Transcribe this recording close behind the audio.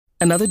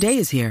Another day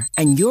is here,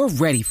 and you're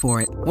ready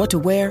for it. What to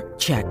wear?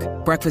 Check.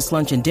 Breakfast,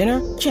 lunch, and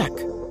dinner? Check.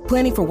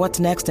 Planning for what's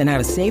next and how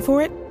to save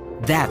for it?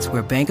 That's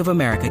where Bank of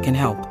America can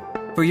help.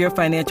 For your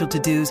financial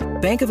to-dos,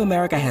 Bank of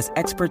America has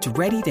experts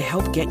ready to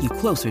help get you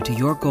closer to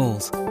your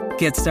goals.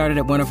 Get started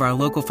at one of our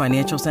local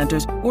financial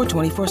centers or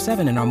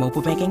 24/7 in our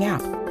mobile banking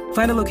app.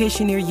 Find a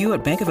location near you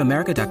at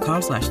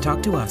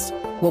bankofamerica.com/talktous.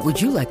 What would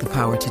you like the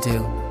power to do?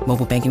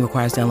 Mobile banking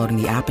requires downloading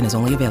the app and is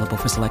only available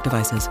for select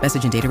devices.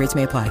 Message and data rates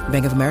may apply.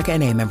 Bank of America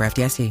N.A., member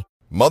FDIC.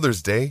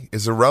 Mother's Day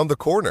is around the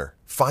corner.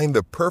 Find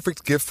the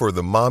perfect gift for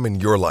the mom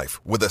in your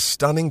life with a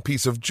stunning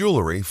piece of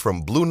jewelry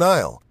from Blue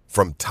Nile.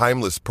 From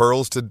timeless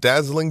pearls to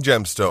dazzling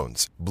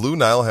gemstones, Blue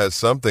Nile has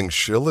something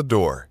she'll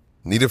adore.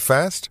 Need it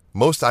fast?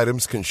 Most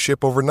items can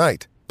ship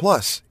overnight.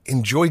 Plus,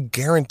 enjoy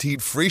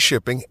guaranteed free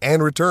shipping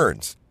and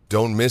returns.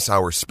 Don't miss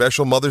our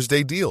special Mother's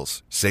Day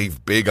deals.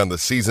 Save big on the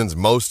season's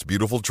most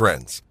beautiful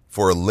trends.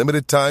 For a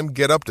limited time,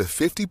 get up to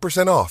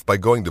 50% off by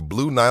going to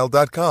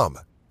BlueNile.com.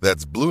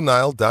 That's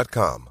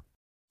BlueNile.com.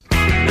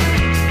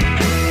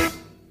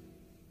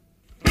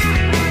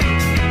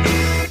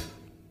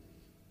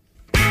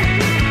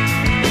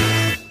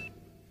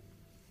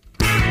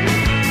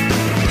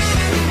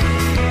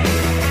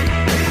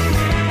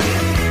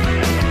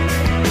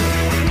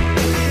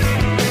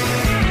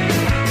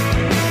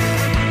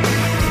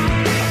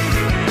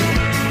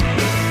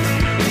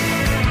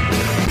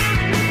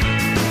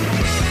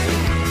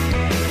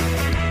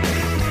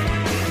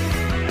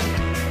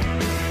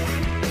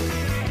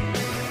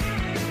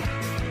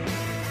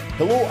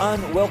 Hello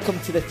and welcome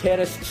to the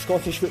Terrace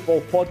Scottish Football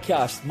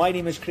Podcast. My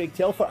name is Craig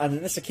Telfer and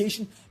on this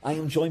occasion I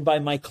am joined by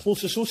my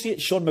close associate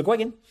Sean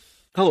McGuigan.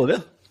 Hello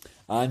there.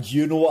 And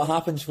you know what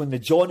happens when the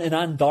John and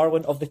Anne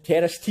Darwin of the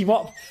Terrace team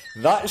up?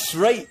 That's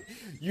right,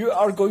 you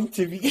are going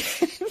to be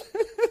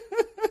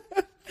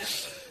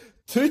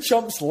two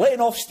chumps letting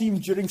off steam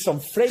during some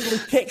friendly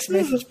text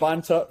message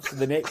banter for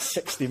the next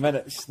 60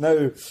 minutes.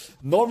 Now,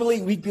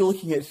 normally we'd be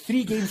looking at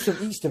 3 games from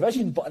each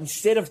division, but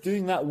instead of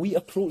doing that, we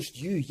approached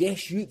you,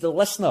 yes, you, the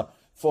listener,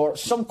 for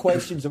some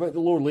questions about the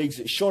lower leagues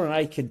that Sean and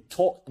I can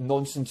talk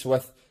nonsense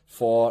with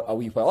for a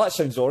wee while. That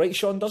sounds all right,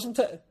 Sean, doesn't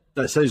it?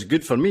 That sounds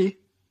good for me.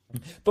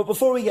 But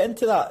before we get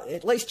into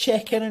that, let's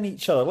check in on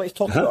each other. Let's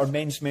talk about our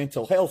men's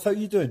mental health. How are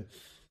you doing?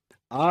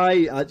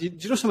 Do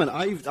you know something?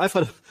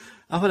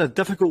 I've had a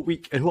difficult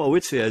week, and what I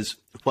would say is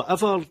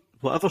whatever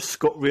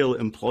ScotRail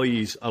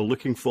employees are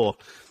looking for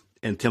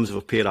in terms of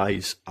a pair of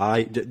eyes,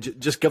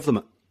 just give them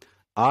it.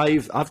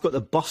 I've got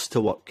the bus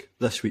to work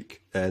this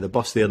week, the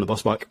bus there and the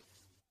bus back.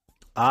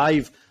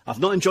 I've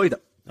not enjoyed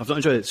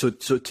it. So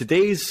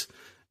today's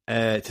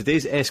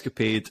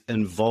escapade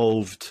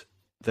involved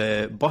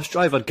the bus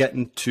driver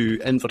getting to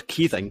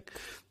Inverkeithing,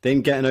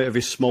 then getting out of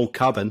his small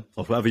cabin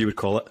or whatever you would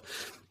call it,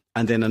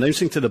 and then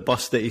announcing to the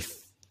bus that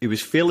he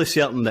was fairly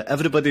certain that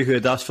everybody who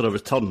had asked for a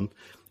return,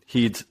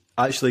 he'd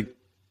actually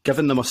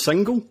given them a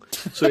single.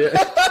 So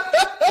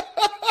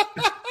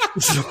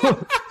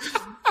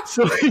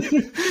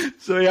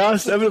he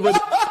asked everybody.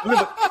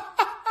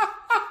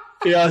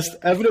 He asked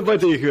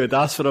everybody who had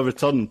asked for a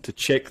return to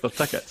check their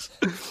tickets,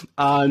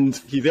 and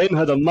he then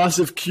had a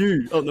massive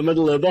queue up the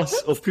middle of the bus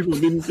of people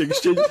needing to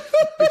exchange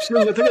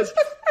their tickets.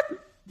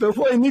 But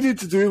what he needed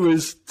to do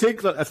was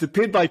take that. If they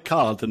paid by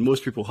card, and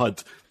most people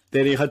had,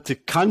 then he had to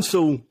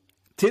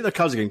take their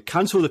cards again,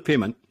 cancel the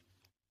payment,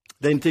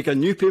 then take a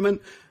new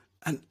payment.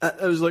 And it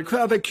was like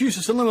quite a big queue,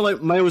 so suddenly we're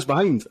like miles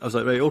behind. I was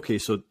like, right, okay,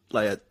 so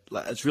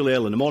it's really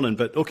early in the morning,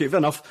 but okay, fair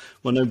enough.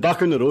 We're now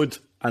back on the road,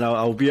 and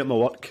I'll be at my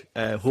work,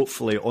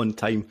 hopefully on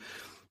time.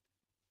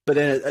 But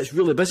then it's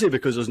really busy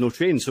because there's no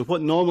train. So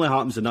what normally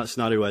happens in that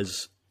scenario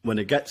is when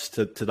it gets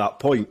to that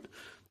point,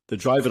 the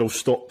driver will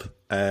stop,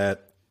 or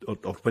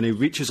when he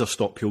reaches a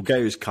stop, he'll get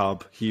out his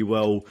cab, he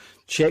will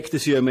check to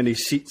see how many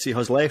seats he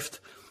has left,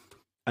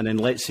 and then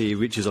let's say he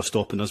reaches a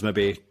stop and there's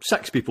maybe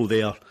 6 people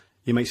there.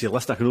 He might say,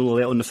 list, I can only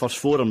let on the first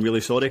 4, I'm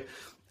really sorry.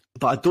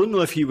 But I don't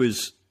know if he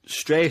was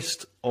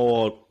stressed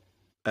or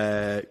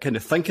kind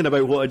of thinking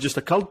about what had just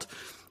occurred.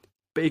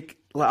 But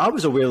I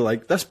was aware,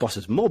 this bus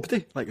is mobbed,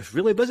 it's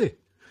really busy.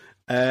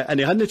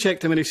 And he hadn't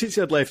checked how many seats he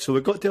had left, so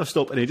we got to a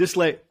stop and he was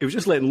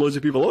just letting loads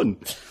of people on.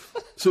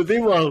 So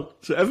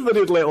everybody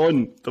had let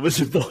on, there was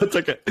a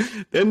ticket.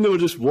 Then they were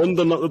just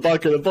wandering up the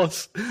back of the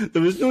bus.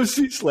 There was no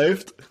seats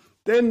left.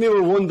 Then they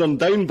were wandering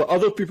down, but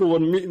other people were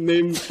meeting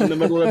them in the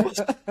middle of the bus.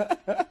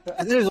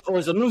 And then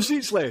is there no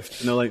seats left?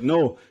 And they're like,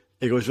 no.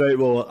 He goes, right,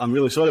 well, I'm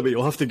really sorry, but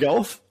you'll have to get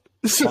off.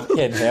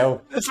 Fucking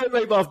hell. It's like,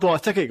 right, but I've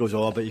bought a ticket. He goes,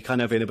 oh, but you can't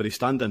have anybody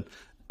standing.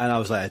 And I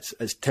was like, it's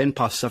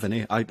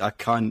 7:10,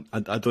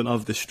 I don't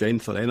have the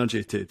strength or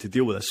energy to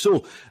deal with this.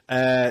 So,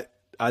 I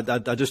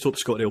just hope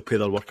ScotRail pay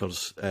their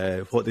workers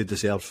what they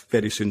deserve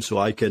very soon, so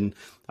I can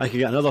get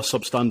another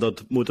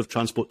substandard mode of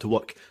transport to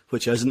work,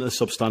 which isn't as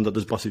substandard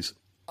as buses.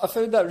 I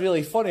found that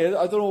really funny.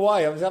 I don't know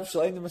why. I was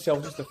absolutely into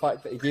myself just the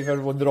fact that he gave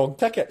everyone the wrong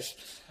tickets.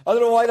 I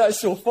don't know why that's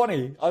so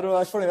funny. I don't know,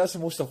 that's funny. That's the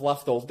most I've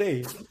laughed all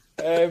day.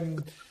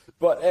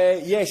 But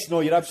yes, no,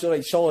 you're absolutely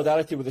right.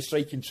 Solidarity with the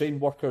striking train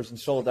workers and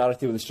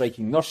solidarity with the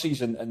striking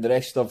nurses and the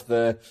rest of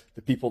the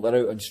people that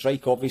are out on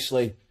strike,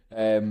 obviously.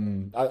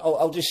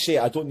 I'll just say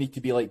I don't need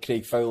to be like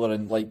Craig Fowler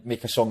and like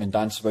make a song and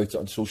dance about it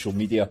on social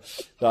media.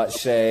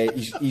 That's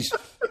he's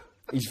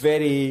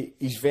very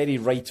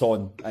right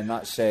on, and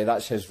that's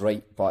his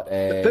right. But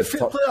fair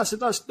play,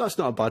 that's not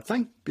a bad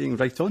thing, being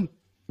right on.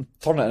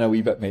 Turn it in a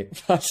wee bit,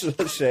 mate. That's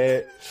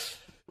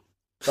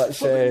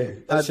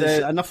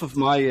enough of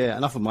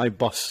my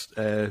bus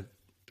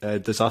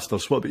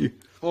disasters. What about you?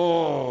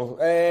 Oh,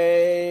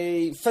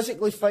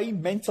 physically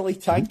fine, mentally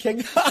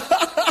tanking.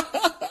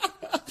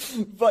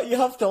 But you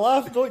have to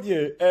laugh, don't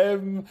you?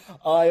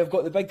 I have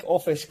got the big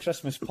office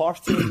Christmas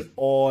party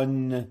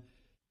on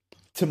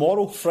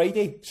tomorrow,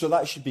 Friday, so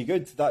that should be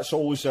good. That's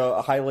always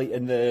a highlight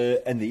in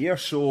the year.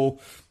 So,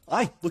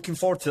 looking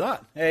forward to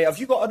that. Have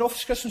you got an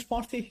office Christmas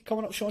party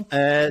coming up, Sean?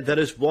 There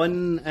is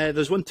one.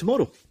 There's one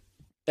tomorrow.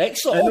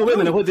 Excellent. No, wait a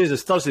minute. What day is it?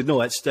 Thursday? No,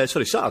 it's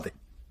Saturday.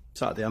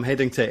 Saturday. I'm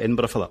heading to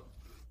Edinburgh for that.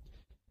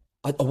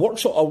 A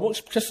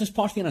works Christmas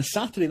party on a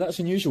Saturday. That's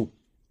unusual.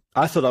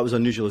 I thought that was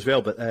unusual as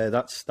well, but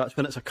that's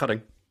when it's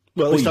occurring.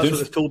 Well, at least that's what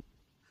they've told.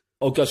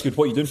 Oh, that's good.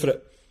 What are you doing for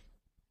it?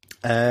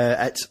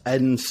 It's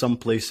in some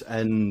place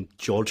in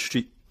George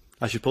Street.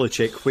 I should probably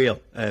check where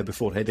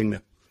before heading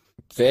there.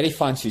 Very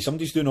fancy.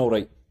 Somebody's doing all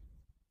right.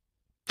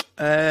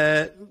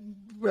 Well,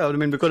 I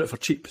mean, we got it for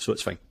cheap, so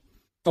it's fine.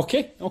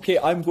 Okay.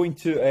 I'm going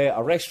to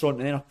a restaurant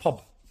and then a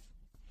pub.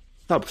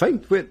 That'll be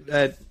fine. Wait,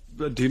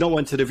 do you not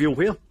want to reveal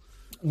where?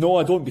 No,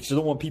 I don't, because I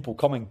don't want people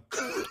coming.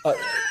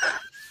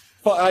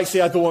 But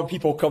actually, I don't want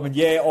people coming.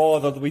 Yeah,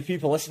 there'll be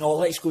people listening. Oh,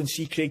 let's go and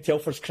see Craig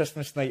Telford's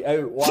Christmas night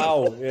out.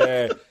 Wow.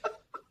 Yeah.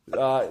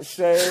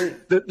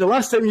 The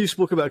last time you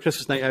spoke about a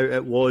Christmas night out,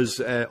 it was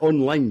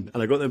online,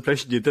 and I got the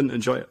impression you didn't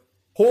enjoy it.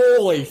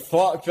 Holy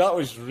fuck, that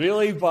was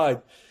really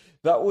bad.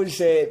 That was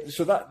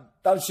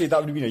that would say that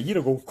would have been a year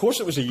ago. Of course,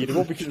 it was a year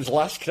ago because it was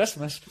last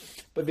Christmas.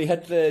 But they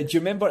had do you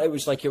remember? It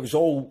was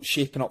all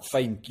shaping up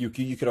fine. You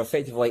could have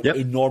effectively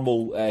a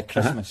normal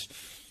Christmas.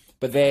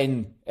 But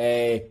then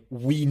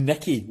wee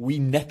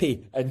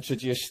Nippy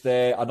introduced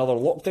another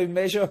lockdown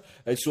measure,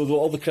 and so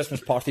all the Christmas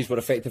parties were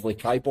effectively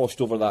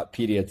kiboshed over that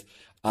period.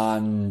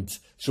 And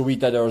so we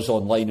did ours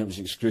online. It was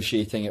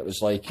excruciating. It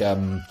was like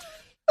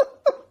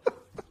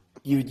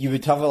you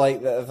would have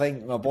I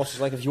think my boss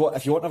was like, if you want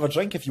to have a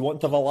drink, if you want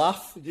to have a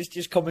laugh,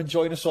 just come and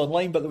join us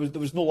online. But there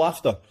was no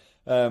laughter,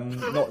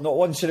 not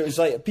once. And it was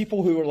like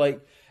people who were like,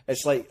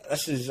 it's like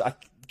this is.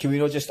 Can we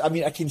not just? I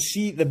mean, I can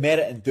see the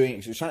merit in doing it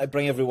because we're trying to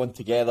bring everyone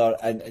together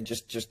and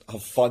just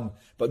have fun.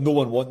 But no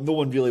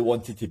one really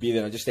wanted to be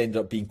there. It just ended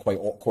up being quite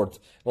awkward.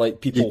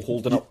 Like people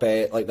holding up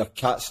like their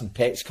cats and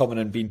pets coming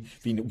and being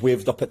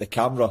waved up at the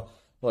camera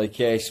like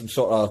some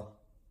sort of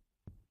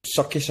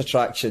circus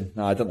attraction.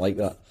 No, I didn't like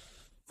that.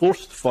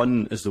 Forced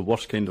fun is the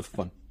worst kind of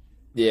fun.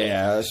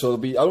 Yeah, so I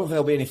don't think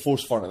there'll be any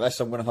forced fun at this.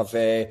 I'm going to have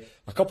a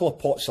couple of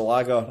pots of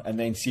lager and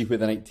then see where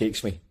the night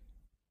takes me.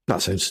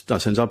 That sounds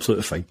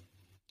absolutely fine.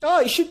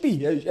 It should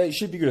be. It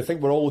should be good. I think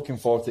we're all looking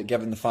forward to it,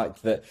 given the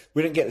fact that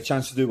we didn't get the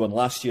chance to do one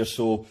last year,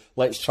 so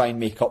let's try and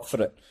make up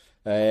for it.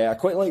 I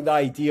quite like the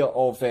idea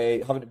of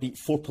having to beat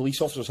 4 police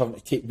officers having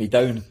to take me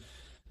down.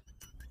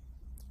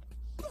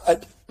 I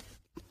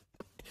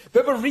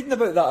remember reading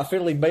about that, a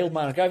fairly mild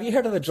manner guy. Have you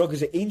heard of the drug?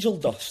 Is it angel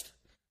dust?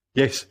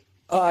 Yes.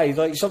 Aye,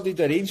 like somebody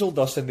did angel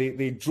dust and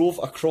they drove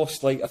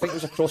across, I think it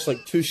was across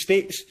 2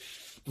 states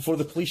before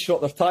the police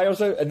shot their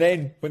tyres out, and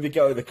then when they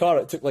get out of the car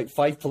it took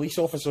 5 police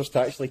officers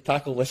to actually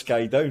tackle this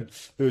guy down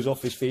who was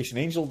off his face in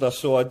angel dust.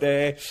 So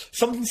I'd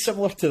something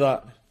similar to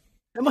that.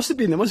 It must have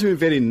been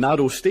very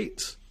narrow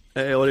states,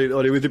 or he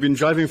would have been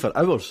driving for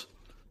hours.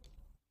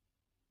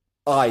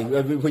 Aye,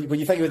 when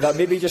you think about that,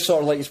 maybe just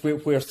sort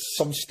of where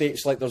some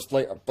states, there's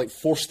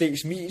 4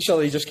 states meet each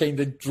other, he just kind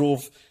of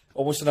drove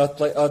almost in a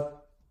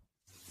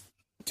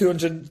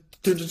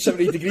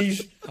 270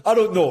 degrees. I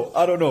don't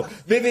know.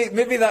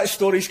 Maybe that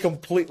story's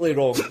completely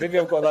wrong. Maybe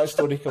I've got that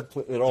story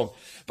completely wrong.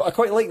 But I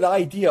quite like the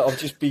idea of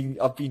just being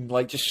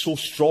just so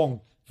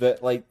strong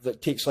that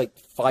that takes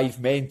 5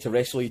 men to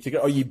wrestle you to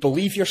ground. Or you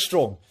believe you're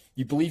strong.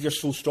 You believe you're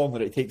so strong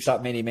that it takes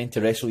that many men to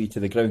wrestle you to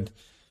the ground.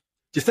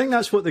 Do you think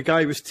that's what the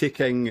guy was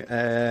taking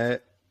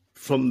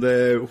from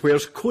the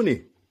Where's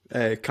Coney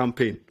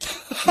campaign?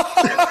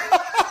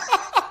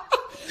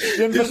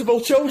 The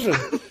Invisible Children.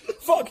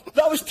 Fuck,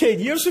 that was 10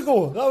 years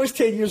ago. That was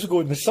 10 years ago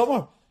in the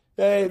summer.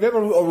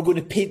 Remember, we're going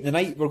to paint the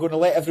night. We're going to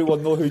let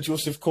everyone know who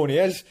Joseph Coney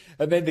is.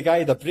 And then the guy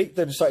had a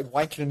breakdown and started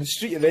wanking in the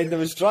street at the end of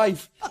his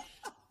drive.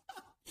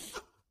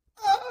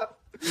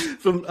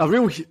 From a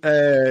real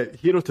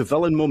hero to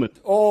villain moment.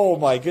 Oh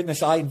my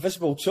goodness!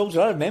 Invisible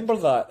Children. I remember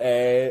that.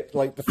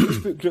 The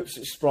Facebook groups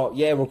that sprung.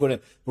 Yeah, we're going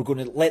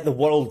to let the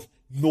world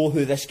know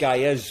who this guy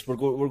is. We're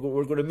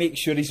going to make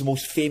sure he's the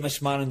most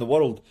famous man in the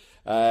world.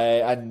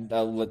 And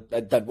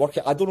it did work.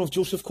 I don't know if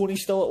Joseph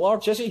Coney's still at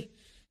large. Is he?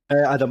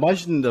 I'd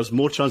imagine there's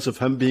more chance of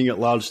him being at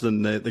large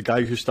than the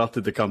guy who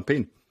started the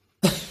campaign.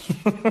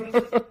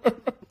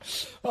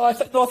 Oh, I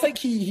think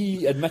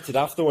he admitted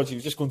afterwards he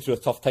was just going through a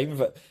tough time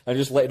of it and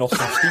just letting off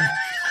some steam.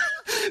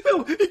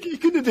 Well, he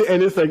couldn't do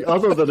anything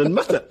other than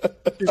admit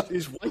it.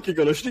 He's wanking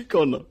on a street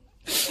corner.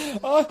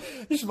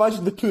 Just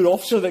imagine the poor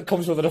officer that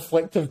comes with a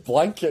reflective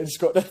blanket and's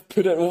got to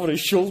put it over his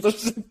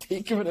shoulders and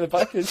take him into the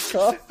back of his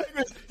car.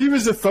 He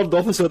was the third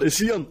officer to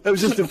see him. It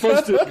was just the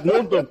first two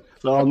ignored him.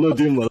 No, I'm not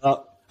dealing with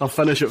that. I'll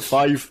finish at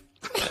 5.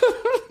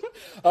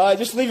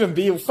 Just leave him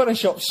be. He'll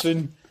finish up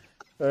soon.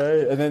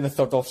 And then the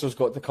third officer's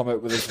got to come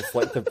out with his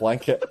reflective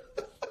blanket.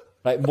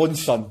 Right,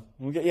 Monson,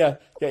 we'll get you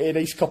a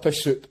nice cup of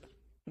soup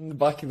in the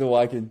back of the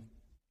wagon.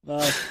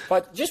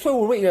 But just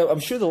while we're waiting, I'm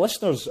sure the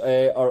listeners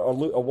are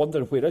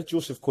wondering where is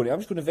Joseph Kony. I'm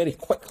just going to very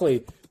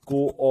quickly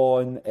go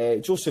on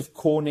Joseph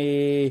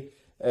Kony.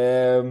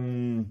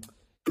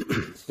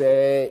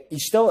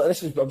 He's still.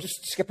 I'm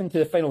just skipping to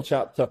the final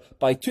chapter.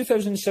 By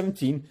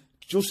 2017,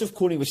 Joseph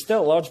Kony was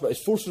still at large, but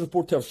his force was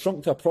reported to have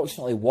shrunk to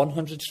approximately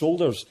 100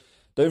 soldiers,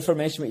 down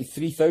from an estimated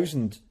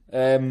 3,000.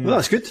 Well,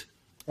 that's good.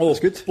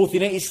 That's good. Both the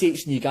United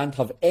States and Uganda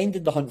have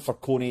ended the hunt for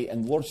Kony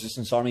and the Lord's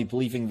Resistance Army,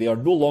 believing they are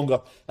no longer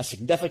a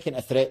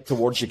significant threat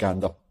towards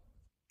Uganda.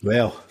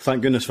 Well,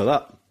 thank goodness for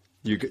that.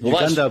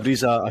 Uganda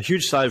breathes a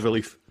huge sigh of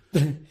relief.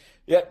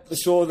 Yep,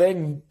 so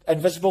then,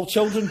 invisible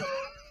children.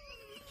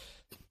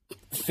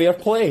 Fair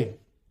play.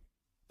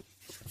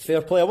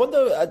 Fair play. I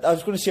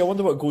was going to say, I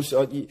wonder what goes...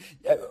 you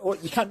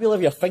can't really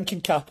have your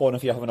thinking cap on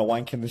if you're having a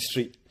wank in the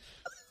street.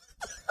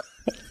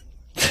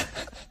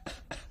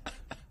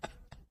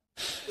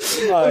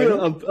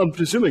 I'm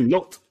presuming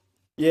not.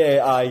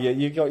 Yeah,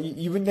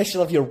 you wouldn't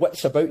necessarily have your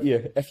wits about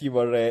you if you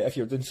were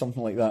doing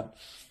something like that.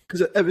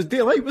 Because it was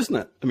daylight, wasn't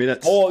it? I mean, I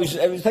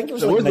think it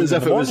was. It wasn't as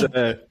if it was.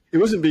 He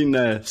wasn't being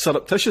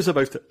surreptitious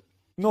about it.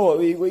 No,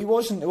 he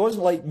wasn't. It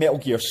wasn't like Metal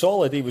Gear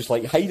Solid. He was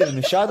like hiding in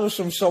the shadows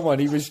from someone.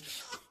 He was.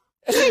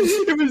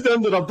 He was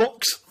under a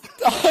box.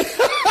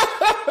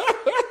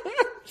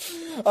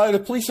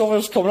 The police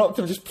officer's coming up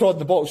to him, just prodding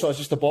the box. So it's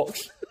just a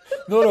box.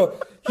 No,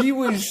 he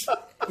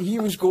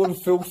was going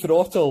full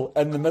throttle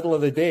in the middle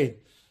of the day.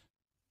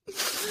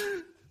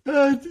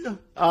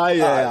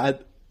 I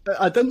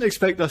didn't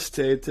expect us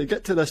to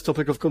get to this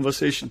topic of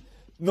conversation.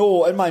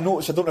 No, in my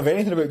notes I don't have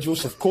anything about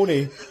Joseph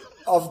Kony.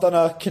 I've done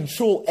a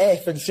Control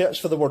F and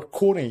search for the word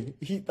Kony.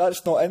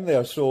 That's not in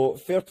there, so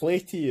fair play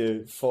to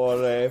you for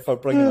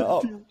bringing it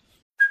up.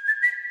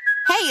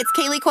 Hey, it's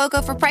Kaylee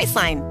Cuoco for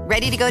Priceline.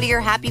 Ready to go to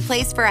your happy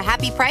place for a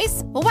happy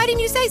price? Well, why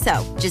didn't you say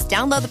so? Just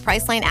download the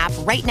Priceline app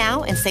right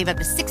now and save up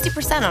to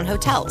 60% on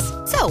hotels.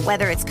 So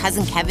whether it's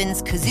Cousin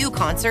Kevin's Kazoo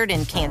Concert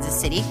in Kansas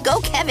City,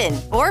 go Kevin,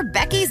 or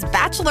Becky's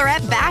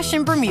Bachelorette Bash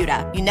in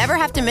Bermuda, you never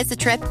have to miss a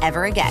trip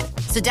ever again.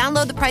 So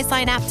download the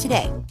Priceline app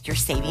today. Your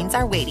savings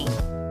are waiting.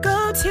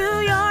 Go to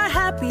your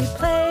happy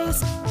place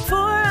for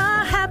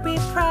a happy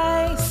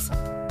price.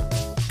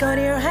 Go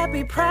to your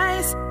happy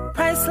price,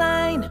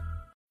 Priceline.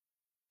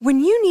 When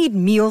you need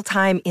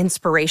mealtime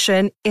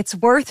inspiration, it's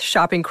worth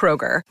shopping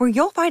Kroger, where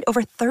you'll find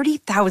over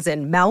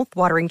 30,000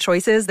 mouth-watering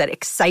choices that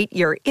excite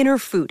your inner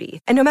foodie.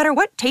 And no matter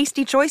what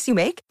tasty choice you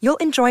make, you'll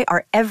enjoy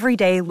our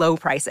everyday low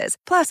prices,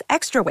 plus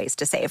extra ways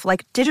to save,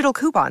 like digital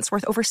coupons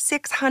worth over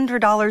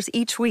 $600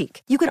 each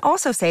week. You can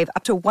also save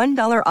up to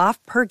 $1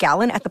 off per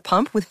gallon at the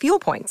pump with fuel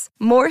points.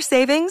 More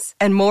savings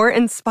and more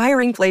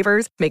inspiring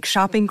flavors make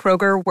shopping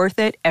Kroger worth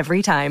it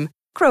every time.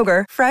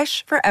 Kroger,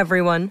 fresh for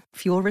everyone.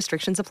 Fuel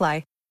restrictions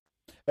apply.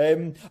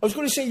 I was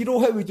going to say, you know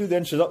how we do the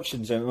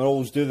introductions, and we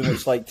always do them.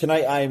 It's like,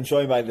 tonight I am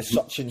joined by the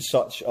such and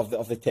such of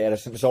the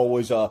terrace, and it's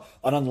always an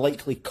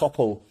unlikely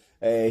couple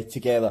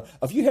together.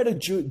 Have you heard of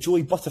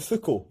Joey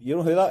Buttafuoco? You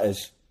know who that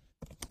is?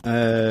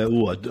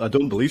 I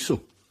don't believe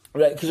so.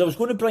 Right, because I was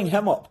going to bring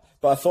him up,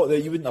 but I thought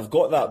that you wouldn't have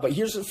got that. But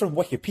here's it from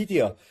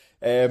Wikipedia.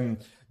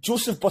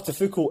 Joseph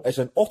Buttafuoco is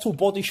an auto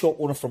body shop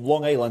owner from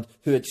Long Island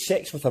who had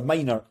sex with a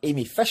minor,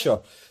 Amy Fisher.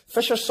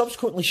 Fisher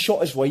subsequently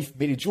shot his wife,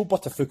 Mary Jo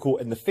Buttafuoco,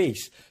 in the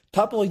face.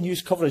 Tabloid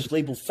news coverage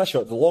labelled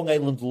Fisher the Long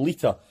Island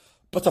Lolita.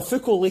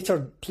 Buttafuoco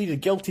later pleaded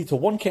guilty to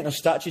 1 count of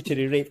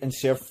statutory rape and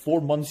served 4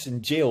 months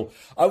in jail.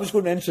 I was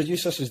going to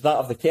introduce this as that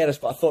of the terrace,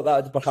 but I thought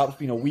that had perhaps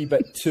been a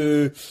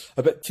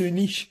bit too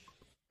niche.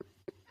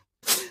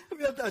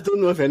 I don't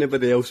know if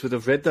anybody else would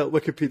have read that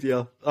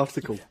Wikipedia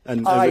article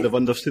and would have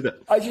understood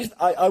it.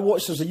 I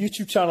watched, there's a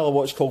YouTube channel I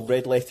watch called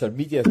Red Letter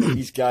Media.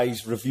 These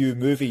guys review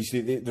movies.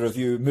 They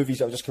review movies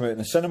that have just come out in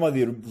the cinema.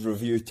 They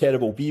review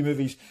terrible B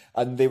movies.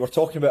 And they were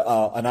talking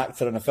about an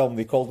actor in a film.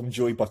 They called him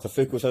Joey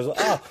Buttafuoco. So I was like,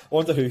 I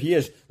wonder who he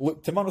is.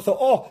 Looked him up and I thought,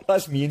 oh,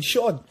 that's me and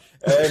Sean.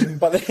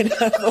 But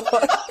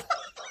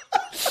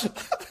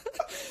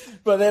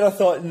then I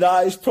thought,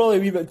 nah, it's probably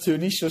a wee bit too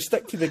niche. So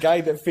stick to the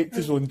guy that faked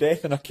his own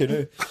death in a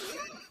canoe.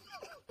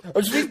 I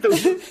was reading.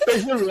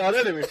 Here we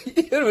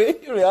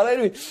are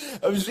anyway.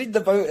 I was reading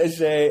about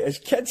his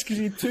kids because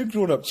he had 2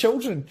 grown-up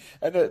children,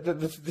 and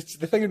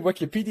the thing in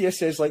Wikipedia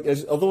says, like,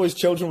 although his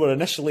children were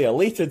initially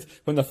elated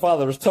when their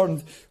father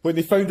returned, when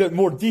they found out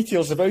more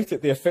details about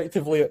it, they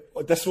effectively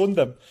disowned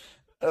him.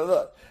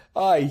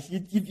 Aye,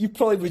 you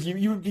probably would.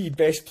 You would be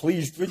best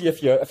pleased, would you,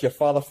 if your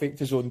father faked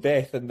his own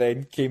death and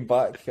then came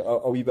back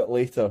a wee bit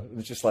later and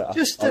was just like,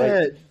 just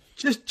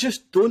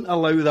don't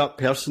allow that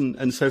person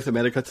in South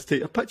America to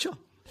take a picture.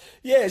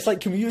 Yeah, it's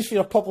like, can we use for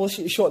your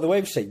publicity shot of the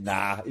website?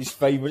 Nah, it's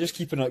fine. We're just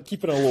keeping a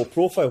low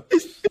profile.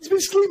 He's been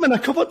sleeping in a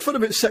cupboard for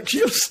about 6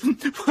 years.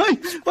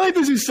 Why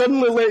does he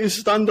suddenly let his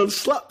standards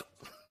slip?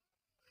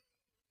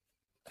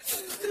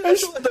 I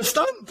don't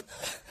understand.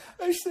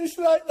 It's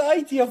the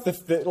idea of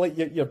like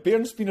your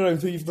parents been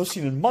around who you've not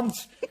seen in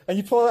months, and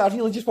you probably, I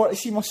really just want to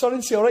see my son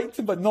and say alright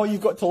to him, but no,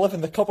 you've got to live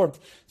in the cupboard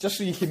just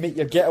so you can make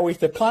your getaway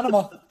to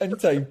Panama in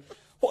time.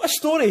 What a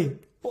story!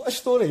 What a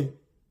story!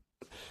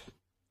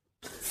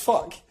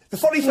 Fuck. The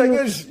funny thing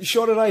is,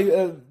 Sean and I,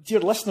 dear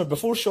listener,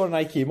 before Sean and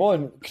I came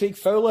on, Craig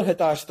Fowler had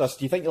asked us,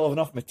 do you think you'll have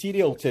enough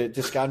material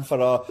to scan for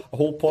a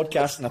whole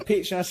podcast and a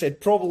Patreon? I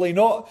said, probably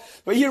not.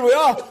 But here we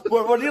are.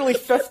 We're nearly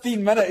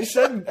 15 minutes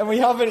in, and we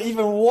haven't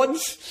even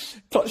once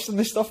touched on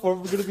the stuff we're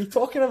going to be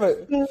talking about.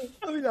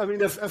 I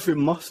mean, if we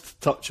must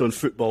touch on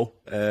football,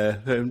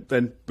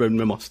 then we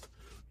must.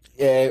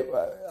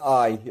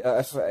 Aye.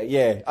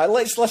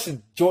 Let's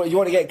listen. Do you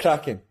want to get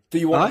cracking? Do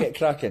you want to get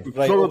cracking?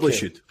 Right, Probably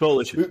should.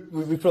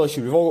 We probably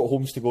should. We've all got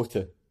homes to go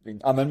to.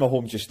 I'm in my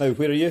home just now.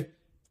 Where are you?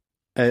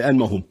 In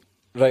my home.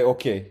 Right,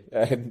 okay.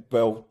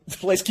 Well,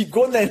 let's keep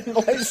going then.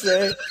 Let's.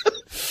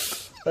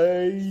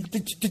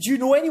 Did you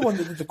know anyone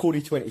that did the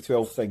Corey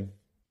 2012 thing?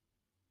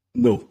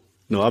 No,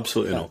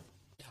 absolutely not.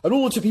 I know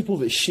loads of people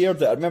that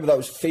shared it. I remember that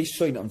was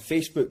showing it on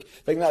Facebook.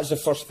 I think that was the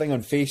first thing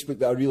on Facebook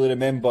that I really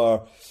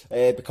remember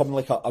becoming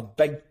like a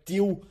big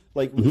deal,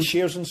 like with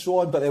shares and so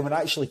on. But then when it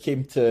actually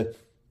came to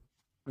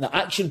the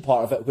action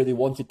part of it, where they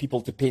wanted people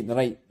to paint the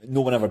night,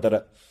 no one ever did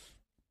it.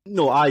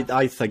 No,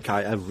 I think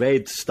I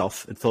read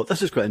stuff and thought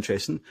this is quite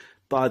interesting,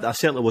 but I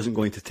certainly wasn't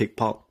going to take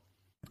part.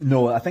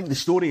 No, I think the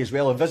story as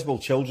well, Invisible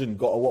Children,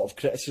 got a lot of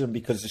criticism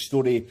because the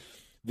story,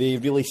 they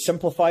really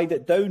simplified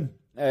it down.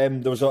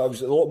 There was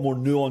a lot more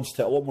nuance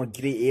to it, a lot more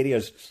grey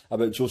areas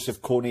about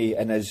Joseph Kony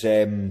and his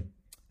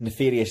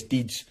nefarious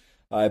deeds,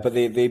 but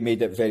they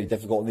made it very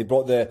difficult. And they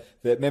brought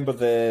remember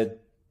the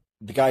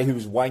guy who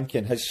was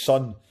wanking, his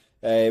son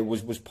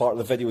was part of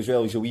the video as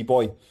well. He's a wee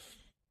boy.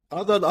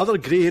 Are there other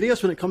grey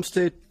areas when it comes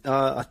to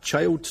a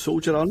child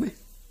soldier army?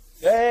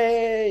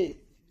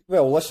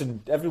 Well,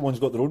 listen, everyone's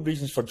got their own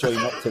reasons for joining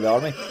up to the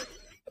army.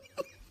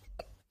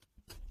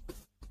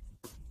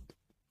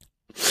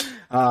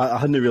 I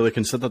hadn't really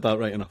considered that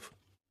right enough.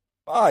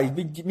 I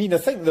mean, I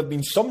think there have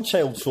been some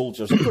child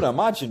soldiers, I'm going to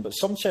imagine, but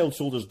some child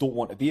soldiers don't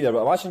want to be there,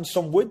 but I imagine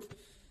some would.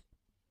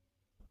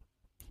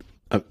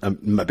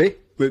 Maybe.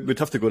 We'd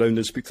have to go around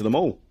and speak to them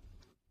all.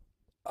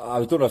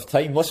 We don't have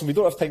time. Listen, we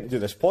don't have time to do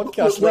this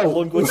podcast, let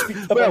alone go and speak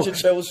to a bunch of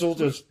child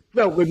soldiers.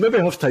 Well, we'd maybe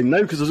have time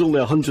now because there's only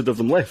 100 of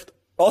them left.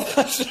 Oh,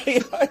 that's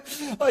right.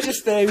 I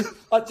just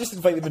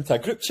invite them into a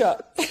group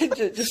chat.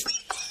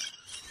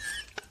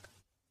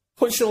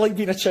 What's it like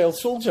being a child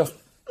soldier?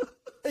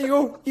 There you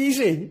go.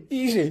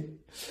 Easy.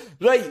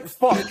 Right,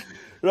 fuck.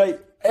 Right,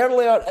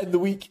 earlier in the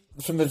week,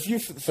 for the View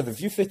for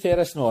the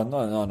Terrace, no,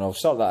 I'll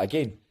start that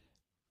again.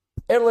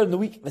 Earlier in the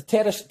week, the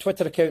Terrace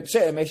Twitter account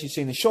sent a message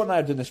saying that Sean and I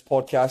are doing this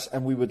podcast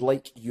and we would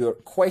like your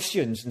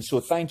questions. And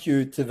so thank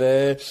you to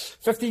the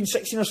 15,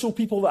 16 or so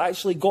people that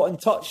actually got in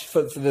touch.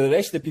 For the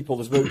rest of the people,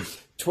 there's about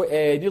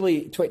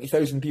nearly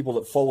 20,000 people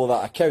that follow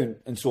that account.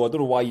 And so I don't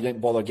know why you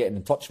didn't bother getting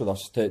in touch with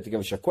us to give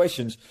us your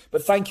questions.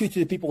 But thank you to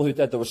the people who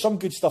did. There was some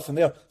good stuff in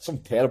there, some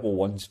terrible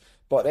ones.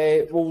 But,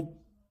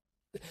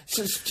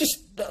 so it's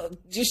just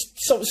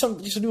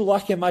a new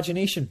lack of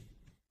imagination.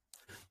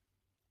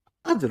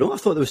 I don't know. I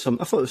thought there was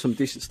some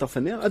decent stuff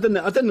in there. I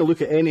didn't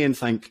look at any and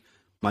think,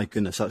 my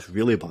goodness, that's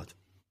really bad.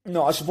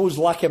 No, I suppose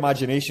lack of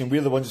imagination.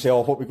 We're the ones who say,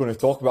 "Oh, what we're going to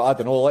talk about." I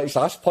don't know. Let's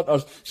ask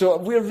punters. So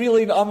I'm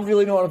really not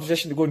in a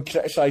position to go and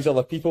criticise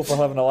other people for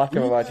having a lack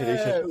of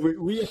imagination.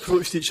 We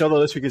approached each other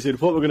this week and said,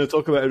 "What we're going to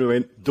talk about?" And we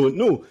went, "Don't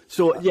know."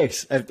 So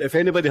yes, if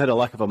anybody had a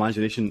lack of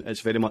imagination,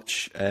 it's very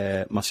much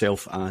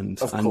myself and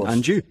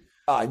you.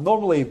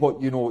 Normally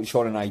what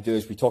Sean and I do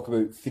is we talk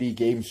about 3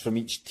 games from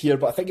each tier,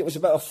 but I think it was a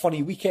bit of a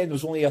funny weekend. There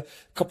was only a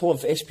couple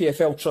of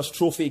SPFL Trust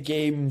Trophy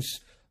games,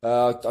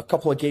 a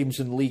couple of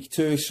games in League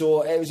 2,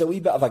 so it was a wee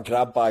bit of a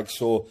grab bag.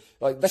 So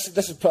this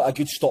is a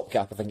good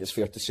stopgap, I think it's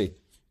fair to say.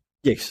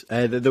 Yes,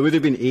 there would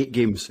have been 8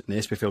 games in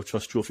the SPFL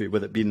Trust Trophy,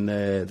 with it being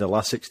the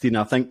last 16,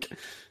 I think.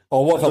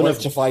 Oh, what have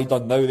Electrify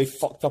done now? They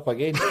fucked up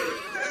again.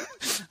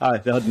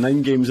 They had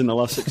 9 games in the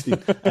last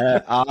 16.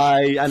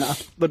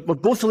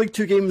 But both the League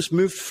 2 games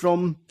moved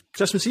from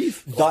Christmas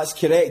Eve. That's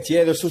correct,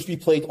 yeah. They're supposed to be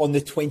played on the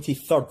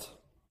 23rd.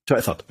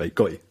 23rd, right,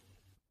 got you.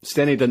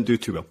 Steny didn't do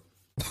too well.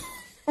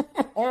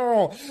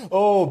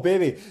 oh,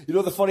 baby. You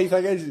know, the funny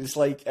thing is, it's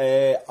like,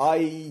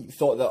 I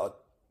thought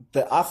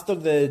that after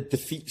the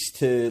defeats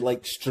to,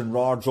 like,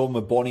 Stranraer, drawing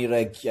with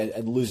Bonnyrigg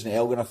and losing to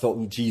Elgin, I thought,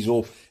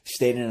 Steny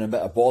in a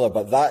bit of bother.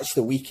 But that's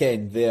the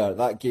weekend there,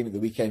 that game at the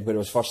weekend where it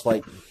was first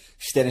like,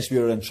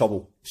 Stennismuir are in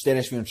trouble.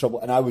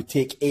 And I would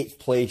take 8th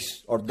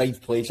place, or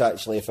 9th place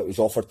actually, if it was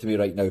offered to me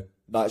right now.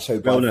 That's how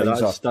bad Well, no,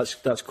 things are.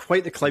 that's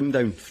quite the climb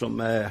down from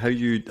how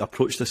you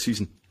approach this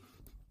season.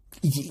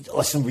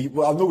 Listen, I'm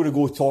not going to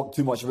go talk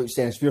too much about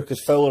Stennis Spear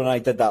because Fowler and I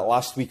did that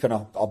last week on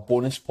a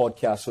bonus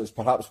podcast, so it's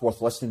perhaps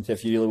worth listening to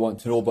if you really want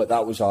to know. But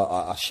that was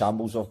a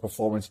shambles of a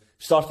performance.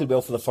 Started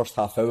well for the first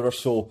half hour or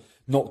so,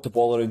 knocked the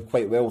ball around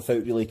quite well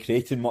without really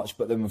creating much.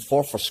 But then when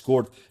Forfar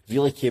scored,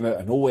 really came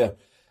out of nowhere.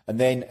 And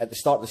then at the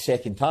start of the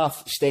second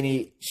half,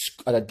 Steny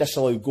had a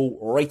disallowed goal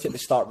right at the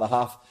start of the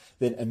half.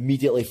 Then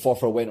immediately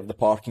Forfar went up the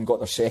park and got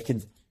their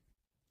second.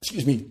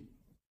 Excuse me.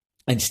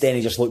 And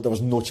Steny just looked, there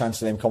was no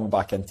chance of them coming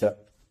back into it.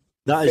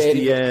 That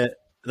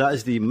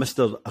is the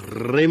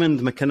Mr.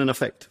 Raymond McKinnon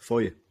effect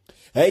for you.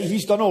 Hey,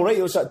 he's done all right.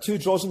 It was at 2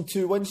 draws and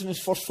 2 wins in his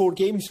first 4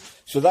 games.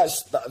 So I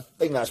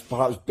think that's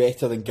perhaps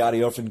better than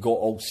Gary Irvine got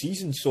all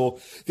season. So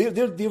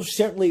they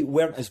certainly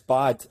weren't as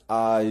bad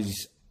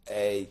as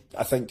I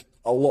think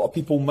a lot of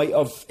people might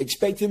have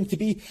expected him to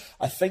be.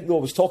 I think, though,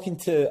 I was talking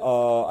to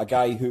a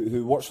guy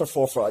who works for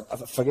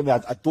Forfar. Forgive me,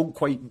 I don't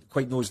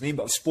quite know his name,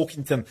 but I've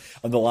spoken to him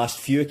on the last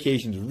few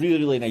occasions. Really,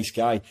 really nice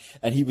guy.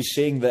 And he was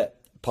saying that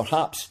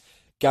perhaps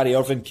Gary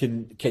Irvine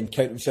can count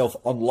himself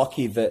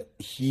unlucky that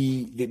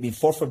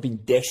Forfar have been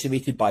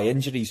decimated by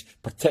injuries,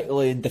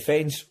 particularly in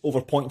defence over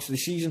points of the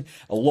season.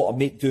 A lot of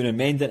make doing and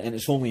mending, and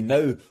it's only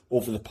now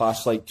over the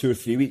past 2 or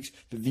 3 weeks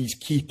that these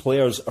key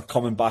players are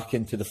coming back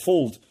into the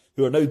fold,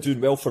 who are now doing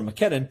well for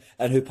McKinnon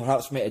and who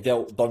perhaps might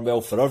have done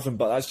well for Irvine.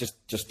 But that's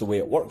just the way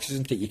it works,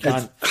 isn't it? You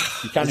can't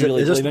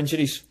really blame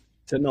injuries.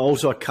 Is it not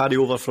also a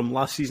carryover from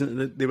last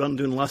season? They weren't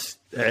doing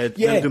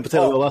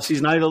particularly last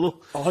season either, though.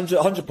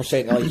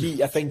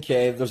 100%. I think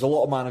there's a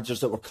lot of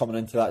managers that were coming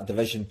into that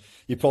division.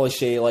 You'd probably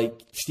say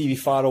like Stevie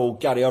Farrell,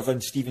 Gary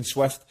Irvine, Stephen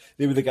Swift.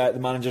 They were the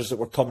managers that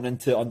were coming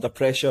into under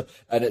pressure,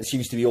 and it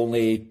seems to be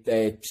only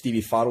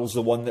Stevie Farrell's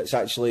the one that's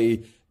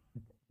actually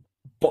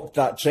bucked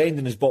that trend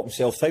and has bought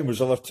himself time, whereas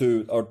the other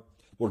two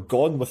were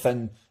gone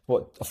within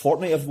a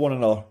fortnight of one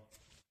another.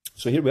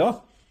 So here we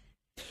are.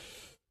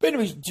 But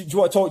anyways, do you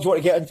want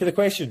to get into the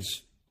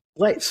questions?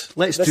 Let's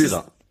do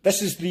that.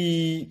 This is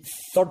the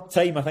 3rd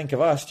time I think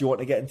I've asked, do you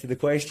want to get into the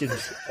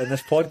questions in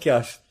this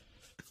podcast?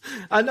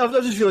 And I've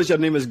just realised your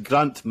name is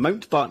Grant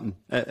Mountbatten.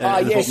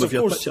 Yes, of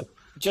course. Picture.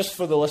 Just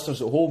for the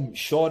listeners at home,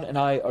 Sean and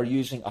I are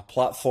using a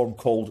platform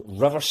called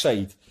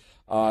Riverside.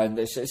 And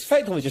it's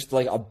effectively just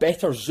like a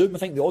better Zoom. I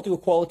think the audio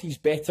quality is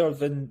better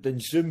than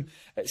Zoom.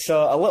 It's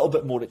a little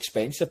bit more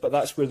expensive, but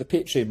that's where the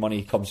Patreon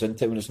money comes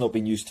into when it's not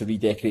being used to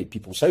redecorate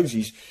people's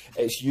houses.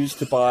 It's used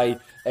to buy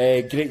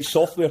great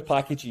software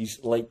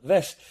packages like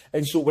this.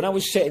 And so when I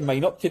was setting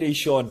mine up today,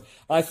 Sean,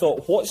 I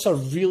thought, what's a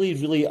really,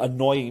 really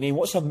annoying name?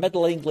 What's a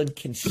Middle England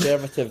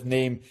conservative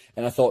name?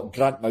 And I thought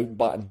Grant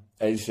Mountbatten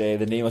is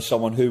the name of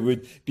someone who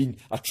would be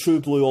a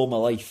true blue all my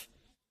life.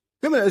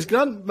 Wait a minute, is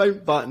Grant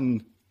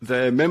Mountbatten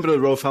the member of the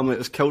royal family that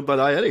was killed by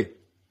the IRA?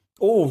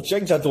 Oh,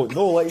 Jings, I don't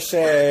know. Let's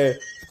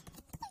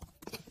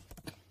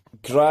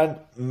Grant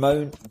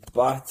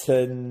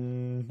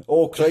Mountbatten.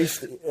 Oh,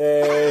 Christ.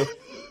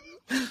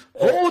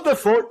 Hold the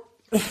fort.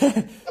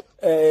 The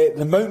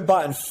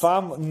Mountbatten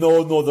family.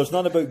 No, there's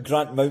none about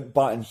Grant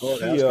Mountbatten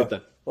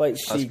here.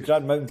 Let's see,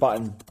 Grant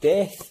Mountbatten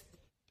death.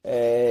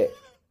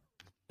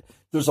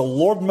 There's a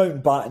Lord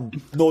Mountbatten.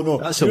 No.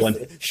 That's the one.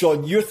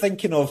 Sean, you're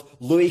thinking of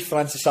Louis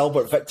Francis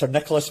Albert Victor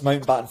Nicholas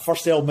Mountbatten,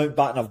 First Earl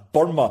Mountbatten of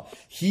Burma.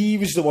 He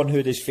was the one who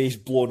had his face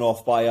blown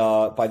off by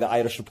the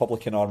Irish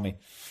Republican Army.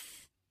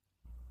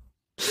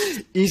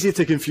 Easy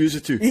to confuse the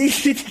two.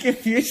 Easy to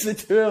confuse the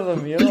two of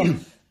them, you know.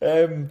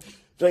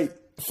 Right,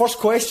 first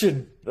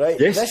question. Right,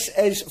 yes. This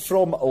is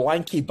from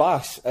Lanky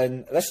Bass,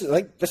 and this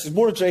is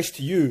more addressed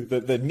to you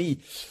than me.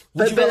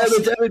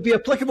 It would be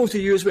applicable to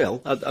you as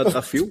well,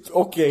 I feel.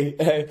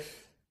 Okay.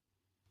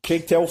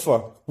 Craig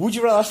Telfer, would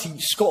you rather see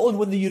Scotland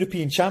win the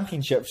European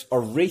Championships or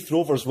Wraith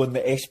Rovers win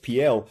the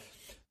SPL?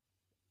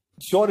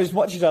 Sean, as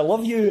much as I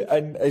love you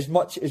and as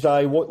much as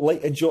I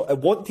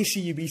want to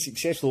see you be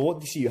successful, I want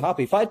to see you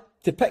happy, if I had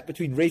to pick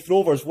between Wraith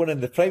Rovers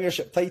winning the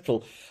Premiership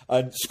title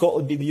and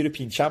Scotland being the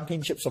European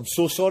Championships, I'm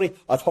so sorry,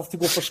 I'd have to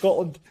go for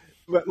Scotland.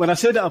 When I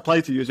said it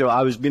applied to you as well,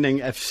 I was meaning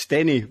if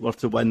Steny were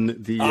to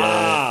win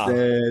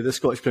the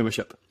Scottish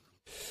Premiership.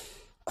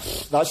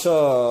 That's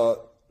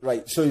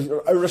right,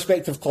 so our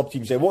respective club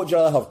teams, what would you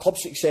rather have, club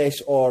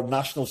success or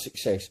national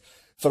success?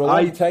 For a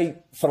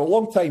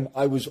long time,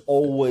 I was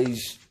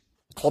always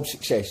club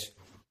success.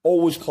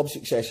 Always club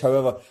success.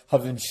 However,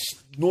 having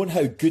known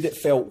how good it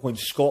felt when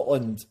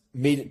Scotland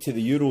made it to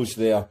the Euros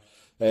there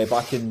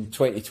back in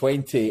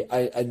 2020,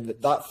 and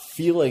that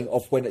feeling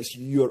of when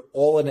you're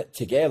all in it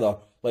together,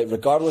 like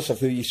regardless of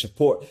who you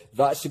support,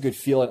 that's a good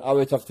feeling. I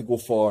would have to go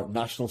for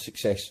national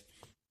success.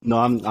 No,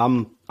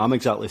 I'm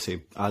exactly the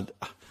same.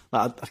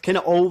 I kind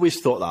of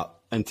always thought that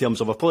in terms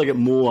of I probably get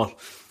more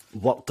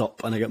worked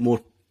up and I get more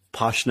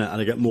passionate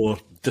and I get more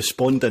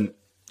despondent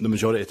the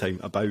majority of the time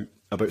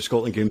about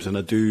Scotland games than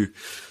I do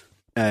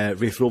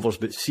Wraith Rovers.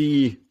 But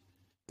see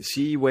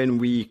when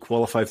we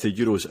qualified for the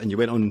Euros and you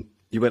went on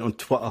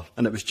Twitter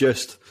and it was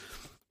just,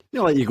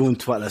 like you go on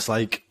Twitter, it's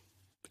like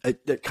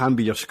it can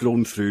be you're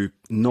scrolling through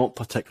not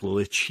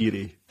particularly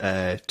cheery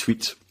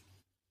tweets.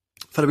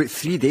 For about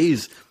 3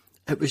 days,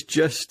 it was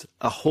just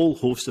a whole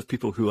host of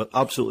people who were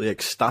absolutely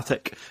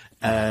ecstatic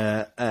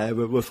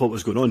with what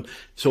was going on.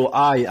 So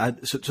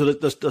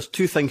there's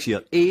two things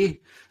here. A,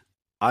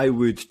 I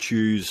would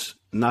choose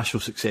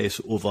national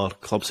success over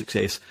club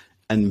success,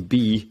 and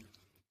B,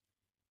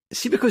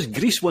 see, because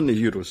Greece won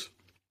the Euros.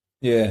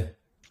 Yeah.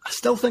 I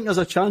still think there's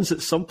a chance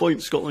at some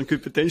point Scotland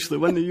could potentially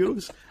win the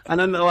Euros.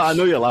 And I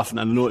know you're laughing,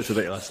 and I know it's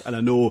ridiculous, and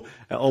I know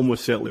it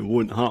almost certainly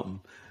won't happen.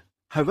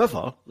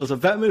 However, there's a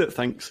bit of me that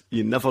thinks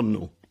you never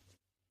know.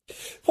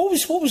 What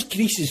was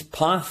Greece's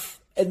path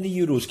in the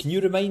Euros? Can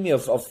you remind me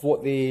of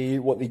what they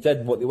did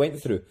and what they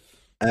went through?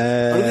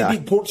 They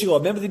beat Portugal. I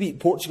remember they beat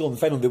Portugal in the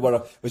final.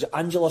 Was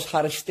Angelos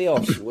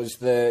Haristeos was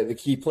the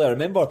key player. I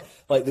remember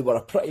they were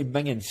a pretty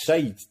minging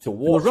side to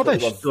watch. They were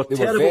rubbish.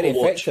 They were very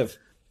effective.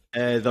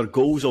 Their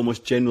goals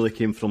almost generally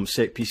came from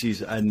set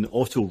pieces, and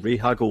Otto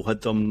Rehagel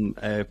had them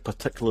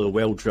particularly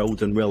well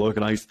drilled and well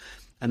organised.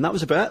 And that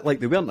was about it.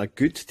 They weren't a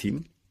good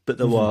team, but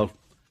they were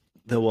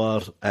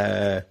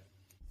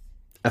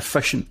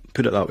efficient.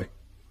 Put it that way.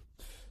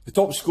 The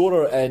top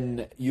scorer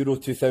in Euro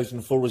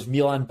 2004 was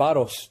Milan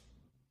Baros.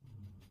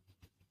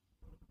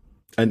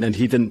 And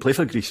he didn't play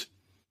for Greece.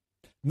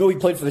 No, he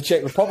played for the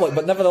Czech Republic,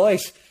 but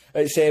nevertheless,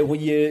 it's when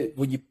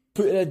you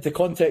put it into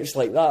context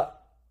like that.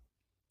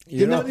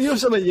 You know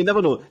something, you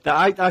never know.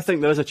 I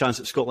think there is a chance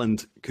that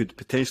Scotland could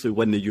potentially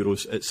win the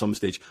Euros at some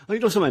stage. You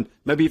know something,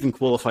 maybe even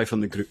qualify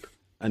from the group.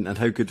 And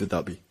how good would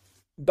that be?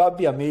 That'd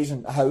be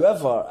amazing.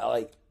 However,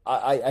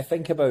 I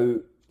think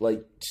about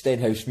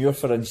Stenhousemuir,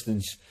 for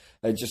instance,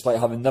 and just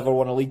having never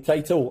won a league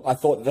title. I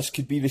thought this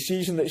could be the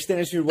season that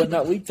Stenhousemuir win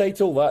that league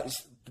title.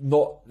 That's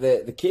not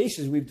the case,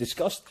 as we've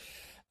discussed.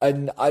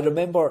 And I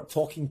remember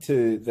talking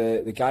to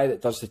the guy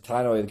that does the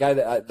tannoy, the guy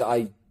that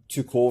I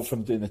took over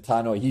from doing the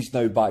tannoy. He's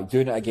now back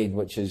doing it again,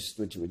 which is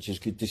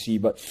good to see.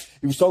 But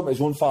he was talking about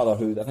his own father,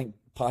 who I think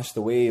passed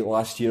away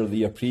last year or the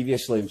year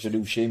previously, which is a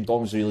real shame.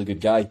 Don was a really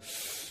good guy.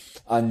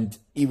 And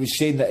he was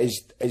saying that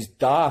his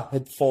dad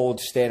had followed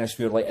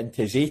Stenhousemuir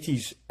into his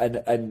 80s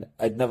and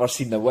I'd never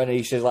seen the winner.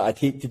 He says, I'd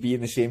hate to be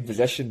in the same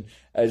position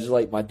as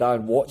my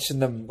dad, watching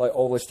them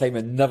all this time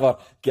and never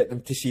get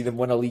them to see them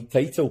win a league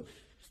title.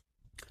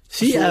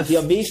 See, so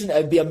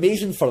it'd be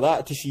amazing for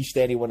that, to see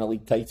Stenny win a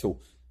league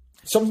title.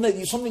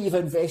 Something you've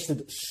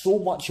invested so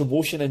much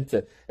emotion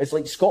into. It's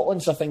like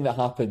Scotland's a thing that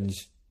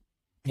happens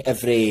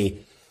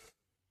every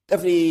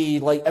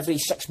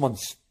 6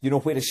 months,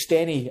 whereas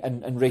Stenny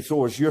and Ray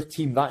Throwers, your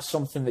team, that's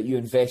something that you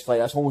invest,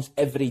 that's almost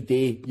every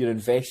day you're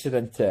invested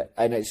into,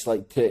 and it's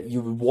you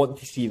would want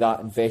to see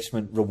that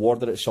investment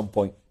rewarded at some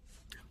point.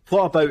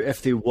 What about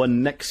if they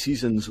won next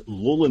season's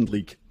Lowland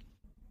League?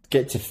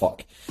 Get to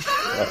fuck.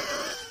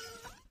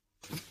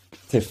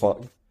 To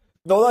fuck.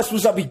 No, that's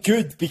supposed to be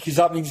good, because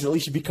that means at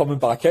least you'd be coming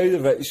back out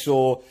of it,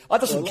 so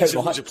that doesn't count. Unless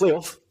you lose a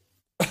playoff.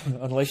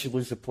 Unless you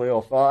lose the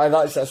playoff.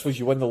 That's I suppose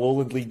you win the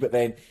Lowland League, but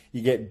then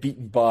you get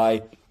beaten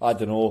by, I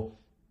don't know,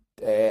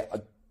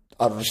 a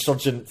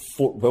resurgent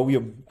Fort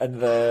William in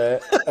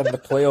the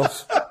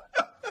playoffs.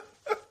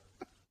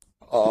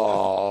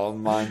 Oh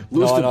man,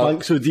 lose to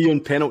Banks O'D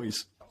on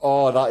penalties.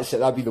 Oh, that's it.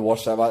 That'd be the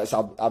worst. I'm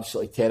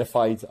absolutely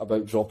terrified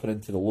about dropping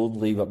into the Lowland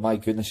League, but my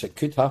goodness, it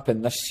could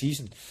happen this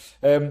season.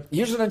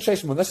 Here's an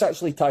interesting one. This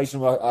actually ties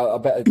in with a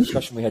bit of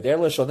discussion we had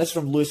earlier. So this is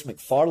from Lewis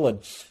McFarlane,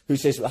 who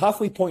says, at the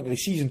halfway point of the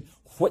season,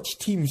 which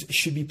teams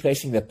should be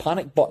pressing the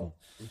panic button?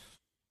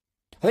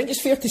 I think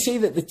it's fair to say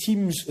that the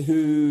teams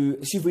who...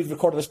 See, if we'd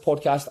recorded this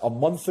podcast a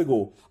month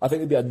ago, I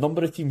think there'd be a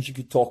number of teams you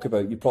could talk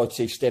about. You'd probably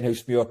say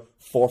Stenhousemuir,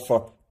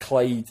 Forfar,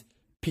 Clyde,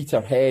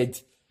 Peterhead.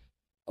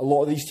 A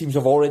lot of these teams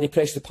have already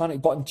pressed the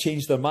panic button,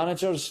 changed their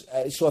managers.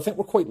 So I think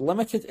we're quite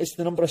limited as to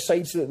the number of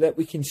sides that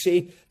we can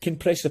say can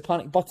press the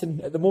panic button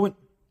at the moment.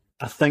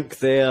 I think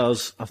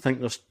there's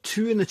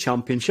two in the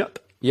Championship.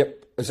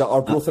 Yep. Is that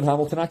Arbroath and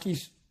Hamilton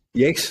Accies?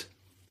 Yes.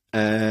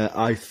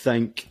 I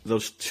think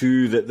there's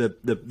two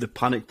that the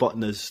panic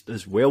button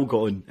is well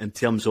gone in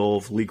terms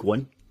of League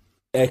One.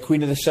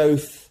 Queen of the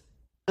South.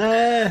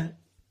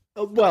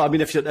 Well, I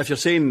mean, if you're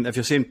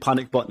saying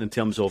panic button in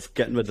terms of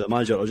getting rid of the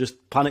manager, or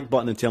just panic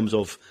button in terms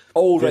of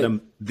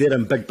they're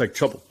in big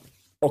trouble.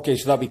 Okay,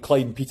 so that'd be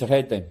Clyde and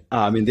Peterhead then.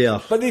 I mean, they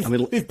are. But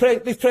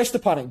they've pressed the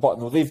panic button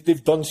though.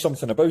 They've done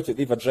something about it.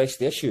 They've addressed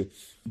the issue.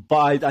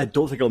 But I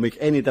don't think it'll make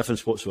any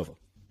difference whatsoever.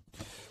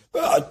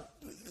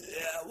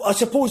 I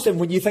suppose then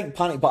when you think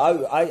panic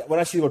button, when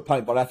I see the word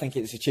panic button, I think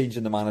it's a change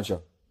in the manager,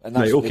 and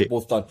that's what they've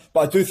both done.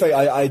 But I do think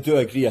I do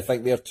agree. I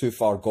think they're too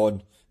far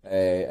gone.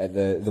 At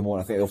the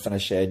moment, I think they'll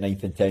finish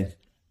 9th and 10th.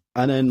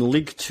 And in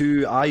League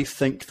Two, I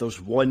think there's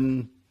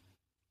kind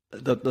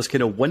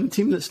of one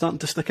team that's starting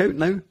to stick out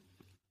now.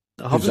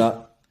 Who's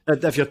that?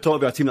 If you're talking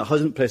about a team that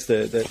hasn't pressed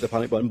the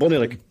panic button,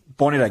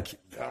 Bonnyrigg.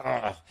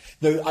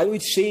 Now, I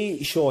would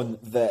say, Sean,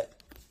 that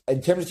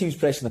in terms of teams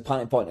pressing the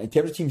panic button, in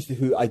terms of teams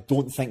who I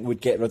don't think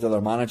would get rid of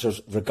their managers,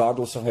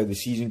 regardless of how the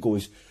season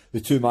goes, the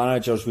two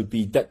managers would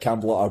be Dick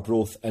Campbell at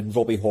Arbroath and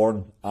Robbie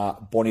Horne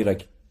at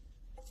Bonnyrigg.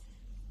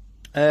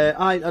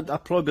 I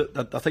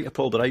think you're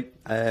probably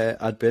right.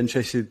 I'd be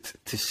interested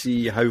to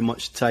see how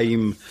much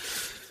time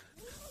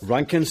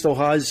Rankin still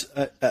has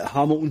at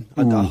Hamilton.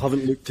 I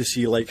haven't looked to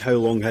see like how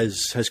long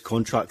his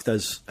contract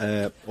is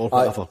or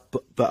whatever.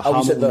 But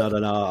Hamilton are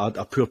in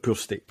a poor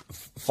state.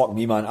 Fuck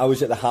me, man! I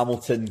was at the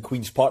Hamilton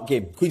Queen's Park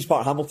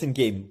Hamilton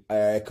game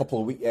a couple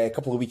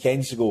of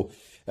weekends ago,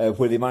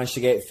 where they managed to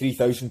get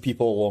 3,000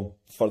 people along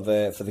for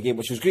the game,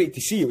 which was great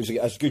to see. It was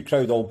a good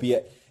crowd,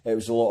 albeit it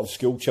was a lot of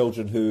school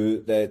children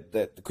who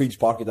the Queen's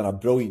Park had done a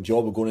brilliant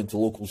job of going into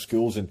local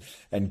schools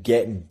and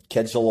getting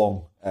kids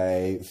along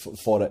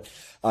for it.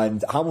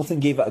 And Hamilton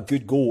gave it a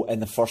good go in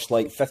the first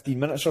 15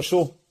 minutes or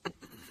so.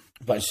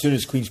 But as soon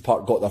as Queen's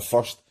Park got their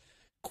first,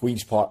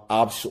 Queen's Park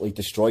absolutely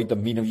destroyed them.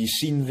 I mean,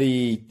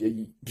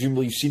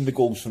 presumably you've seen the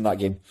goals from that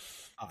game?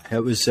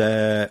 It was,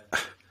 and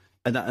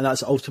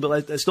that's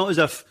ultimately. It's not as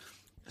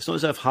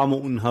if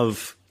Hamilton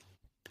have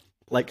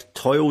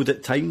toiled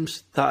at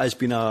times. That has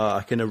been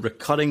a kind of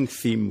recurring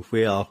theme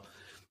where,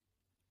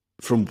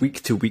 from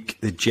week to week,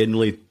 they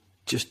generally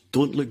just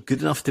don't look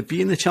good enough to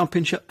be in the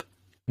Championship.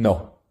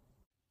 No.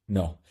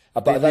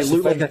 But they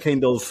look like a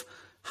kind of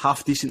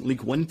half-decent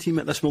League One team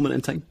at this moment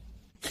in time.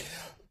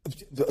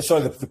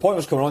 Sorry, the point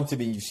was coming on to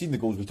me. You've seen the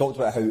goals. We talked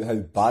about how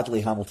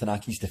badly Hamilton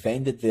Accies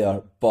defended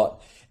there,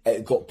 but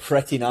it got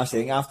pretty nasty.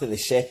 I think after the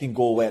second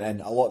goal went in,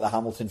 a lot of the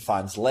Hamilton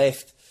fans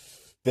left.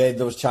 Then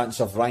there was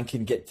chance of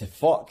Rankin get to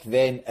fuck.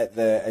 Then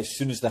as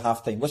soon as the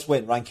half-time whistle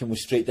went, Rankin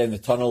was straight down the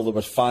tunnel. There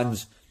was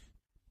fans.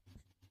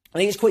 I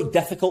think it's quite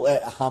difficult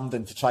at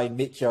Hampden to try and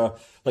make to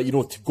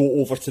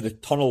go over to the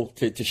tunnel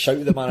to shout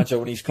at the manager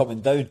when he's coming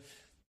down.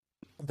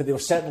 But they were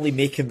certainly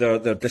making their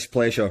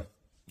displeasure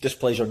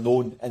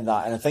known in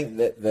that. And I think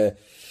that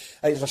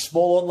there's a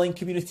small online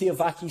community of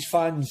Accies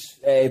fans,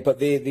 but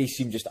they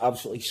seem just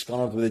absolutely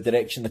scunnered with the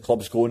direction the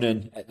club's going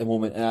in at the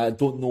moment. And I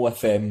don't know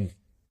if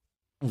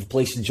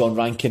replacing John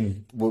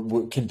Rankin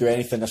can do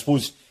anything. I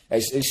suppose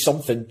it's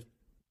something.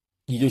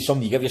 You do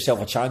something, you give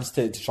yourself a chance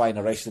to try and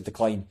arrest the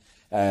decline.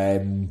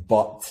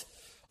 But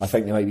I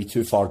think they might be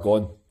too far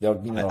gone. They're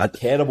a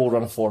terrible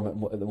run of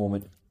form at the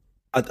moment.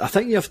 I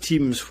think you have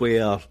teams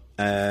where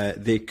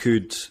they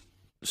could.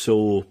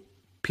 So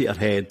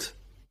Peterhead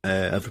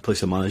have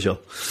replaced a manager.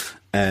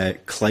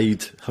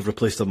 Clyde have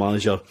replaced a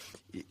manager.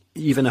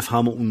 Even if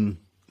Hamilton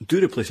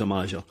do replace a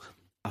manager,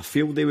 I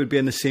feel they would be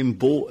in the same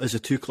boat as the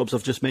two clubs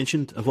I've just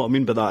mentioned. And what I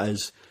mean by that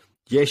is,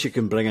 yes, you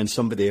can bring in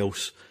somebody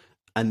else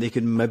and they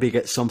can maybe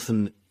get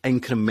something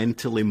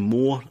incrementally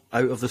more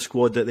out of the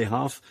squad that they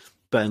have,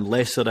 but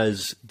unless there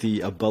is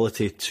the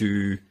ability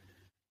to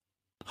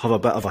have a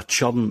bit of a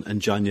churn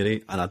in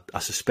January, and I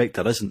suspect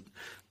there isn't,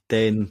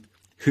 then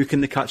who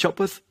can they catch up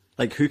with?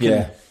 Who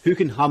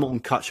can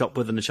Hamilton catch up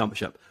with in the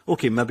Championship?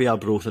 Okay, maybe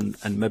Arbroath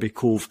and maybe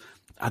Cove,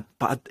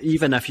 but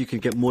even if you can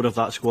get more of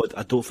that squad,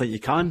 I don't think you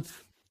can.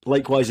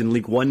 Likewise in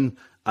League One,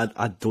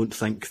 I don't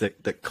think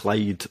that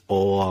Clyde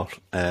or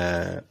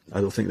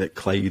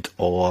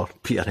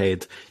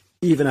Peterhead,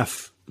 even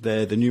if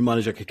the new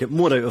manager could get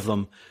more out of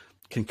them,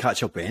 can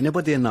catch up with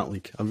anybody in that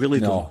league. I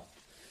really don't.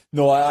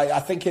 No, I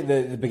think at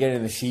the beginning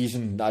of the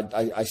season,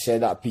 I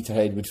said that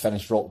Peterhead would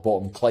finish rock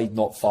bottom, Clyde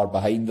not far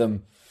behind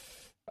them.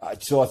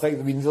 So I think,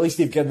 at least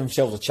they've given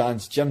themselves a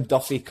chance. Jim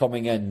Duffy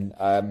coming in,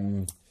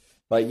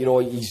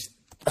 he's...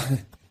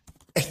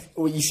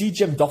 When you see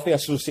Jim Duffy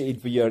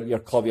associated with your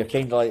club, you're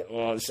kind of like,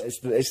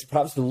 it's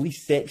perhaps the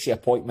least sexy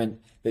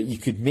appointment that you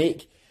could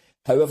make.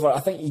 However, I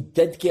think he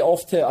did get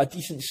off to a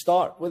decent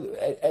start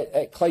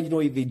at Clyde.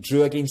 They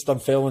drew against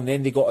Dunfermline and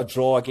then they got a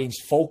draw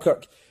against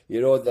Falkirk.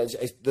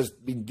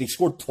 They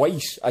scored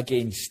twice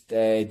against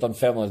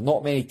Dunfermline. There's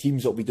not many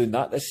teams that will be doing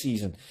that this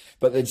season.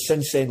 But then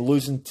since then,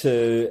 losing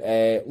to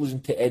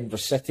Edinburgh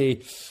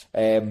City,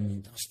 I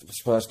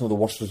suppose that's not the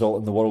worst result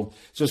in the world.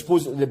 So I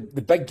suppose the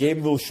big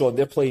game though, Sean,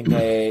 they're playing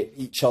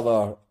each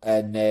other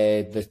in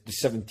the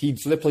 17th.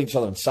 So they're playing each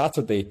other on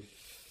Saturday.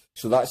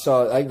 So I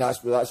think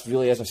that's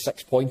really is a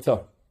 6-pointer.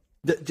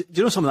 Do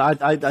you know something?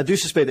 I do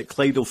suspect that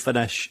Clyde will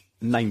finish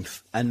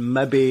 9th, and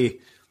maybe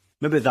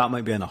that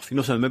might be enough.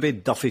 Maybe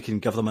Duffy can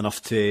give them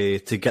enough to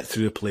get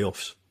through the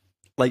playoffs.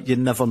 You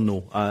never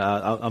know.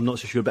 I'm not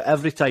so sure. But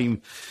every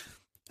time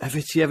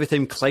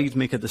Clyde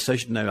make a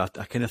decision now,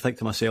 I kind of think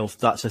to myself,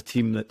 that's a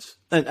team that's...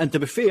 And to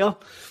be fair,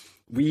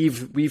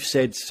 we've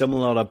said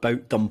similar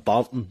about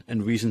Dumbarton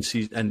in recent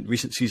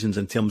seasons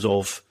in terms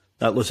of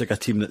that looks like a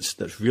team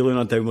that's really on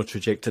a downward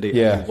trajectory.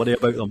 Yeah. And worry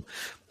about them.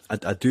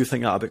 I do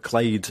think that about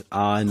Clyde,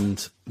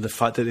 and the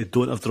fact that they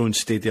don't have their own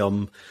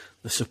stadium.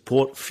 The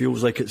support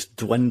feels like it's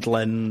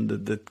dwindling.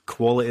 The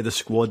quality of the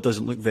squad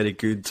doesn't look very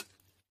good.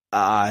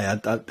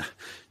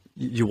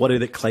 You worry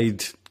that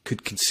Clyde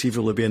could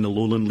conceivably be in the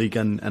Lowland League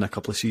in a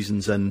couple of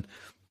seasons, and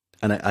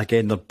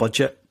again, their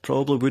budget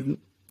probably wouldn't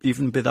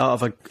even be that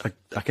of a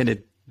kind of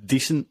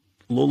decent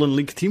Lowland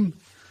League team.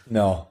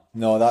 No,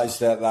 that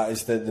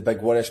is the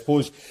big worry. I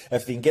suppose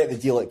if they can get the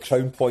deal at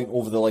Crown Point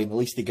over the line, at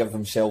least they give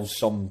themselves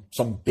some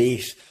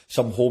base,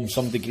 some home,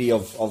 some degree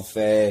of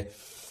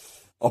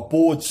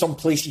abode, some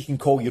place you can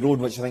call your own,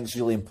 which I think is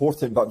really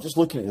important. But I'm just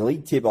looking at the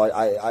league table.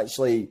 I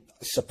actually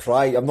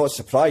surprised. I'm not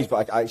surprised,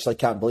 but I actually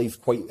can't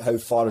believe quite how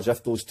far as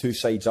if those two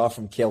sides are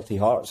from Kelty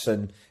Hearts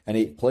in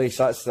 8th place.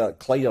 That's that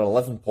Clyde are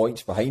 11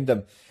 points behind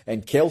them,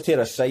 and Kelty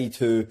are a side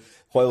who,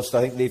 whilst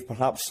I think they've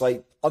perhaps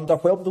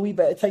underwhelmed a wee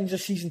bit at times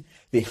this season,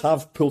 they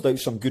have pulled out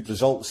some good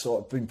results.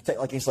 So,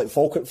 particularly against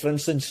Falkirk, for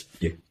instance.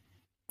 Yeah.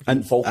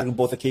 And Falkirk on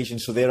both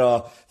occasions. So they're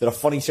a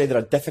funny side. They're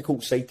a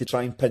difficult side to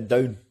try and pin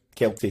down,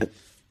 Kelty.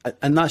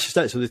 And that's just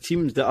it. So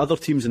the other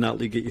teams in that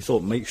league that you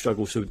thought might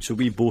struggle. So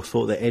we both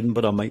thought that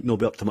Edinburgh might not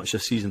be up to much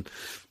this season.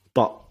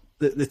 But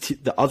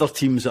the other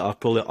teams that are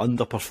probably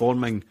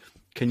underperforming,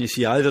 can you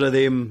see either of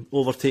them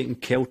overtaking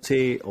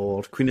Kelty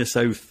or Queen of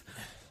South?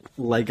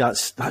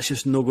 That's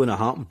just not going to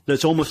happen.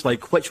 It's almost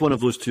like which one of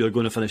those two are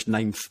going to finish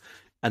 9th,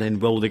 and then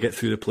will they get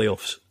through the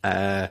playoffs?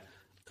 I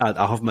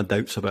have my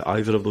doubts about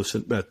either of those.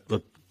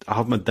 I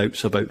have my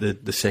doubts about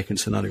the second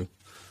scenario.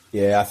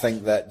 Yeah, I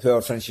think that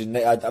whoever finishes,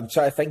 I'm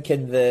trying to think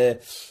in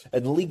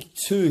League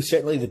Two,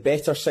 certainly the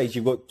better sides.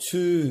 You've got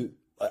two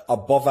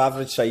above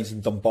average sides in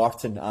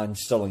Dumbarton and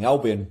Stirling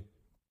Albion,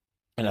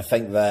 and I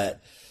think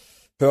that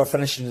whoever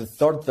finishes in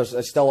third,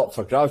 it's still up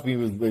for grabs.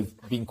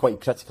 We've been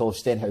quite critical of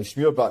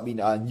Stenhousemuir, but I mean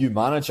a new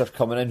manager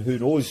coming in, who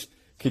knows,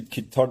 could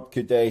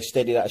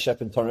steady that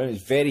ship and turn around.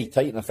 It's very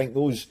tight, and I think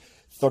those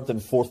third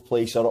and fourth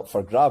place are up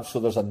for grabs.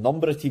 So there's a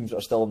number of teams that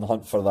are still in the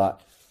hunt for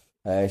that.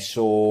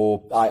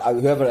 So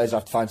whoever it is,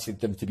 I'd fancy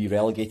them to be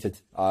relegated.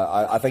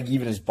 I think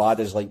even as bad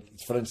as,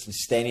 for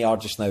instance, Steny are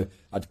just now,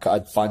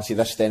 I'd fancy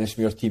this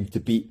Stenhousemuir team to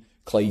beat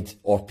Clyde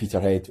or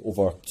Peterhead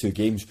over 2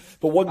 games.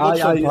 But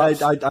I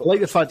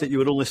like the fact that you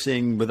were only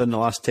saying within the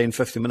last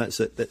 10-15 minutes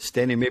that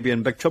Steny may be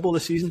in big trouble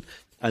this season,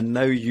 and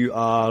now you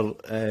are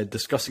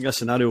discussing a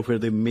scenario where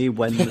they may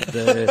win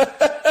the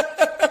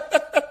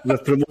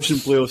promotion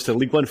playoffs to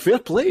League One. Fair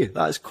play.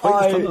 That's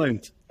quite a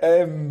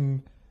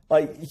turnaround.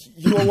 A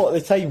lot of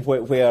the time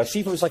where see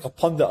if it was like a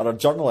pundit or a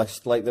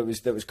journalist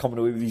that was coming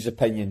away with these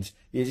opinions,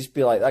 you'd just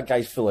be like, that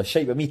guy's full of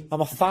shit. But me,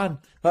 I'm a fan.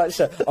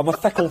 I'm a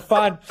fickle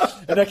fan,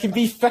 and I can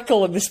be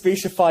fickle in the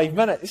space of 5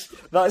 minutes.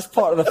 That's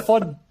part of the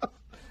fun.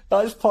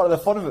 That is part of the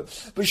fun of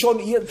it. But Sean,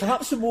 here,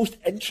 perhaps the most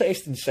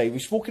interesting side,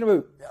 we've spoken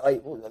about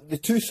the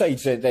two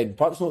sides then,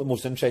 perhaps not the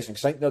most interesting,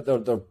 because I think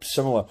they're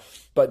similar.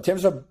 But in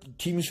terms of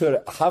teams who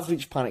have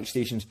reached panic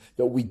stations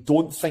that we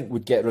don't think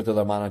would get rid of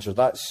their manager,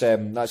 that's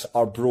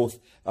Arbroath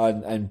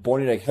and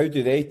Bonnyrigg. How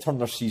do they turn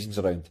their seasons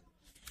around?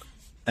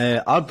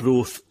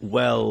 Arbroath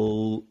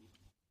will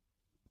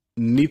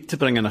need to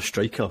bring in a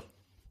striker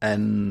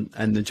in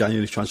the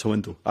January transfer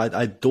window.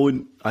 I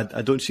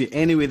don't see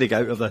any way they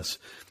get out of this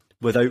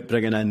without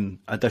bringing in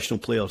additional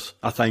players.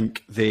 I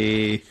think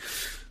the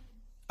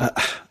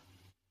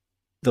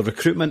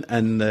recruitment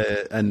in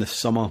the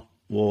summer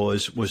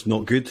was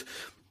not good.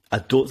 I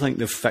don't think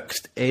they've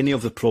fixed any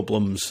of the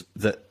problems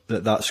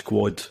that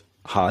squad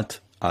had.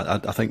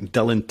 I think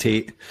Dylan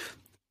Tate,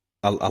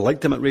 I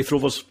liked him at Wraith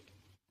Rovers.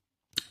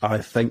 I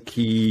think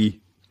he's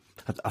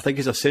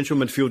a central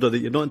midfielder that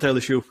you're not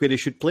entirely sure where he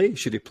should play.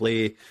 Should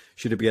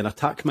he be an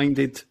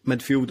attack-minded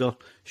midfielder?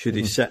 Should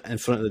he sit in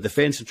front of the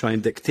defence and try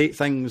and dictate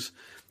things?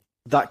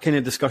 That kind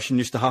of discussion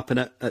used to happen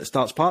at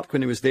Starts Park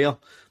when he was there.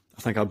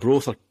 I think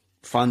Arbroath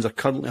fans are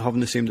currently having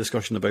the same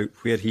discussion about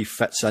where he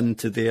fits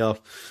into their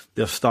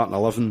starting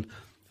 11.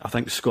 I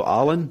think Scott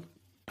Allen,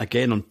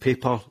 again on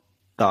paper,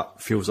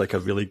 that feels like a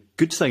really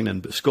good signing,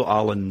 but Scott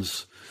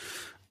Allen's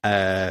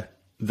the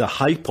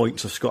high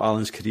points of Scott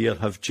Allen's career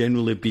have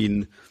generally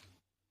been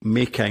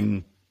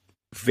making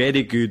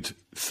very good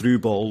through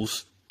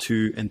balls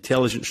to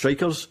intelligent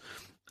strikers.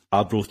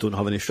 Arbroath don't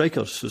have any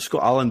strikers, so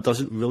Scott Allen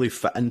doesn't really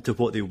fit into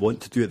what they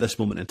want to do at this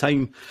moment in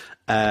time.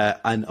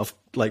 And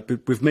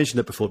we've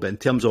mentioned it before, but in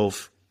terms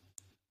of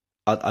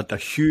a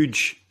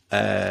huge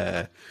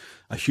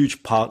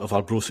part of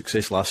Arbroath's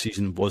success last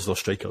season was their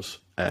strikers,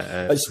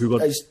 who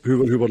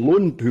were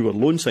loan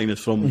signings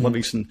from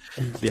Livingston.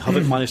 They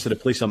haven't managed to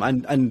replace them,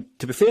 and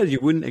to be fair,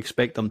 you wouldn't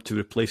expect them to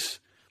replace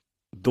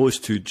those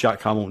two,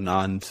 Jack Hamilton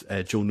and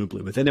Joel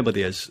Newbley, with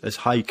anybody as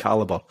high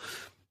calibre.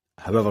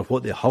 However,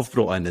 what they have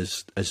brought in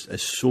is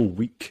so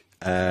weak,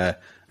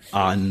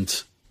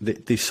 and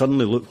they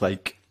suddenly look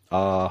like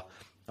a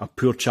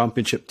poor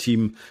championship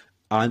team,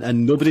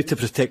 and nobody to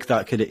protect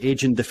that kind of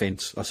aging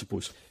defence, I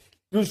suppose.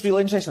 It was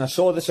really interesting. I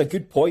saw this, a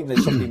good point that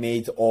somebody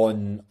made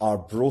on our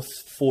Arbroath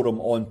forum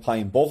on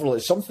Pine Bovril.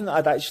 It's something that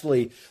I'd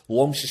actually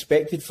long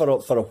suspected for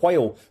a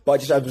while,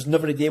 but I was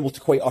never able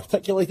to quite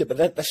articulate it.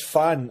 But this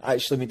fan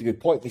actually made a good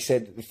point. They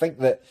said they think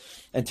that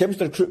in terms of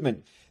the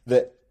recruitment,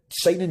 that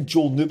signing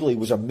Joel Newbley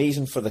was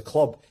amazing for the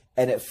club,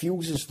 and it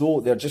feels as though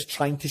they're just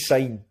trying to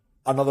sign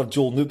another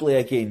Joel Newbley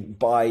again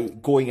by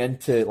going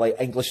into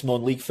English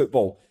non-league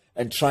football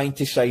and trying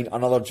to sign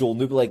another Joel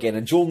Nouble again.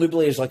 And Joel Nouble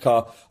is like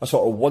a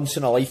sort of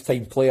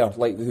once-in-a-lifetime player,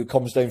 like who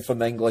comes down from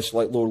the English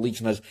lower leagues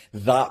and has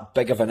that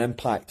big of an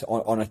impact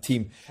on a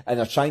team. And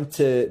they're trying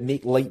to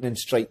make lightning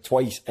strike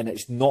twice, and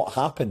it's not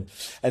happened.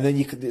 And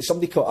then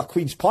somebody called a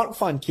Queen's Park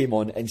fan came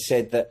on and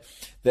said that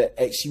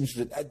it seems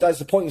that that's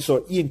the point.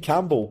 So Ian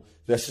Campbell,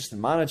 the assistant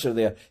manager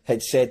there,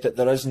 had said that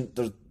they're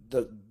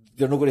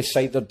not going to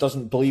cite, there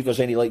doesn't believe there's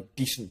any like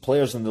decent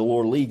players in the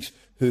lower leagues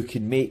who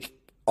can make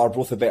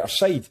Arbroath a better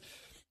side.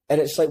 And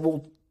it's like,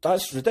 well,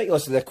 that's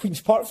ridiculous. The Queen's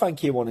Park fan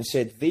came on and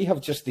said they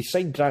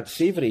signed Grant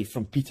Savoury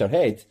from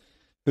Peterhead,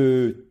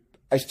 who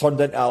has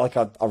turned into like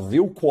a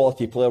real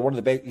quality player, one of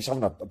the best. He's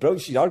having a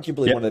brilliant, he's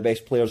arguably one of the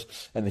best players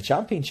in the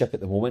Championship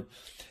at the moment.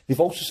 They've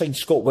also signed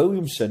Scott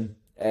Williamson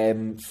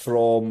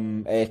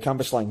from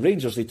Cambuslang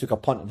Rangers. They took a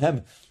punt on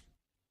him.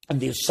 And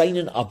they're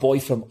signing a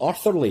boy from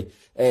Arthurlie.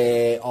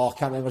 I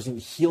can't remember his name.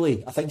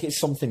 Healy. I think it's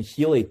something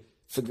Healy.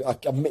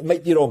 I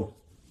might be wrong.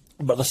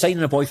 But they're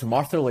signing a boy from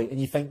Arthurlie.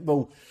 And you think,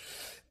 well,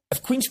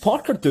 if Queen's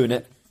Park are doing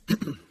it,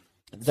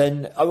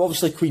 then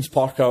obviously Queen's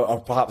Park are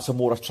perhaps a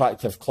more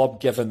attractive club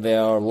given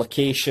their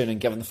location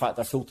and given the fact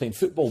they're full-time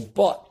football.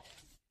 But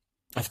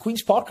if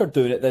Queen's Park are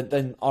doing it,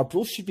 then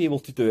Arbroath should be able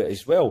to do it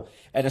as well.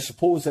 And I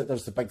suppose that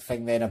there's the big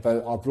thing then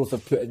about Arbroath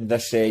have put in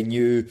this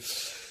new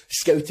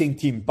scouting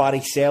team,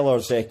 Barry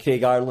Sellers,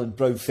 Craig Ireland,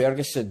 Brown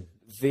Ferguson.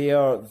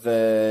 They're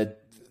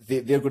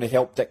going to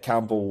help Dick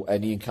Campbell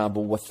and Ian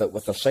Campbell with their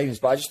signings.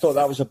 But I just thought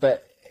that was a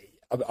bit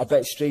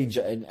strange,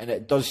 and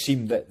it does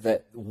seem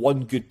that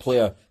one good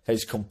player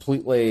has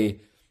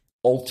completely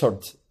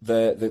altered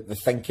the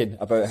thinking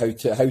about how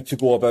to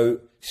go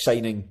about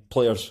signing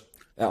players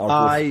at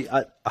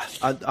Arbroath.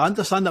 I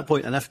understand that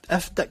point, and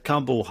if Dick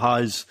Campbell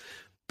has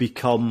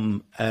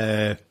become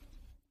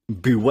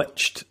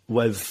bewitched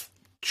with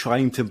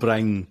trying to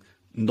bring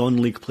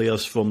non-league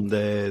players from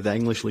the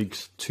English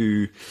leagues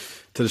to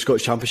the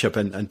Scottish Championship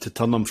and to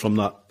turn them from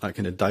that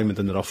kind of diamond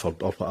in the rough or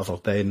whatever,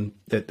 then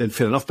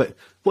fair enough. But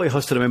what he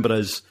has to remember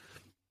is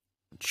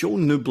Joel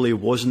Nouble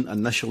wasn't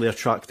initially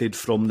attracted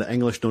from the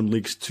English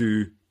non-leagues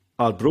to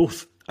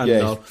Arbroath,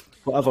 and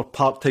whatever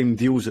part-time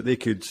deals that they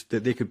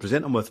could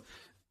present him with,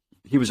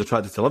 he was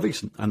attracted to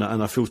Livingston and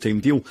a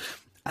full-time deal.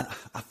 I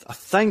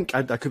think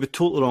I could be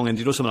totally wrong, and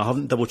you know something, I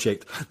haven't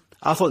double-checked.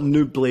 I thought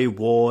Nouble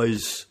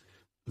was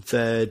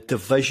the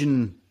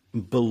division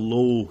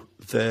below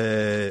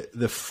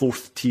the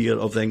fourth tier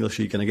of the English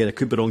league, and again I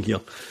could be wrong here,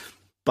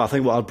 but I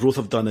think what Arbroath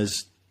have done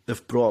is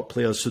they've brought up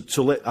players.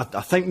 I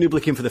think Nouble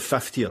came for the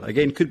fifth tier.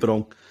 Again, could be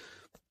wrong,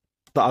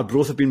 but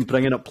Arbroath have been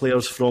bringing up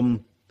players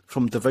from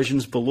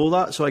divisions below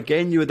that. So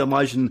again, you would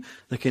imagine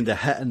the kind of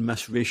hit and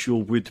miss ratio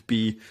would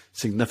be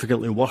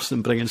significantly worse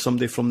than bringing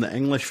somebody from the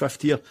English fifth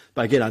tier.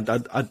 But again,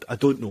 I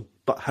don't know.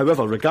 But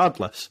however,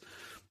 regardless,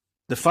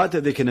 the fact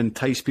that they can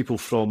entice people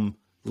from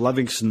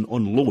Livingston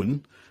on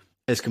loan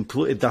is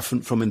completely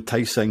different from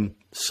enticing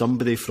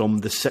somebody from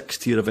the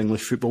sixth tier of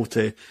English football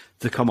to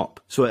come up.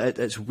 So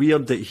it's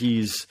weird that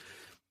he's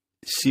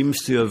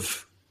seems to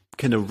have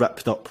kind of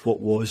ripped up what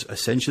was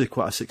essentially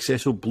quite a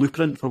successful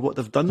blueprint for what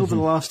they've done over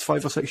the last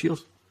 5 or 6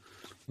 years.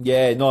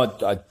 Yeah, no,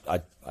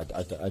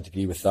 I'd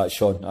agree with that,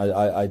 Sean.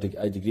 I'd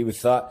agree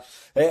with that.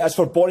 As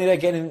for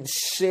Bonnyrigg, anything to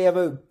say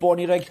about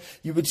Bonnyrigg?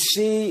 You would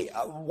say,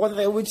 one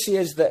thing I would say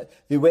is that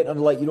they went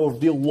on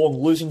real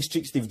long losing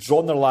streaks. They've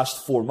drawn their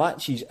last 4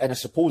 matches, and I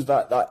suppose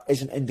that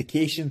is an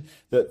indication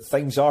that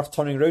things are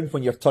turning around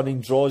when you're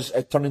turning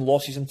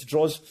losses into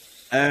draws.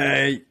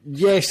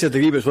 Yes, to a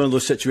degree, but it's one of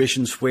those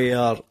situations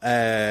where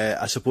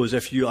I suppose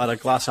if you are a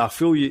glass half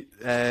full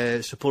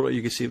supporter,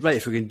 you could say, right,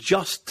 if we can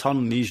just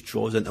turn these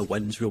draws into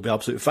wins, we'll be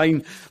absolutely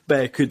fine. But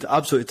it could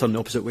absolutely turn the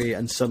opposite way,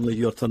 and suddenly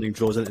you're turning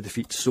draws into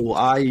defeats. So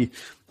I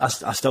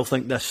still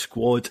think this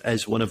squad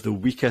is one of the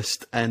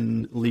weakest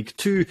in League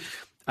Two,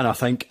 and I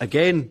think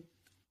again,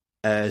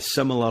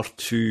 similar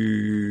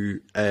to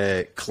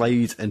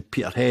Clyde and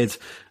Peterhead,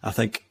 I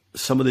think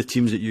some of the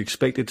teams that you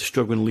expected to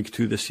struggle in League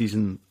Two this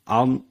season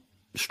aren't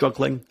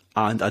struggling,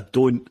 and I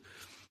don't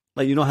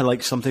how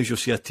sometimes you'll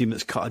see a team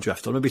that's cut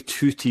adrift, or maybe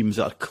 2 teams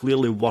that are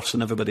clearly worse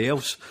than everybody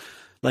else.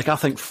 I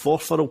think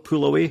Forfar will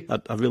pull away.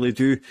 I really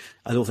do.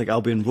 I don't think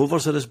Albion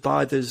Rovers are as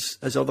bad as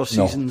other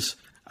seasons,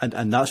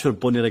 and that's where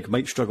Bonnyrigg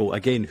might struggle.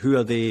 Again, who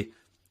are they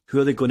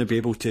going to be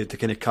able to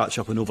kind of catch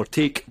up and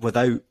overtake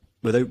without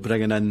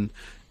bringing in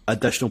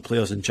additional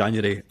players in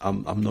January?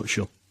 I'm not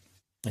sure.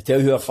 I tell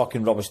you who are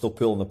fucking rubbish they'll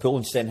pull, and they're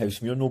pulling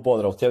Stenhousemuir, no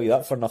bother, I'll tell you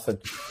that for nothing.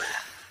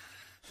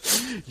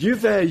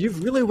 You've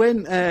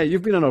really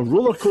you've been on a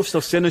roller coaster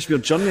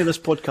Stenhousemuir journey this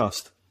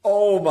podcast.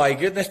 Oh my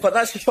goodness, but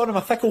that's because I'm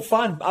a fickle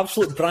fan,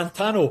 absolute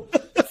Brantano,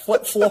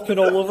 flip-flopping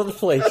all over the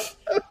place.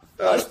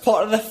 That's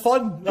part of the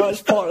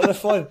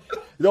fun.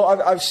 No,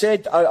 I've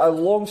said, I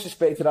long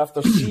suspected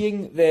after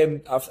seeing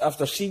them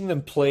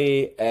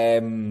play,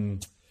 when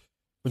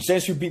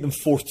Stenhousemuir beat them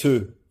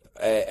 4-2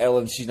 early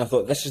in the season, I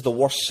thought this is the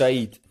worst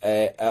side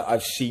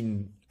I've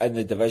seen in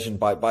the division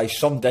by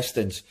some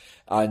distance.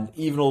 And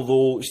even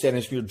although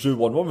Stenhousemuir drew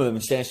 1-1 with them,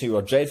 and Stenhousemuir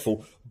were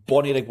dreadful,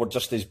 Bonnyrigg were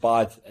just as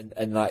bad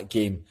in that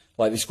game.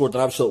 Like, they scored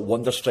an absolute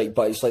wonder strike,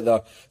 but it's like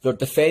their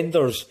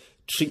defenders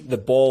treat the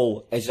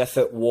ball as if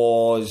it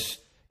was...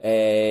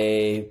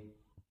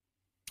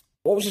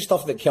 what was the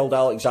stuff that killed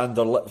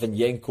Alexander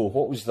Litvinenko?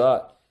 What was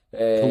that?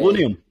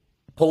 Polonium.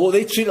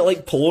 They treat it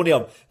like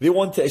polonium. They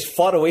want it as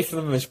far away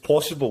from them as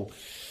possible.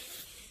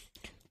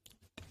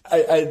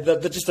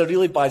 They're just a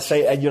really bad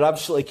sight, and you're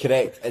absolutely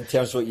correct in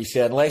terms of what you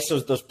say. Unless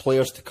there's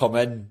players to come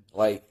in,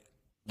 like,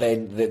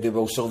 then they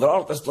will. So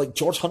there's like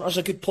George Hunter's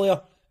a good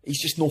player.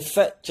 He's just no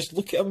fit. Just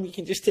look at him, you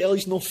can just tell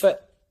he's no fit.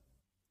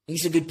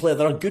 He's a good player.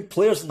 There are good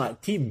players in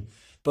that team,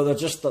 but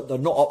they're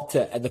not up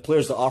to it. And the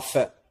players that are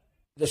fit,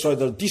 there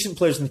are decent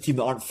players in the team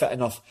that aren't fit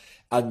enough,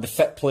 and the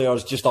fit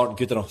players just aren't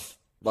good enough.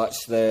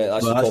 That's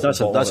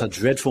a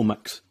dreadful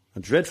mix.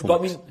 But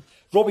I mean,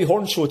 Robbie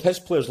Horne showed his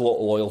players a lot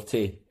of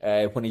loyalty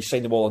when he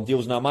signed them all on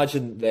deals, and I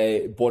imagine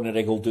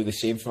Bonnyrigg will do the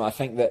same for him. I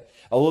think that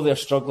although they're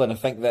struggling, I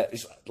think that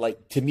it's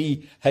like, to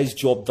me, his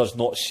job does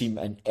not seem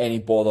in any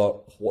bother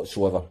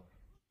whatsoever.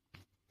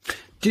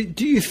 Do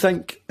you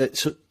think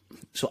it's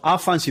so? I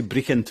fancy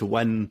Brechin to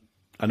win.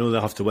 I know they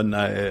have to win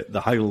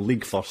the higher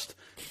league first,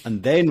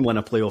 and then win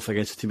a playoff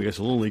against a team against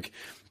the lower league.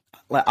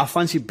 Like, I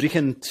fancy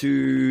Brechin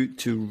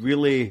to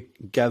really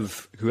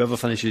give whoever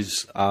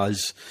finishes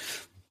as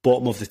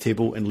bottom of the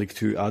table in League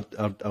Two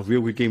a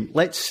real good game.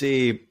 Let's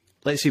say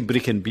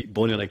Brechin beat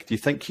Bonnyrigg. Do you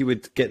think he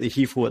would get the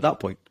HIFO at that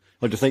point,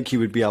 or do you think he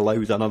would be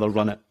allowed another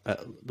run at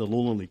the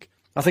lower league?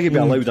 I think he'd be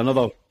allowed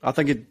another. I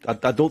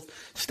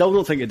still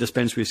don't think he'd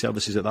dispense with his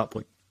services at that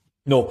point.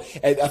 No,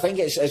 I think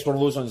it's one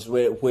of those ones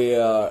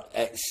where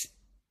it's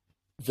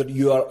that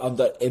you are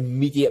under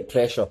immediate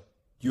pressure.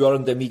 You are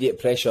under immediate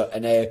pressure,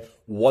 and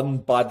one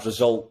bad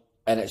result,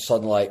 and it's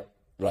suddenly like,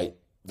 right,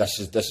 this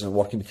isn't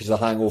working because of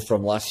the hangover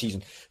from last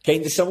season.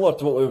 Kind of similar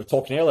to what we were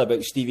talking earlier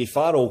about Stevie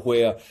Farrell,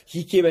 where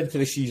he came into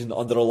the season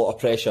under a lot of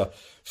pressure.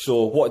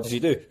 So what does he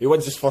do? He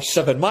wins his first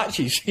 7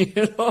 matches, you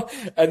know.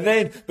 But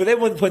then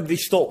when they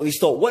stopped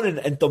winning,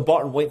 and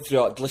Dumbarton went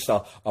through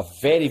a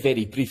very,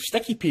 very brief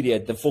sticky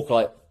period, then folk are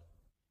like,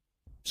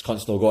 this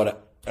cunt's not got it.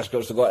 And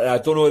I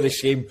don't know how the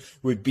same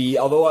would be.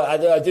 Although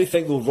I do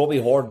think, though, Robbie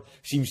Horne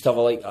seems to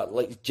have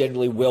like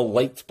generally well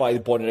liked by the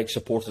Bonnyrigg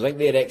supporters. I think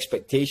their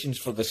expectations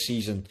for the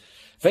season,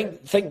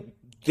 think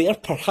they're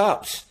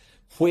perhaps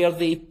where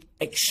they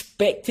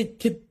expected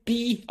to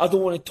be. I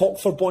don't want to talk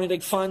for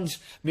Bonnyrigg fans.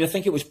 I mean, I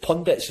think it was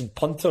pundits and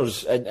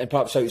punters and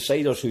perhaps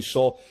outsiders who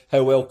saw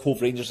how well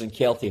Cove Rangers and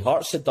Kelty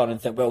Hearts had done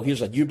and think, well,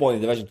 here's a new boy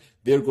in the division.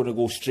 They're going to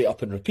go straight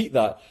up and repeat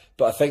that.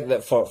 But I think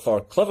that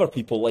for clever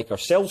people like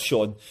ourselves,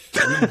 Sean,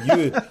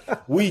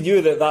 we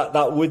knew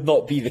that would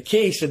not be the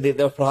case, and they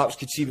perhaps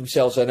could see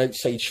themselves an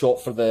outside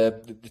shot for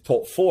the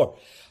top 4.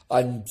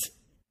 And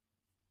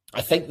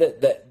I think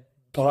that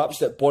perhaps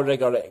that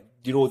Bonnyrigg are,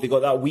 you know, they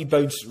got that wee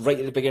bounce right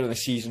at the beginning of the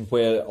season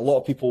where a lot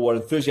of people were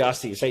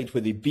enthusiastic aside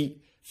where they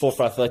beat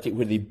Forfar Athletic,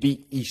 where they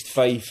beat East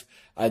Fife,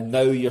 and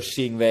now you're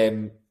seeing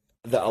them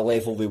at a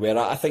level they were at.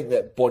 I think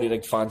that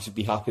Bonnyrigg fans would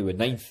be happy with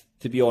 9th,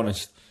 to be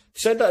honest.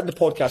 Said that in the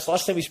podcast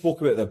last time we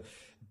spoke about them.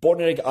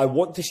 Bonnyrigg, I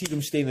want to see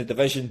them stay in the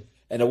division,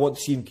 and I want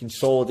to see them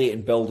consolidate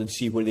and build and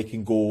see where they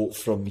can go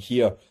from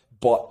here.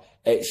 But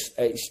it's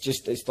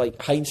like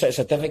hindsight. It's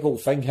a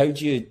difficult thing. How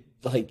do you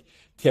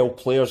tell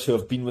players who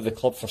have been with the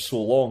club for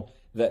so long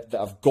that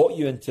have got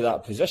you into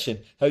that position?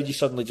 How do you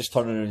suddenly just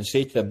turn around and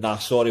say to them, nah,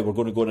 sorry, we're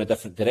going to go in a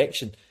different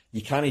direction?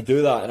 You can't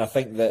do that, and I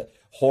think that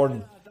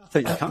Horne... I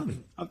think you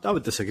can. I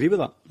would disagree with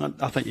that.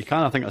 I think you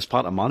can. I think it's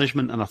part of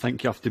management, and I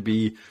think you have to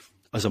be,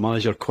 as a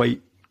manager,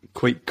 quite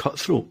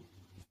cutthroat.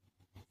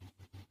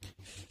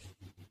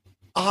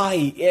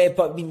 Aye, yeah,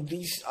 but I mean,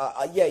 these,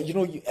 you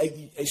know,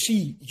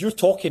 see, you're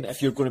talking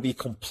if you're going to be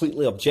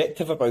completely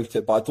objective about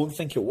it, but I don't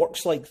think it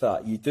works like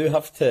that. You do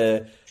have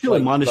to...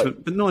 Surely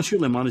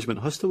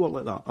management has to work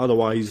like that.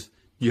 Otherwise,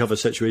 you have a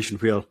situation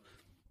where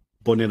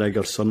Bonnyrigg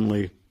are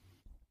suddenly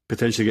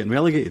potentially getting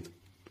relegated.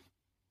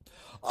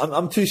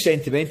 I'm too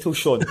sentimental,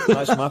 Sean.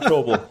 That's my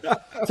problem.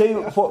 Tell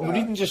you what, we're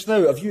reading just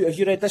now. Have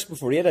you read this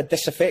before? You had A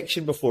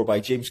Disaffection before by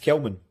James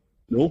Kelman.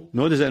 No.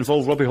 Does it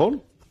involve Robbie Horne?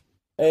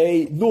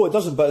 No, it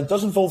doesn't, but it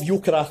does involve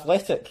Yoker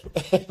Athletic.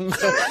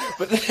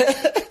 But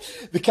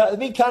the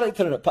main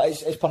character in it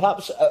is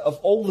perhaps, of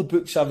all the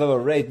books I've ever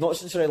read, not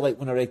since I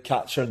read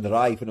Catcher in the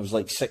Rye when I was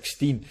like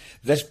 16,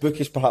 this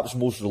book is perhaps the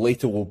most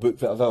relatable book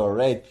that I've ever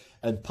read.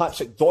 And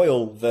Patrick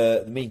Doyle,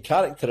 the main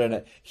character in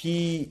it,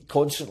 he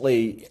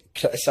constantly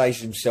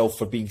criticises himself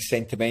for being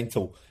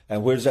sentimental.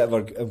 And where does it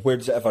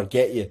ever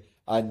get you?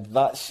 And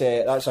that's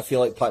I feel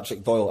like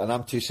Patrick Doyle, and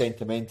I'm too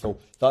sentimental.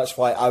 That's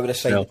why I would have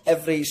signed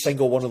every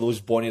single one of those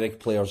Bonnyrigg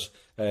players.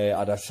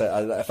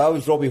 If I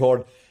was Robbie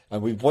Horne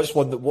and we'd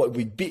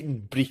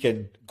beaten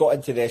Brechin, got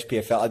into the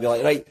SPFL, I'd be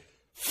like, right,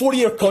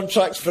 4-year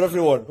contracts for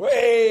everyone.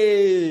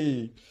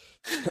 Way!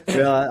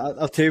 Yeah,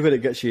 I'll tell you where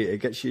it gets you. It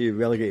gets you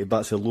relegated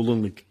back to the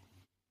Lowland League.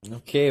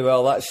 Okay,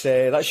 well, that's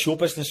show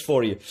business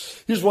for you.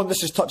 Here's one.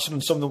 This is touching on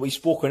something we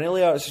spoke on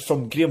earlier. This is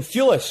from Graham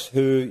Thewlis,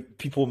 who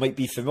people might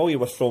be familiar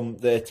with from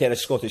the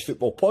Terrace Scottish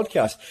Football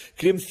podcast.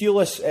 Graham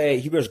Thewlis,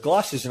 he wears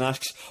glasses and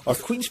asks, are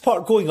Queen's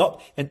Park going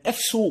up? And if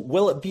so,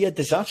 will it be a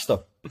disaster?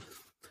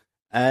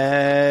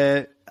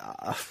 Are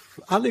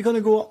they going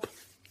to go up?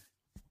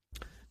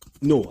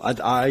 No,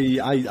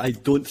 I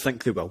don't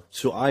think they will.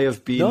 So I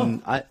have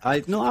been,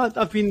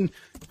 I've been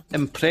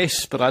impressed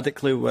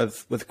sporadically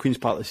with Queen's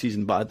Park this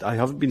season, but I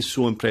haven't been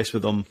so impressed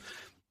with them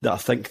that I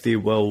think they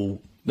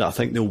will. That I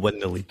think they'll win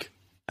the league.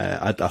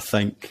 I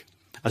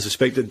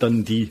suspect that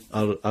Dundee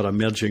are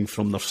emerging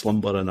from their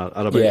slumber and are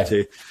about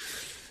to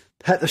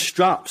hit the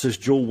straps, as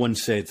Joel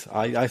once said.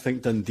 I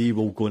think Dundee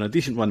will go on a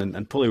decent run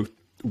and probably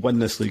win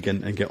this league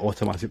and get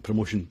automatic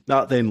promotion.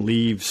 That then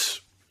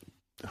leaves,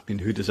 I mean,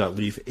 who does that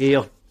leave?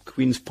 Ayr,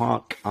 Queen's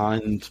Park,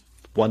 and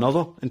one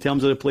other in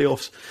terms of the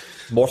playoffs.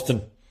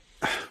 Morton.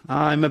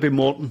 Maybe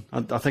Morton.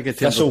 I think in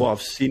terms of what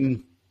I've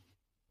seen,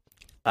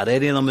 are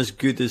any of them as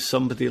good as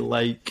somebody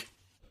like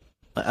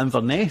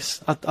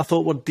Inverness? I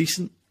thought were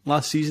decent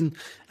last season,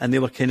 and they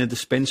were kind of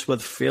dispensed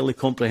with fairly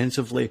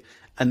comprehensively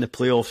in the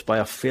playoffs by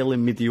a fairly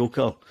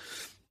mediocre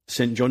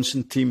St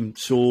Johnstone team.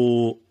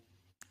 So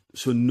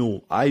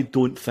no, I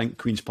don't think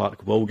Queen's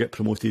Park will get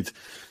promoted.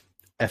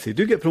 If they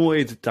do get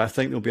promoted, I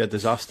think there'll be a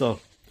disaster.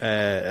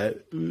 No,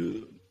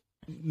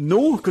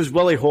 because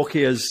Willie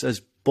Hockey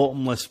is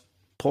bottomless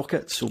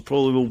pockets, so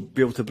probably will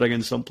be able to bring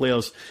in some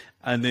players,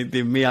 and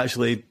they may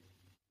actually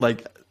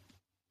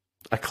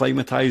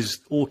acclimatise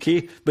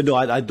okay. But no,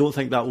 I don't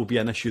think that will be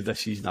an issue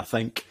this season. I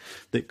think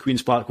that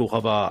Queen's Park will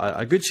have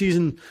a good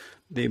season.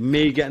 They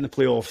may get in the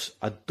playoffs.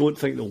 I don't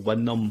think they'll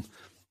win them,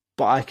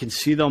 but I can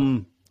see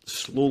them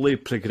slowly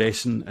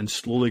progressing and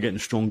slowly getting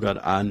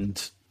stronger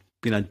and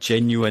being a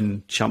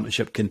genuine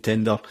championship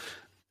contender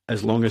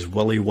as long as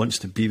Willie wants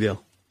to be there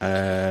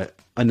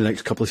in the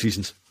next couple of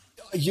seasons.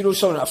 You know,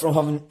 something from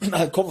having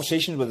a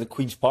conversation with the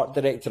Queen's Park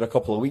director a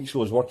couple of weeks ago,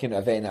 I was working at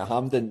an event at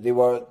Hampden. They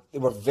were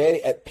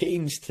very at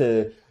pains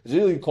to. It was a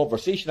really good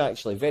conversation,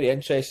 actually, very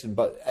interesting.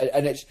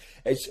 I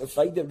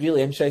find it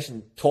really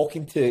interesting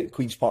talking to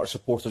Queen's Park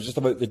supporters just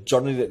about the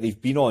journey that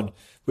they've been on,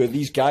 where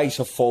these guys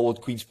have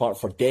followed Queen's Park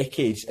for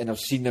decades and have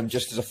seen them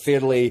just as a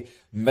fairly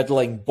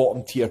middling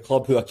bottom tier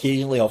club who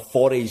occasionally have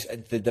forays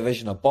into the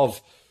division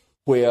above,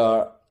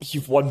 where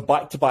you've won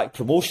back-to-back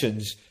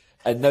promotions.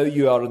 And now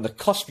you are on the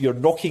cusp, you're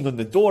knocking on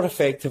the door,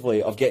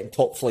 effectively, of getting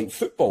top-flight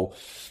football.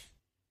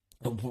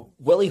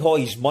 Willie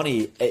Hoy's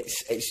money,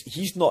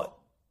 he's not,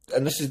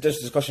 and this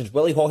discussions,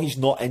 Willie Hoy's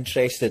not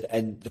interested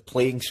in the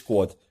playing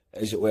squad,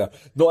 as it were.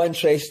 Not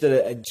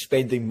interested in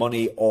spending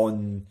money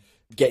on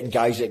getting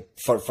guys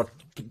for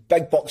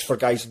big bucks for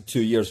guys in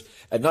 2 years.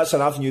 And that's an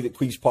avenue that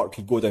Queen's Park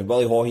could go down.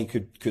 Willie Hoy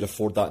could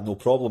afford that, no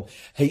problem.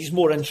 He's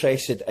more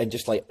interested in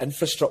just like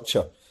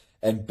infrastructure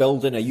and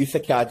building a youth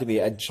academy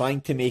and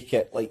trying to make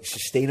it like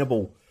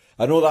sustainable.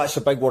 I know that's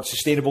a big word,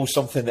 sustainable,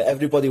 something that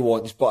everybody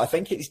wants, but I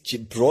think it's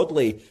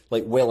broadly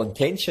like well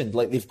intentioned.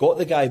 Like they've got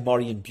the guy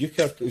Marion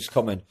Bucher who's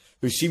coming,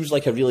 who seems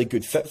like a really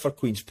good fit for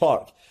Queen's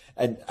Park,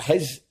 and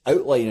his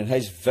outline and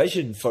his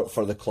vision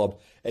for the club.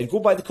 And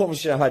go by the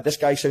conversation I had, this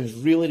guy sounds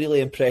really,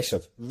 really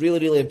impressive. Really,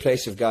 really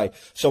impressive guy.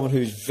 Someone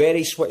who's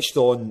very switched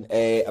on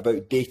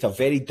about data,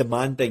 very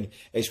demanding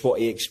is what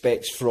he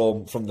expects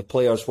from the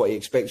players, what he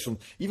expects from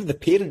even the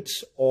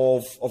parents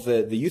of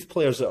the youth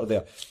players that are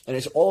there. And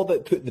it's all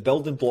about putting the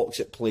building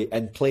blocks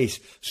in place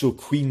so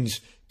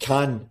Queens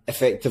can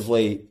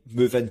effectively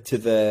move into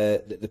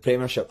the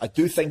Premiership. I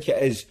do think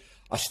it is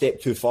a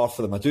step too far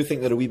for them. I do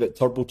think they're a wee bit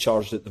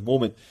turbocharged at the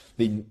moment.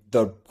 They're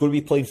going to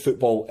be playing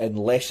football in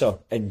Leicester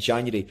in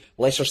January.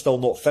 Leicester still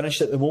not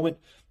finished at the moment.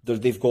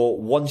 They've got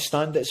one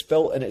stand that's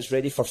built and it's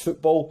ready for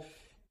football.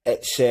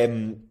 It's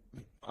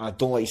I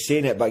don't like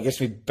saying it, but it gives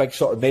me big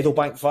sort of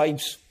Meadowbank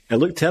vibes. It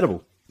looked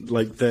terrible.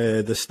 Like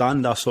the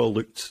stand I saw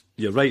looked.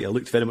 You're right. It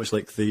looked very much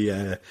like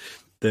the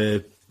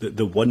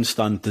one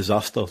stand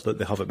disaster that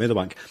they have at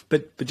Meadowbank.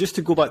 But just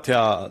to go back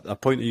to a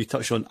point that you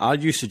touched on, are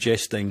you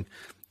suggesting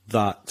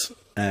that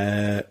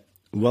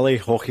Willie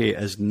Hockey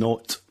is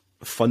not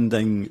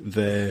funding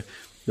the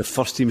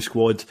first team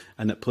squad,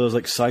 and that players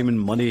like Simon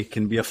Money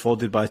can be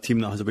afforded by a team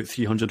that has about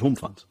 300 home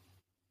fans?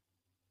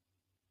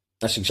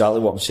 That's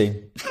exactly what I'm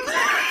saying.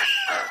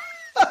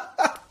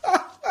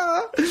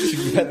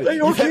 You've hit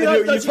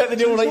the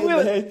nail right in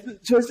the head.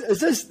 So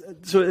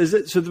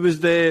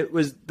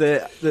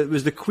there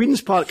was the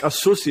Queen's Park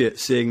associate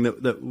saying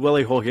that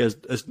Willie Hockey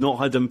has not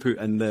had input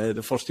in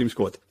the first team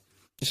squad.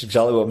 That's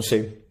exactly what I'm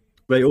saying.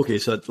 Right, okay,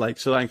 so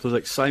that includes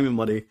like Simon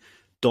Murray,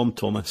 Dom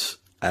Thomas,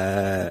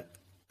 and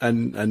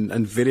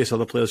various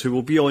other players who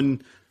will be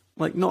on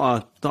like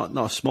not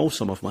a small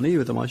sum of money, you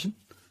would imagine.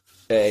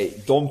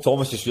 Dom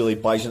Thomas just really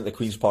buys into the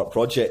Queen's Park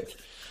project.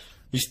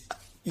 He's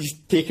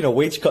taking a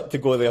wage cut to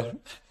go there.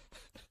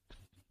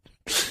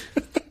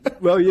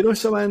 Well, you know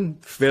something,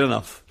 fair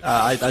enough.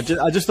 I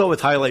just thought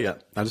we'd highlight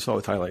it.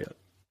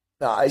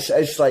 Nah,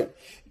 it's like,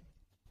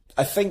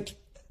 I think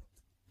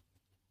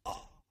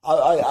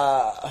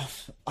I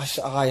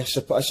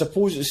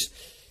suppose it's.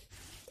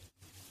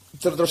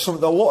 There's a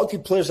lot of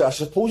good players there. I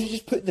suppose you're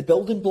just putting the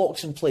building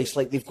blocks in place.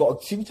 Like, they've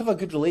seem to have a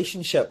good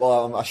relationship.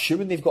 Well, I'm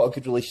assuming they've got a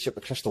good relationship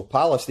with Crystal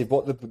Palace. They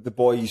bought the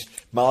boys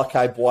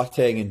Malachi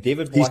Boateng and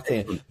David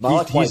Boateng.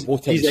 Malachi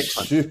Boateng is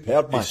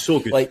superb, man. He's so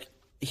good. Like,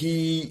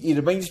 he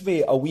reminds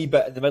me a wee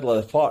bit in the middle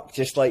of the park,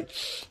 just like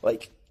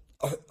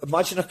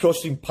imagine a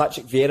cross between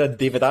Patrick Vieira and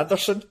David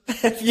Anderson,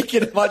 if you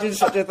can imagine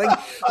such a thing.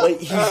 Like,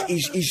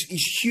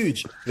 he's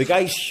huge. The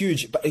guy's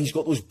huge, but he's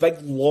got those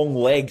big long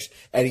legs,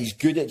 and he's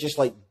good at just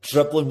like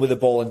dribbling with the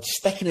ball and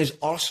sticking his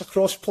arse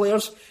across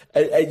players,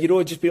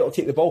 and just be able to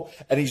take the ball.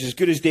 And he's as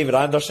good as David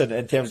Anderson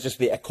in terms of just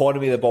the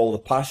economy of the ball, the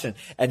passing,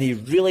 and he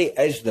really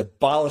is the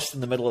ballast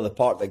in the middle of the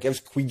park that gives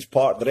Queen's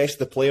Park, the rest of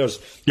the players,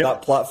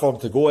 that platform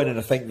to go in. And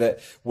I think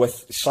that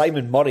with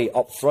Simon Murray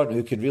up front,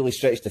 who can really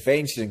stretch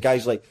defences, and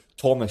guys like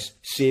Thomas,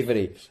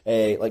 Savoury,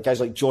 like guys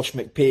like Josh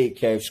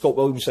McPake, Scott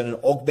Williamson, and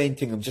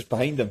augmenting them just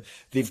behind them,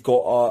 they've got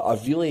a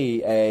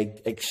really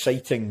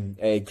exciting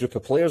group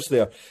of players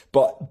there.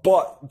 But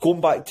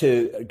going back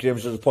to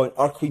Graham's other point,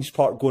 are Queen's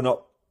Park going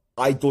up?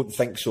 I don't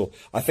think so.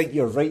 I think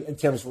you're right in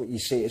terms of what you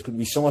say. It's going to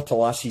be similar to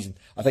last season.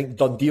 I think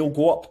Dundee will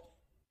go up.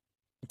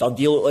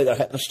 Dundee look like they're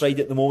hitting their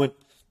stride at the moment.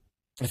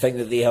 I think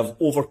that they have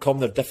overcome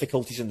their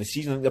difficulties in the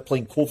season. I think they're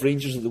playing Cove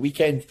Rangers at the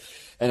weekend,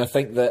 and I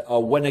think that a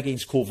win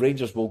against Cove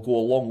Rangers will go a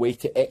long way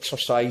to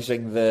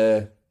exercising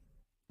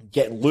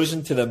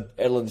losing to them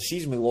early in the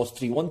season. We lost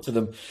 3-1 to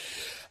them,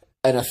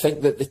 and I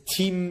think that the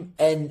team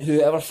in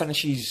whoever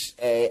finishes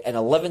in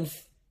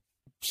 11th,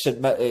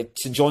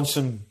 St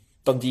Johnstone,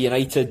 Dundee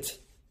United,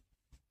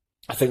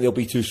 I think they'll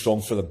be too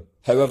strong for them.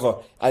 However,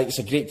 I think it's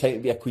a great time to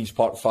be a Queen's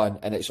Park fan,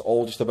 and it's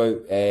all just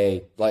about,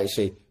 like I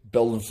say,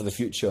 building for the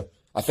future.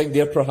 I think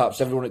there perhaps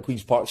everyone at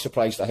Queen's Park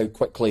surprised at how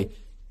quickly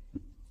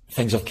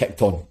things have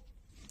kicked on.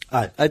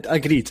 I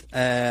agreed.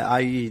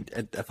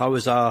 If I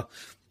was a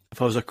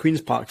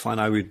Queen's Park fan,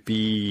 I would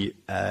be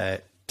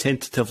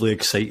tentatively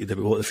excited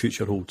about what the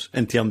future holds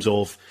in terms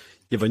of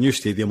you have a new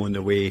stadium on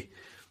the way,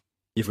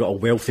 you've got a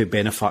wealthy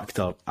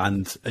benefactor,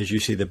 and as you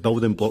say, the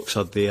building blocks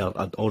are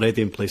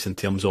already in place in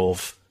terms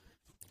of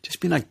just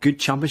being a good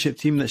championship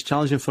team that's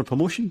challenging for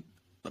promotion.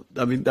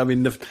 I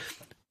mean,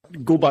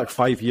 go back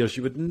 5 years,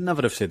 you would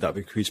never have said that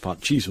with Queen's Park.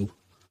 Cheezel.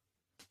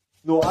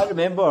 No, I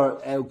remember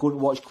going to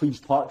watch Queen's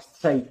Park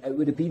side. It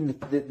would have been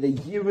the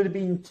year would have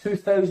been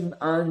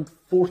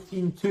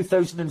 2014,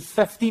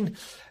 2015.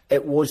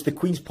 It was the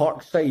Queen's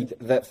Park side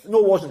that it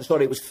wasn't.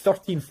 Sorry, it was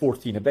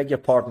 13-14. I beg your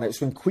pardon. It's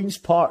when Queen's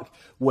Park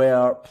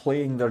were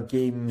playing their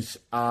games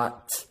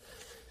at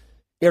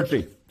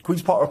Airdrie.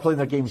 Queen's Park were playing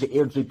their games at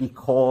Airdrie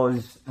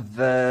because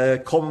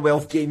the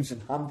Commonwealth Games in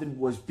Hampden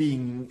was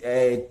being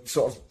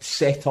sort of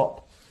set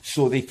up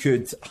so they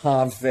could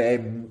have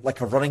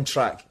like a running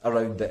track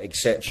around it,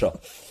 etc.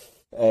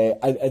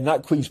 And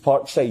that Queen's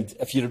Park side,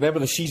 if you remember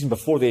the season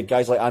before, they had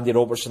guys like Andy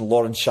Robertson,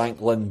 Lauren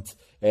Shankland,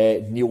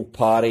 Neil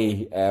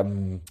Parry,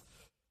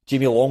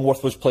 Jamie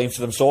Longworth was playing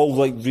for them, so all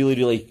like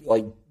really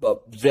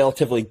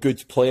relatively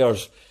good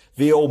players.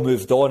 They all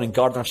moved on, and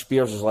Gardner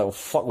Spears was like, well,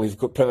 fuck, we've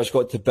pretty much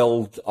got to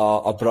build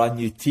a brand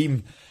new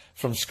team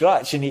from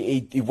scratch. And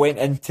he went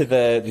into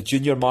the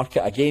junior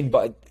market again,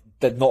 but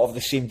did not have the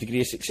same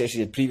degree of success he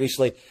did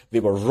previously. They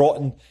were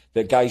rotten.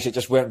 The guys that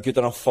just weren't good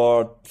enough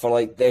for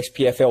like the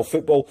SPFL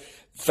football.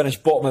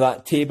 Finished bottom of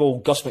that table.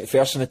 Gus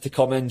McPherson had to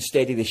come in,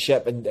 steady the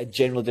ship, and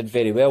generally did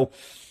very well.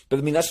 But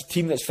I mean, that's a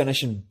team that's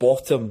finishing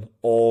bottom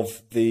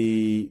of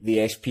the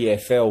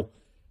SPFL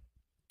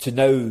to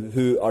now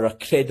who are a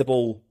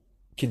credible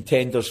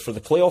contenders for the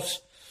playoffs.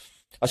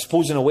 I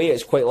suppose in a way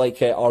it's quite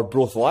like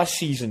Arbroath last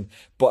season,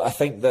 but I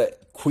think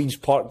that Queen's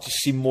Park just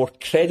seem more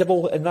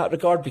credible in that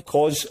regard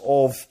because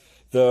of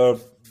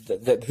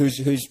who's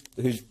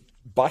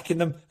backing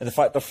them and the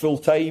fact they're full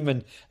time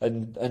and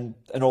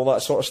all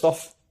that sort of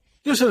stuff.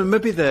 You know, so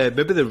maybe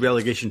the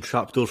relegation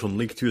trapdoor from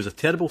League Two is a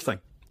terrible thing.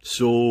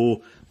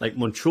 So, like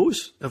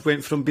Montrose have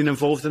went from being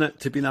involved in it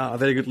to being a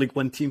very good League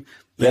One team.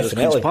 There's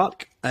Queen's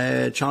Park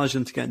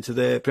challenging to get into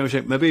the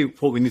Premiership. Maybe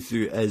what we need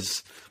to do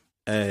is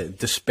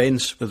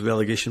dispense with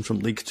relegation from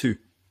League Two.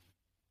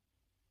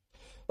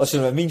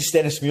 Listen, if it means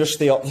Dennis Muir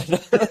stay up,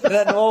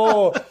 then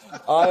I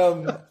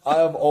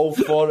am all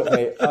for it,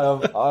 mate. I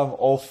am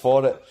all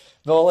for it.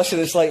 No, listen,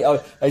 it's like,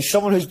 as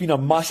someone who's been a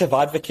massive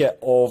advocate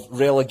of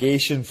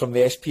relegation from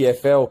the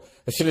SPFL,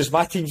 as soon as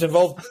my team's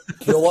involved,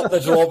 pull up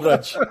the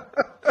drawbridge.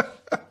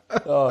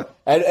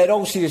 In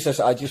all seriousness,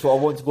 I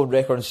want to go on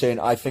record and saying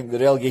I think the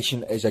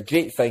relegation is a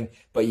great thing,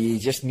 but you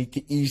just need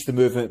to ease the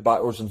movement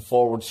backwards and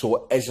forwards so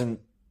it isn't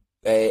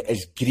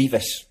as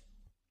grievous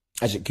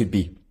as it could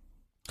be.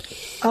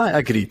 I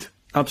agreed.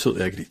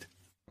 Absolutely agreed.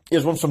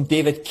 Here's one from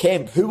David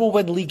Kemp. Who will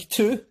win League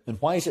Two and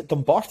why is it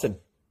Dumbarton?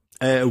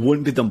 It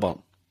won't be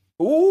Dumbarton.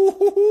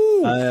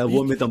 Ooh! It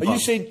won't be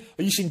Dumbarton.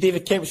 Are you saying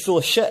David Kemp's full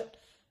of shit?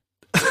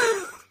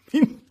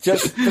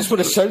 That's what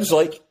it sounds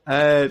like.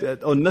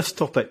 On this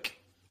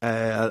topic,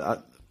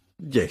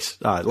 yes.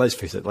 Let's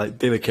face it. Like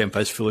David Kemp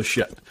is full of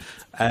shit.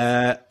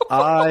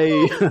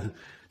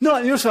 No,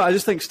 you know what? I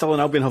just think Stirling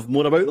Albion have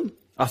more about them.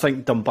 I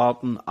think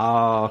Dumbarton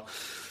are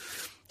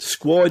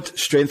squad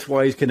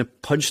strength-wise kind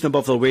of punching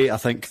above their weight. I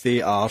think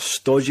they are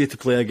stodgy to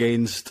play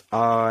against. But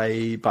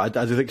I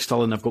do think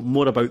Stirling have got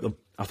more about them.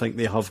 I think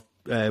they have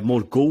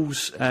more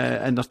goals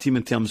in their team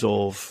in terms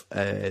of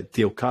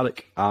Dale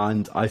Carrick,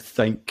 and I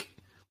think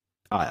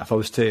if I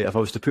was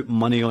to put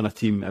money on a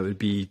team, it would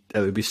be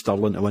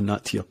Stirling to win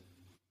that tier.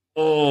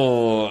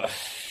 Oh,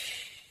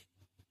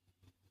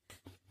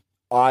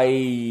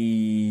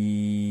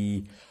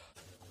 I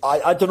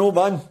don't know,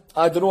 man.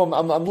 I don't know.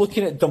 I'm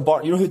looking at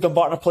Dumbarton. You know who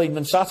Dumbarton are playing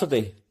on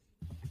Saturday?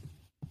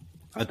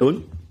 I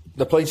don't.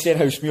 They're playing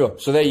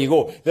Stenhousemuir. So there you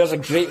go. There's a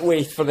great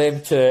way for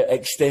them to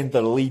extend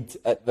their lead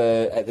at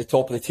the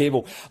top of the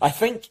table. I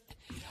think.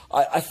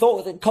 I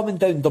thought that coming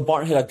down,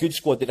 Dumbarton had a good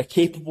squad. They had a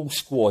capable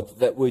squad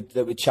that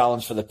would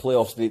challenge for the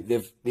playoffs.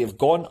 They've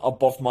gone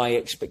above my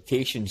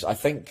expectations. I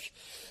think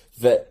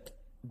that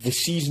the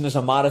season is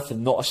a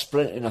marathon, not a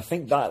sprint, and I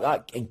think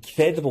that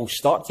incredible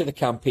start to the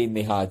campaign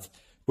they had,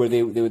 where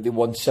they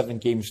won 7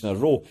 games in a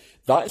row,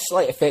 that's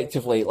like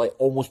effectively like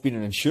almost been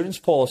an insurance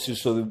policy.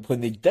 So when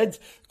they did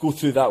go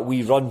through that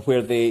wee run where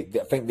I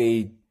think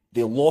they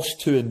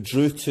lost 2 and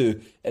drew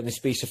 2 in the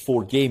space of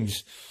 4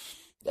 games,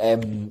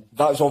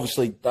 that's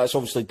obviously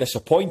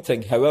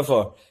disappointing.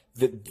 However,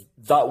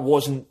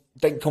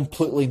 didn't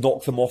completely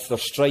knock them off their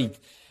stride.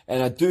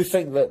 And I do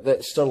think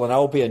that Stirling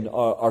Albion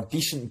are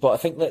decent, but I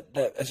think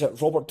that is it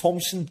Robert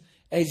Thompson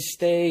has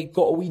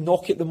got a wee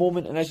knock at the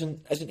moment and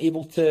isn't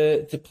able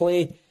to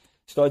play.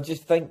 So I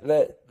just think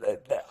that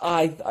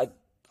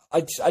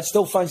I'd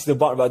still fancy the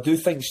Barton, but I do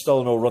think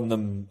Stirling will run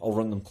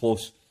them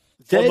close.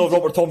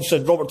 Robert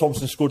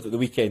Thompson scored at the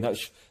weekend. That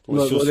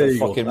shows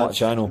how fucking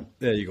much I know.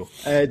 There you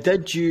go.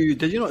 Did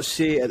you not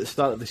say at the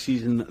start of the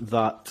season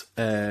that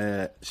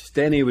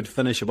Steny would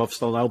finish above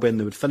Stirling Albion?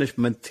 They would finish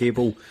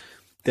mid-table.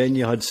 Then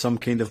you had some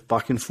kind of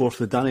back and forth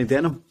with Danny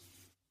Denham.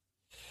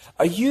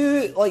 Are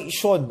you, like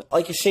Sean,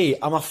 like I say,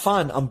 I'm a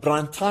fan, I'm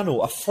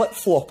Brantano, I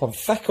flip-flop, I'm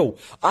fickle.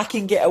 I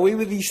can get away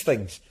with these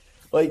things.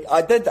 Like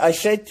I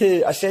said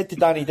to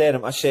Danny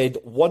Denham, I said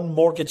one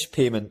mortgage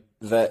payment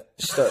that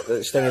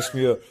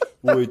Stenhousemuir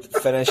would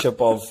finish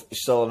above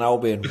Stirling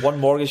Albion. One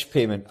mortgage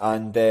payment,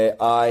 and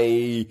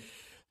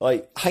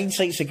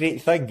hindsight's a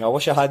great thing. I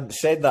wish I hadn't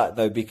said that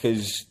now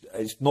because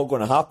it's not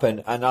going to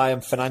happen, and I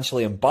am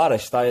financially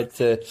embarrassed. I had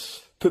to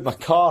put my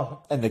car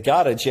in the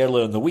garage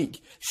earlier in the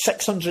week.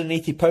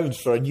 £680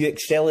 for a new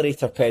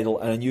accelerator pedal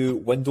and a new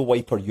window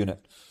wiper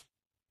unit.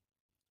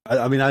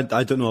 I mean, I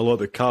don't know a lot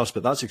about cars,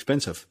 but that's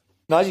expensive.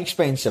 That's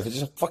expensive. It's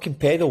just a fucking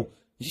pedal.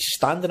 You just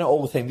stand in it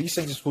all the time. These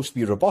things are supposed to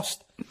be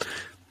robust.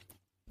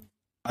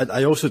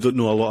 I also don't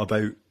know a lot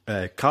about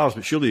cars,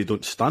 but surely you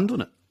don't stand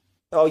on it.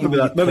 Oh, maybe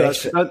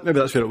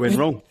that's where it went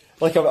wrong.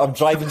 Like I'm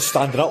driving,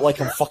 standing up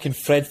like I'm fucking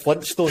Fred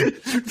Flintstone.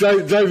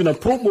 Driving a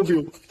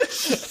Popemobile.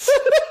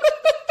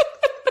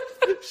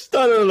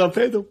 Standing on a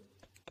pedal.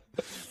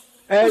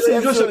 In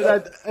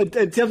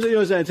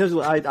terms of,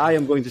 I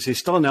am going to say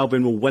Stirling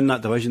Albion will win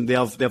that division. They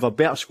have a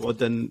better squad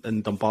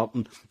than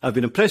Dumbarton. I've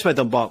been impressed by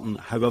Dumbarton.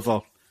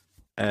 However,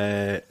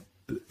 the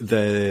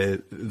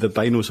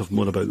Binos have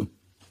more about them.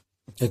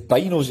 The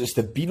Binos, it's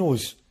the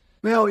Beanos.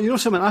 Well, you know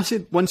something. I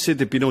once said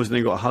the Beanos and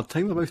I got a hard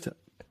time about it.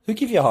 Who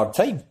gave you a hard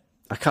time?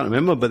 I can't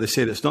remember, but they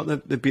said it's not the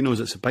Beanos,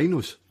 it's the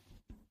Binos.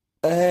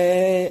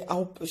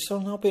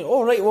 Stirling Albion.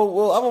 Oh, right.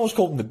 Well, I've always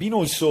called them the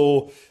Beanos.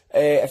 So,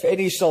 if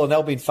any Stirling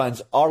Albion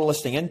fans are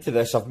listening into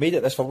this, I've made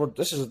it this far.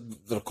 The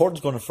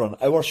recording's going on for an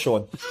hour,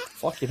 Sean.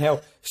 Fucking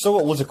hell. Still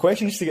got loads of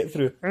questions to get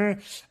through.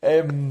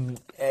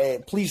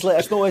 Please let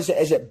us know. Is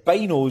it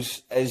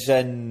Binos? As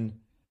in,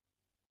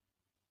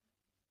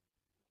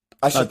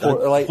 I support.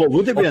 What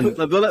would it be in?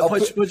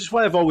 Which is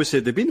why I've always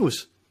said the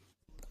Beanos.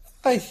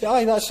 I think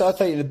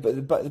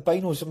the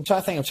Binos. I'm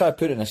trying to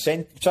put it in I'm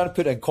trying to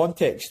put it in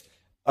context.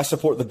 I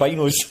support the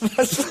Binos.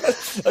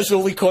 That's the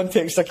only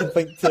context I can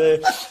think to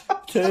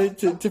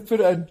put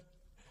it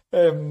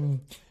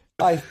in.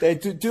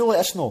 Do let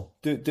us know.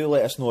 Do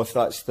let us know if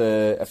that's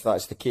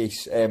the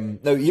case.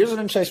 Now here's an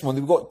interesting one.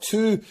 We've got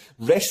 2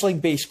 wrestling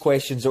based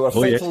questions that are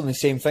effectively the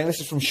same thing.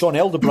 This is from Sean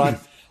Elderbrand,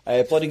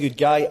 bloody good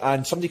guy,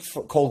 and somebody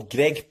called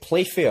Greg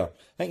Playfair. I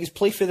think is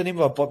Playfair the name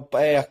of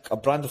a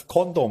brand of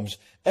condoms?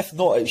 If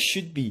not, it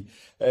should be.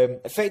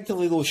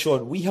 Effectively though,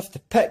 Sean, we have to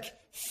pick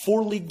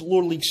 4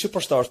 lower league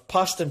superstars,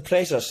 past and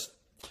present.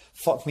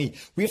 Fuck me.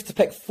 We have to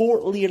pick 4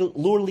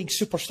 lower league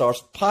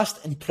superstars,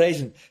 past and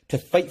present, to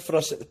fight for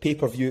us at the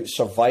pay-per-view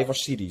Survivor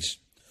Series.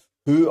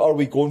 Who are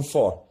we going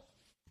for?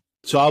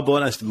 So I'll be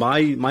honest,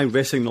 my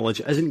wrestling knowledge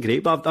isn't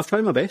great, but I've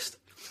tried my best.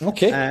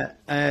 Okay.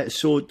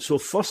 So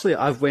firstly,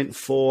 I've went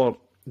for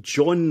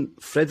John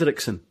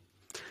Fredrickson.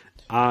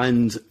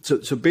 And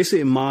so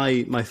basically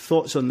my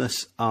thoughts on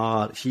this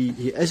are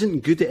he isn't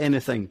good at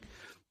anything,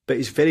 but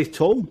he's very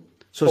tall.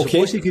 So I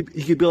suppose he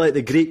could be like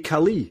the Great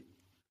Khali.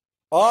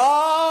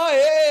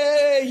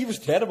 Yeah, he was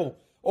terrible.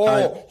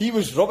 He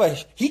was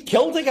rubbish. He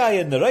killed a guy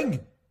in the ring.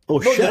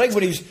 Not shit. The ring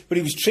when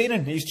he was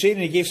training.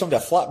 He gave somebody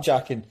a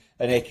flapjack and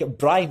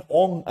Brian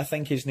Ong, I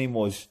think his name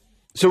was.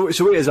 So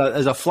wait, is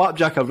a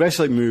flapjack a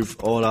wrestling move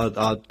or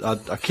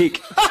a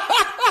cake?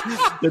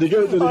 Did he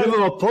give him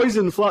a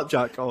poison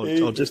flapjack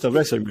or just a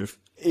wrestling move?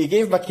 He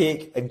gave him a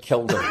cake and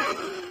killed him.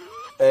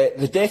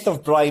 The death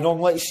of Brian Ong,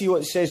 let's see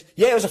what it says.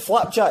 Yeah, it was a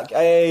flapjack,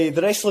 the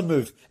wrestling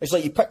move. It's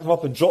like you picked them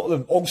up and dropped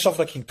them. Ong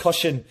suffered a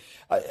concussion.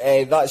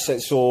 That's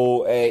it.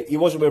 So he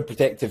wasn't wearing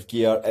protective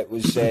gear. It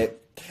was. It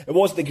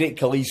wasn't the Great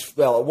Khali's.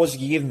 Well, it was.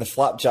 He gave him the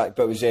flapjack,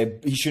 but it was.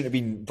 He shouldn't have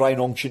been. Brian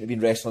Ong shouldn't have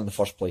been wrestling in the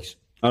first place.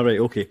 All right,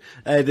 okay.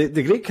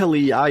 The Great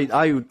Khali, I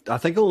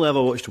think I only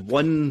ever watched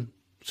one.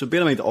 So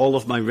bear in mind, all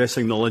of my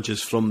wrestling knowledge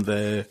is from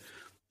the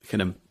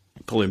kind of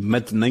probably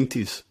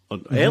mid-90s or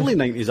early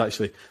 90s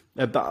actually.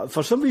 But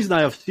for some reason,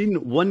 I have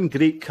seen one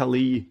Great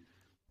Khali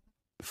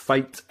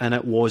fight, and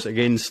it was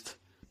against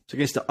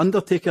the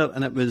Undertaker,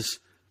 and it was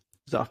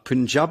that a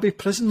Punjabi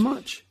prison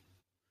match?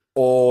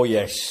 Oh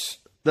yes,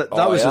 that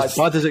was as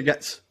bad as it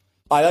gets.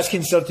 That's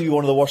considered to be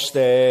one of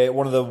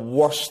the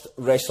worst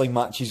wrestling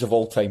matches of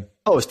all time.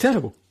 Oh, it's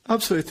terrible.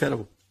 Absolutely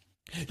terrible.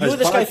 You know what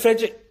this guy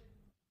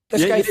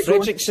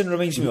Fredrickson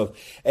reminds me of?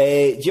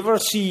 Do you ever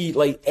see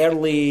like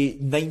early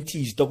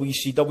 90s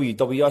WCW,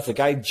 WF, the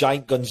guy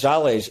Giant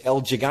Gonzalez,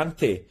 El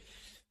Gigante?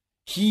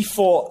 He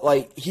fought,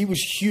 like, he was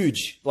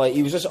huge. Like,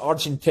 he was this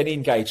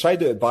Argentinian guy. He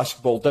tried out at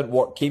basketball, didn't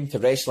work, came to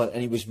wrestling,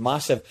 and he was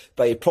massive.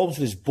 But he had problems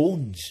with his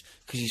bones,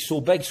 because he's so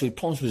big, so he had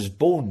problems with his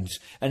bones.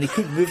 And he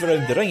couldn't move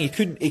around the ring. He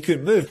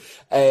couldn't move.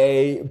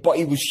 But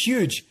he was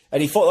huge.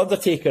 And he fought The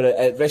Undertaker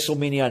at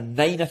WrestleMania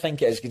 9, I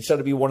think it is. Considered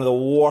to be one of the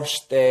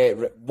worst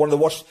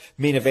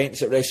main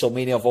events at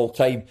WrestleMania of all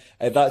time.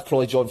 That's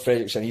probably John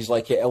Fredrickson. He's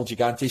like El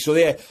Gigante. So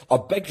yeah, a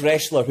big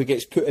wrestler who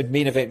gets put in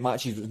main event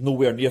matches with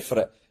nowhere near for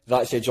it.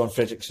 That's John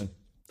Fredrickson.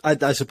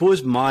 I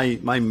suppose my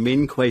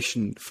main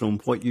question from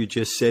what you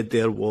just said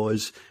there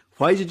was,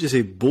 why did you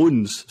say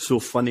bones so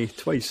funny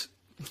twice?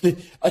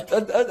 I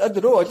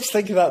don't know. I just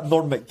think of that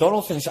Norm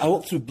Macdonald thing. I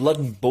walked through blood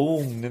and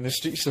bone in the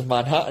streets of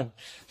Manhattan.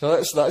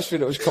 So that's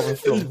where it was coming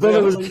from. But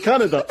it was in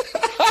Canada.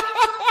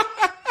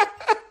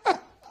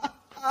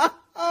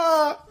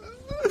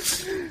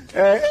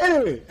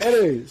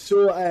 Anyway.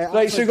 So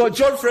right. So we got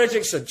John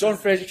Fredrickson. John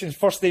Fredrickson's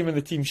first name in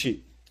the team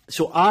sheet.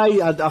 So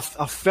I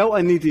felt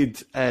I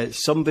needed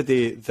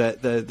somebody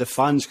that the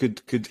fans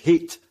could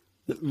hate,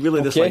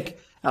 really dislike.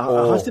 It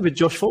has to be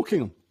Josh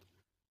Falkingham.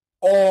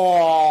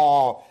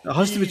 Oh, it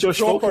has to be Josh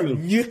Falkingham.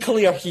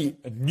 Nuclear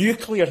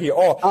heat.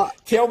 Oh,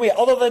 tell me,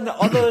 other than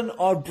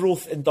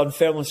Arbroath and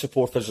Dunfermline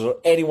supporters, is there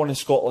anyone in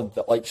Scotland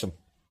that likes him?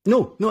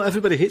 No,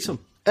 everybody hates him.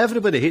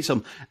 Everybody hates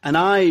him, and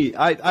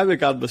I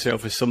regard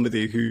myself as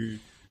somebody who,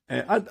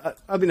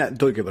 I mean,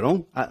 don't get me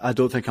wrong, I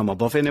don't think I'm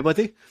above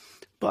anybody.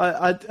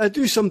 But I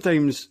do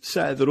sometimes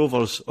sit at the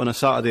Rovers on a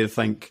Saturday and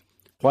think,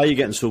 why are you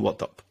getting so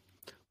worked up?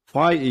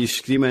 Why are you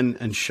screaming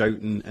and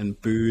shouting and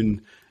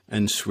booing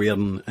and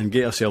swearing and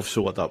get yourself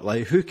so worked up?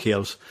 Like, who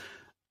cares?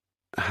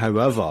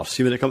 However,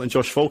 see, when it comes to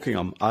Josh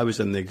Falkingham, I was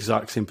in the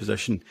exact same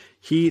position.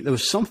 There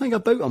was something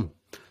about him,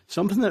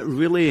 something that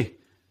really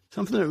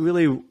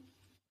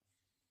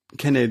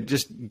kind of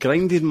just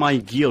grinded my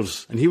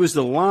gears. And he was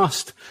the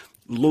last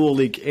lower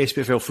league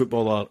SPFL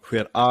footballer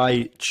where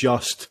I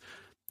just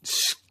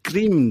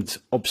screamed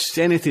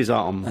obscenities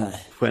at him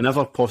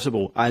whenever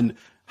possible. And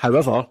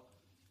however,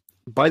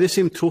 by the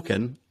same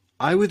token,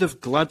 I would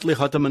have gladly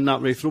had him in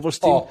that Raith Rovers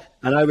team,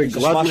 and I would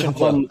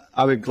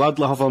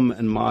gladly have him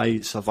in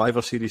my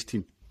Survivor Series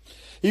team.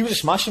 He was a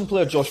smashing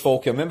player, Josh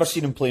Falky. I remember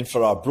seeing him playing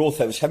for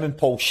Arbroath. It was him and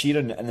Paul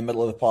Sheeran in the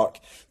middle of the park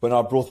when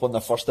Arbroath won their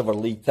first ever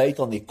league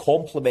title, and they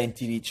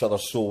complemented each other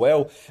so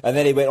well. And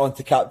then he went on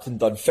to captain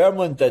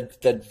Dunfermline,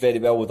 did very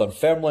well with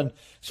Dunfermline.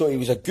 So he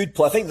was a good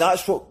player. I think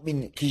that's what I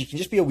mean, because you can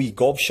just be a wee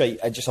gobshite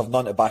and just have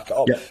none to back it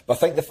up. Yeah. But I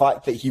think the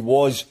fact that he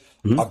was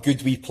a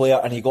good wee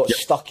player and he got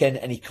stuck in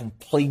and he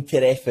complained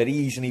to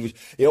referees and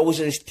he always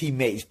had his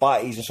teammates'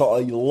 batties and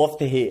sort of you love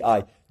to hate.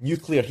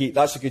 Nuclear heat.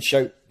 That's a good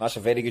shout. That's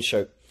a very good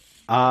shout.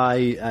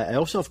 I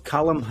also have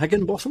Callum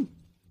Higginbotham,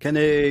 kind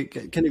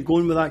of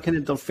going with that kind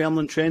of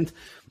Dunfermline trend.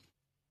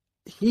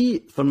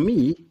 For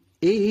me,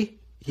 A,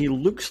 he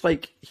looks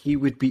like he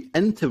would be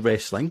into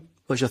wrestling,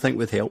 which I think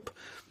would help,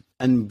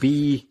 and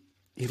B,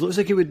 he looks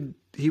like he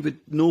would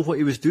know what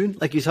he was doing.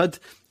 Like he's had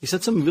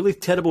some really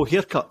terrible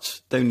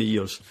haircuts down the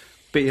years,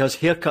 but he has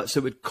haircuts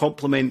that would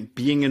complement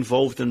being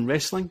involved in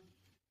wrestling.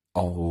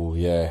 Oh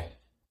yeah.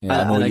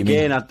 And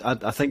again,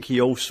 I think he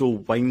also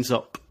winds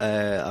up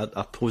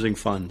opposing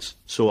fans.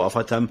 So I've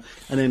had him.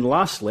 And then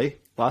lastly,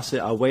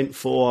 I went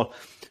for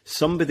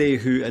somebody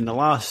who,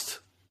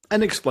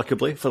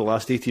 inexplicably, for the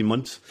last 18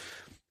 months,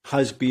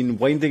 has been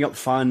winding up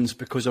fans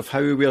because of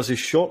how he wears his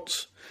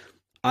shorts.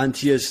 And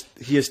he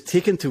has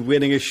taken to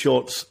wearing his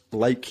shorts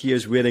like he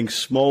is wearing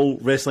small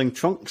wrestling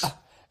trunks.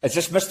 Is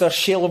this Mr.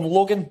 Shalem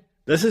Logan?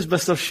 This is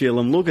Mr.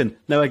 Shalem Logan.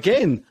 Now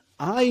again,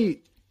 I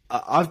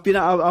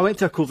went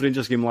to a Cove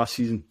Rangers game last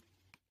season.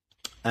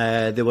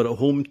 They were at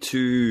home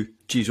to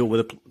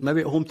maybe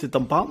at home to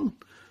Dumbarton,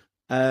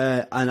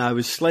 and I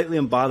was slightly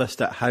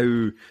embarrassed at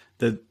how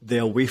the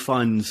away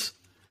fans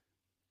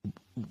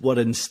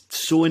were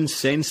so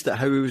incensed at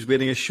how he was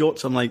wearing his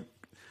shorts. I'm like,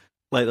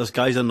 Like, there's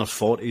guys in their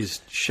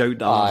 40s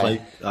shout at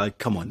him, like,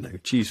 come on now,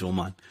 jeez, oh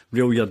man,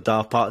 reel your da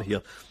apart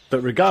here.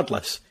 But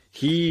regardless,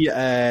 he,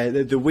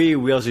 the way he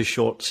wears his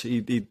shorts,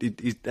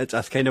 it's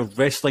a kind of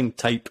wrestling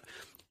type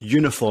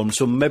uniform,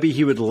 so maybe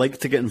he would like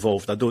to get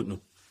involved, I don't know.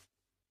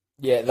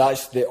 Yeah,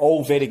 that's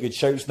all very good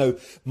shouts. Now,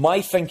 my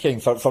thinking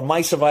for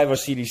my Survivor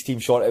Series team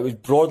short, it was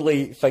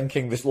broadly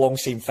thinking this long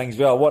same things.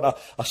 Well, I want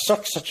a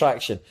circus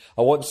attraction.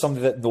 I want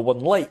somebody that no one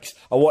likes.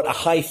 I want a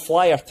high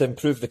flyer to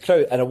improve the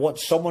crowd. And I want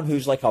someone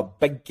who's like a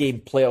big game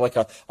player, like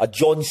a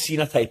John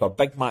Cena type, a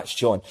big match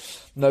John.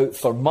 Now,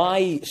 for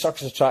my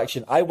circus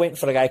attraction, I went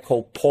for a guy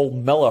called Paul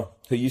Miller,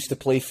 who used to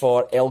play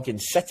for Elgin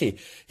City.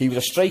 He was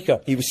a striker.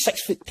 He was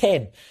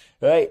 6'10",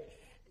 right?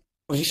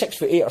 Was he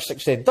 6'8" or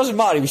 6'10"? Doesn't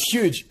matter, he was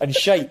huge and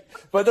shite,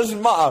 but it doesn't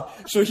matter.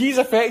 So he's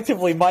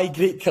effectively my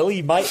Great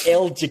Khali, my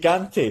El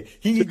Gigante.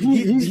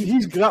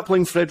 He's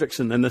grappling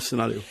Fredrickson in this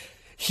scenario.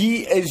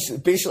 He is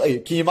basically,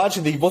 can you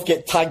imagine they both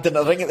get tagged in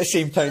the ring at the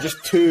same time,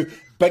 just two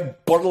big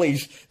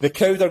burleys, the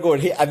crowd are going,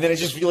 hey, and then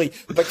it's just really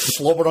big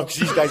slobbering because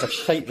these guys are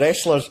shite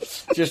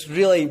wrestlers, just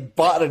really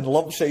battering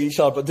lumps at each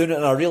other, but doing it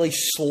in a really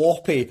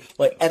sloppy,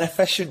 like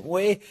inefficient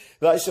way.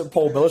 That's what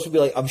Paul Miller's would be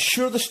like. I'm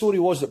sure the story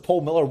was that Paul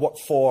Miller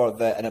worked for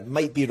and it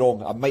might be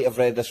wrong, I might have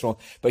read this wrong,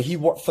 but he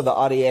worked for the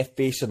RAF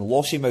base in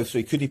Lossiemouth, so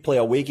he couldn't play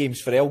away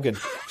games for Elgin,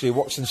 so he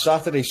works on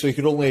Saturday, so he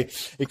could only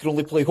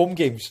play home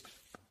games.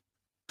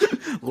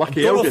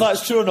 Lucky I don't know Elgin. if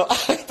that's true or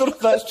not. I don't know if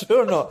that's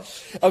true or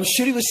not. I'm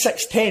sure he was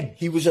 6'10".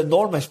 He was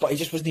enormous, but he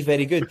just wasn't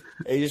very good.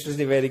 He just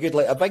wasn't very good.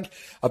 Like a big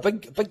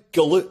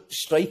galoot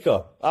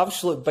striker,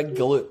 absolute big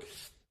galoot.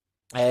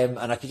 And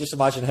I could just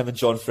imagine him and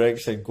John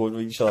Fredrickson going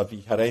with each other. It'd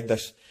be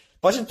horrendous.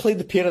 Imagine playing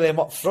the pair of them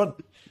up front.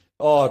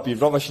 Oh, it'd be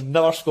rubbish. You'd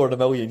never score in a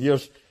million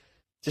years.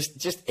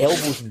 Just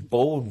elbows and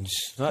bones.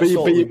 That's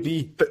all it would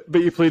be. But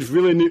you played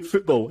really neat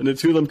football, and the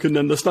two of them couldn't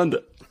understand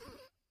it.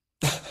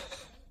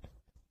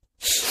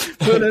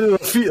 Putting into their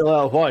feet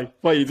like,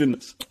 why are you doing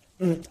this?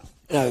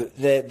 Now,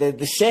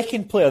 the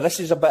second player, this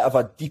is a bit of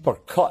a deeper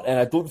cut, and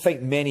I don't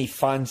think many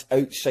fans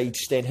outside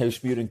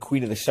Stenhousemuir and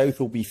Queen of the South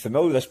will be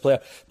familiar with this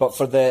player. But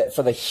for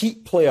the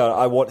Heat player,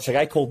 I want, it's a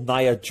guy called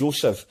Nia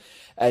Joseph,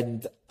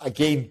 and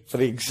again, for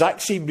the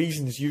exact same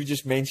reasons you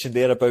just mentioned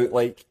there about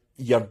like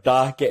your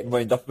da getting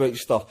wound up about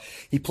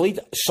stuff. He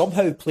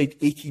somehow played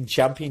 18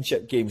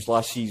 championship games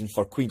last season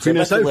for Queens.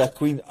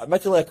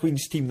 Admittedly a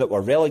Queens team that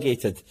were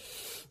relegated.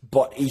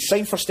 But he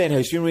signed for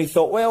Stenhouse. He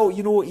thought, well,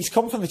 you know, he's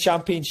come from the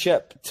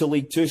Championship to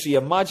League Two, so you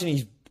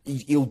imagine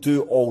he'll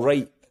do all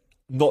right.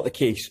 Not the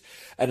case.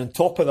 And on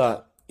top of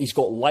that, he's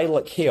got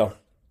lilac hair.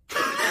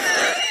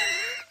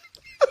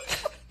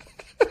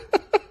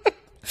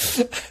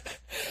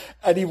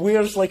 And he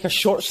wears like a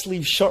short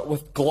sleeve shirt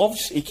with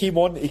gloves. He came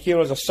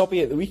as a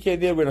subby at the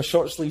weekend there wearing a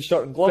short sleeve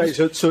shirt and gloves.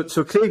 Right,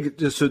 so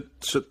Craig,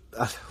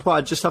 what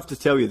I just have to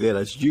tell you there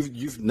is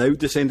you've now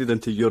descended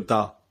into your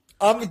da.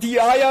 I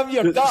am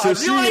your dad. I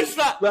realise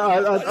that.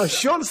 A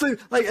short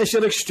sleeve, like it's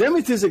your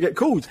extremities that get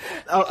cold.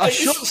 A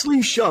short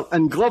sleeve shirt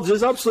and gloves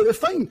is absolutely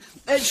fine.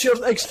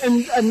 It's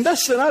in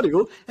this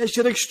scenario, it's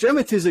your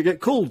extremities that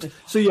get cold.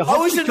 So you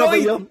have to cover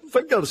your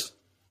fingers.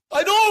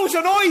 I know I was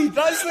annoyed.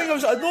 That's the thing.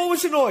 I know I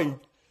was annoyed.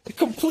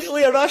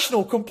 Completely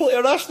irrational,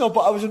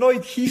 but I was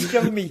annoyed. He's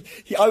giving me,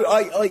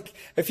 I like,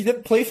 if he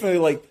didn't play for me,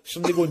 like,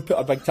 somebody go and put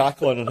a big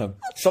tackle on him.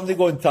 Somebody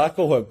go and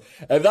tackle him.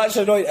 And that's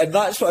annoying, and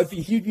that's what I'd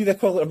be, he'd be the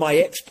equivalent of my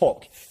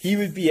X-Pac. He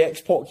would be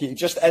X-Pac,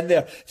 just in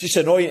there, just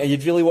annoying, and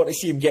you'd really want to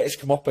see him get his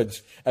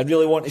comeuppance, and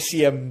really want to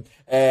see him,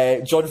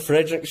 John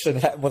Fredrickson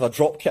hit him with a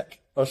drop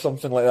kick, or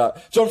something like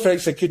that. John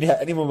Fredrickson couldn't hit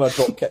anyone with a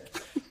drop kick.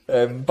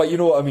 But you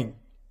know what I mean.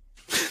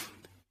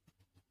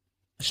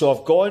 So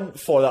I've gone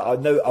for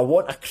that. Now, I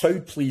want a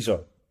crowd pleaser.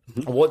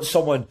 I want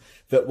someone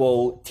that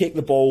will take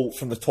the ball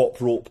from the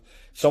top rope.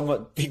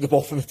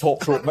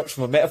 Mix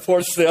my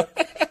metaphors there.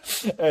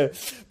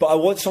 But I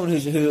want someone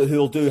who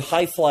will do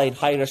high flying,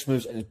 high risk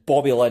moves, and it's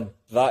Bobby Lynn.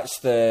 That's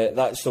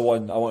the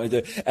one I want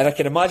to do. And I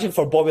can imagine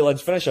for Bobby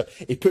Lynn's finisher,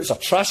 he puts a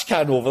trash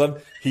can over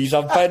them. He's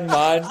a bin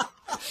man.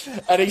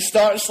 And he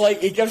starts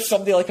he gives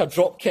somebody like a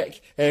drop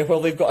kick while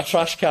they've got a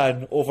trash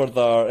can over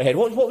their head.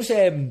 What was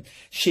Shane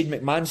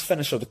McMahon's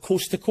finisher, the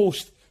coast to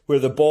coast, where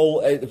the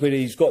ball, where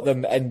he's got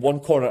them in one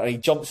corner and he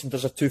jumps and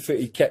does a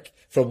 2-footed kick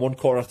from one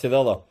corner to the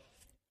other?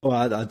 Oh,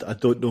 I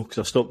don't know, because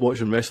I stopped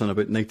watching wrestling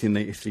about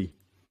 1993.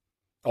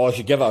 Oh, I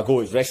should give it a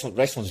go.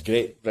 Wrestling's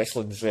great.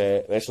 Wrestling's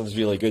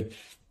really good.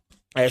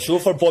 So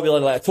for Bobby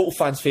Lynn, like a total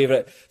fan's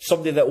favourite,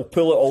 somebody that will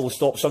pull out all the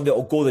stops, somebody that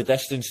will go the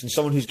distance, and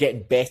someone who's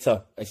getting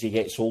better as he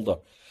gets older.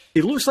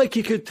 He looks like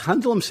he could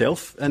handle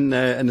himself in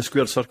the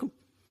square circle.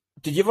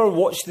 Did you ever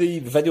watch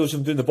the videos of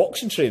him doing the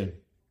boxing training?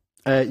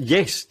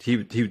 Yes, he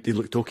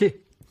looked okay.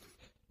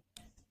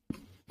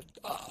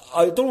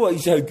 I don't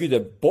know how good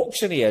at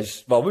boxing he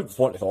is. Well,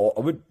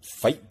 I would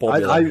fight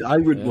Bobby Lynn. I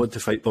would want to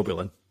fight Bobby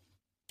Lynn.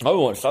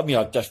 I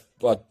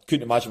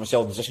couldn't imagine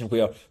myself in a position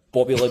where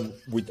Bobby Lynn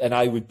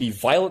would be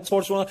violent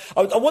towards one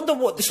another. I wonder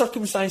what the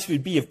circumstances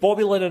would be if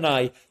Bobby Lynn and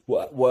I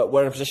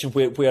were in a position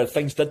where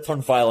things did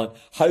turn violent.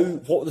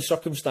 What would the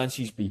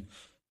circumstances be?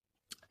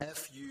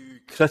 If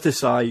you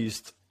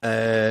criticised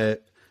Arbro's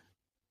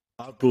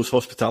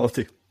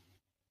hospitality.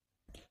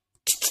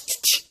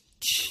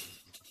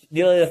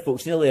 Nearly there,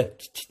 folks, nearly there.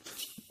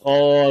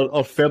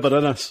 Or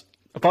Feberinus.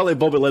 Apparently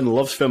Bobby Lynn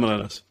loves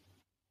Feberinus.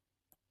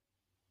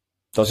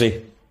 Does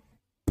he?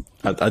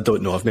 I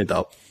don't know, I've made that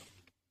up.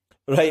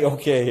 Right,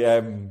 okay.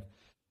 I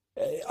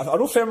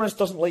know Feberinus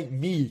doesn't like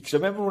me, because I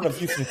remember when A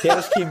View from the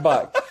Terrace came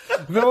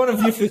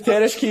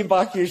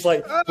back. He was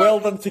like, well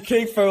done to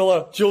Craig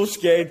Fowler, Joe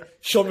Sked,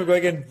 Sean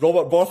McGuigan,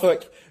 Robert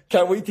Borthwick.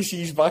 Can't wait to see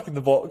he's back in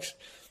the box.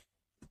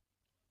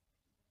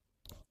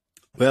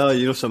 Well,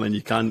 you know something,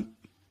 you can't.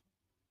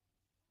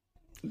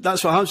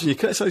 That's what happens when you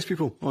criticise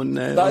people on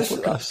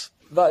podcasts.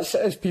 That's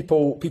it. Is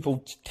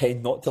people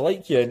tend not to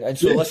like you, and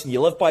so listen.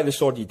 You live by the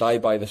sword, you die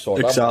by the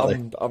sword.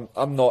 Exactly.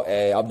 I'm not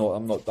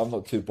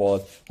too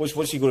bothered.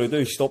 What's he going to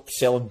do? Stop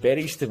selling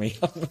berries to me?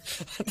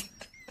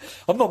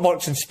 I'm not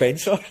Marks and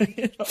Spencer.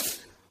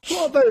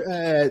 What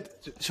about?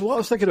 So what I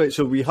was thinking about.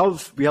 So we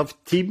have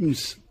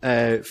teams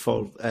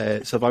for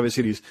Survivor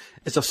Series.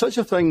 Is there such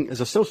a thing? Is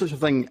there still such a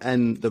thing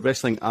in the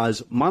wrestling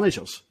as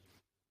managers?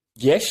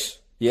 Yes.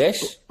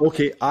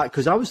 Okay,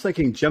 because I was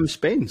thinking Jim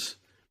Spence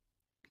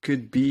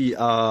could be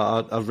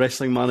a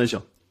wrestling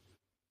manager.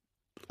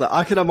 Like,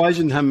 I could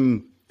imagine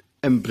him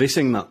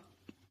embracing that.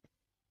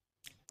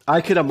 I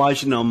could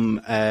imagine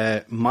him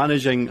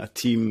managing a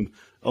team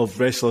of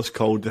wrestlers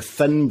called the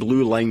Thin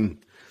Blue Line.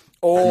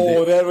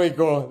 Oh, there we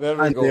go.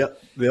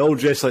 They all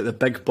dress like the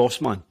Big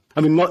Boss Man. I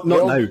mean, not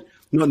now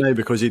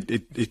because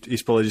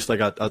he's probably just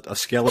like a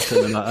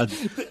skeleton in a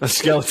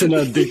skeleton in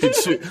a dated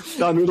suit.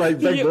 That looked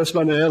like Big Boss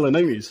Man in the early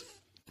 90s.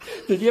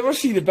 Did you ever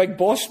see the Big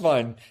Boss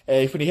Man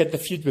when he had the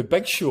feud with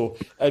Big Show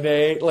and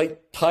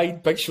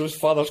tied Big Show's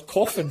father's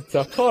coffin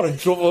to a car and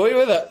drove away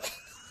with it?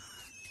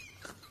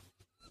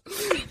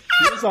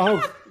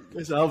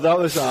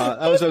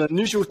 That was an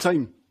unusual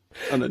time.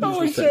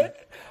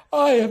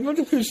 I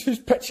wonder who's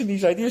pitching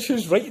these ideas,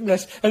 who's writing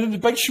this, and then the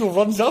Big Show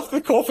runs after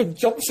the coffin,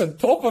 jumps on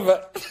top of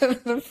it, and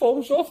then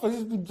falls off as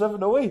it's been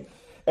driven away.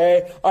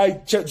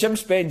 Jim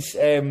Spence,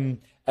 and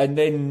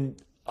then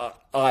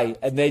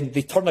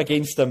they turn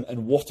against him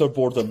and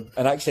waterboard him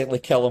and accidentally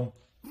kill him.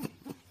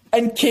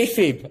 In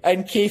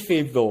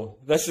kayfabe though.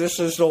 This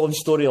is all in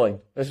storyline.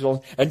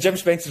 And Jim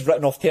Spence is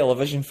written off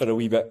television for a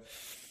wee bit.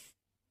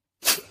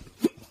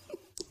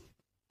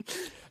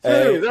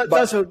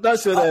 That's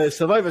the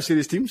Survivor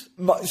Series teams.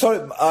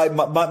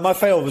 My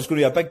final was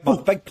going to be a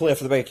big player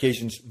for the big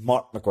occasions,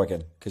 Mark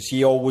McGuigan, because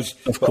he always,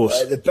 of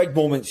course, at the big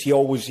moments, he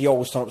always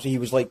turned up. So he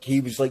was like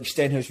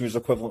Stenhouse, who was the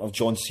equivalent of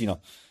John Cena.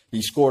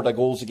 He scored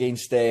goals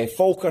against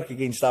Falkirk,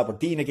 against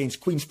Aberdeen,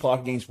 against Queen's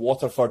Park, against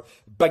Waterford.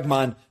 Big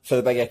man for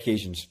the big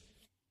occasions,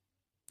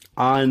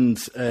 and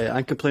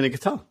could play the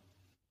guitar.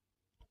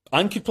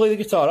 And could play the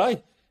guitar.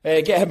 Aye,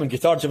 get him on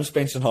guitar, Jim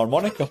Spence on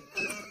harmonica.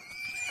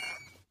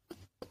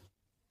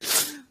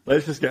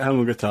 Let's just get him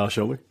on guitar,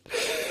 shall we?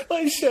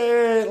 Let's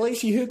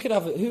see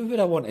who would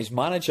I want as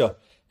manager?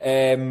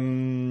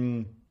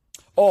 Sarah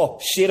O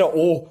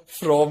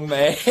from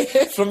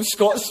from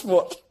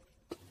Scotsport.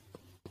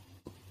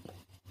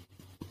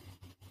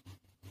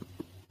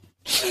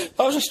 That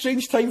was a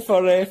strange time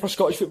for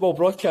Scottish football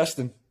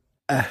broadcasting.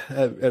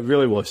 It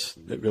really was.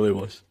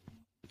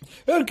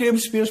 Well, Graham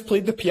Spears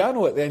played the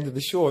piano at the end of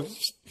the show.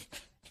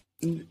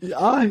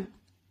 Aye.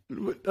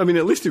 I mean,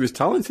 at least he was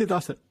talented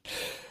at it.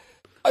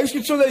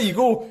 So there you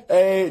go.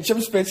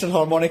 Jim Spence on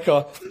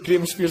harmonica,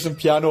 Graham Spears on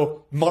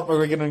piano, Mark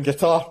McGuigan on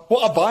guitar.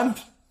 What a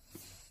band!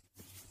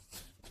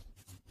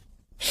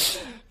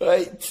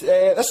 Right,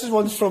 this is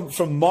one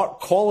from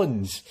Mark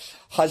Collins.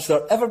 Has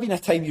there ever been a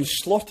time you've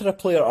slaughtered a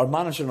player or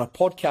manager on a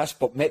podcast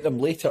but met them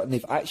later and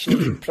they've actually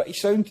been pretty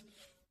sound?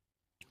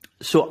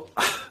 So,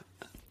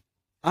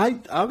 I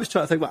was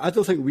trying to think, but I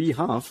don't think we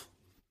have.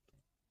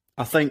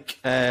 I think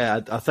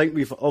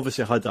we've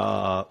obviously had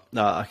a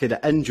kind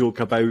of in-joke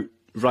about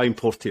Ryan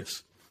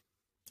Porteous,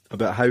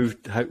 about how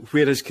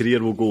where his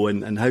career will go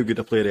and how good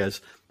a player he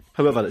is.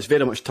 However, it's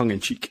very much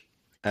tongue-in-cheek.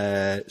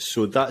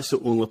 So that's the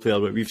only player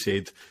where we've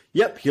said,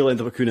 yep, he'll end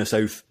up at Kuna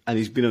South, and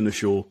he's been on the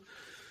show.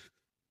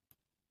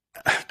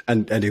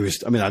 And he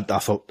was, I mean, I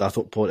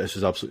thought Porteous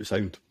was absolutely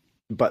sound.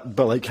 But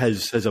like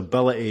his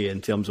ability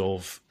in terms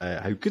of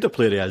how good a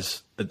player he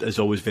is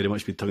always very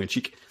much been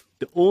tongue-in-cheek.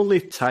 The only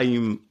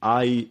time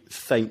I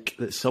think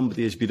that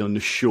somebody has been on the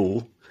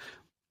show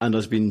and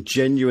there's been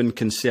genuine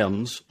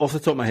concerns, off the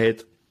top of my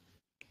head,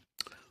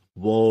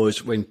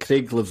 was when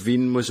Craig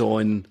Levine was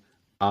on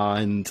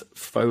and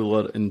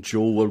Fowler and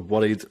Joe were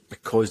worried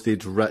because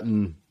they'd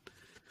written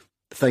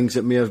things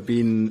that may have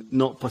been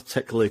not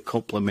particularly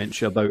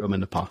complimentary about him in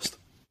the past.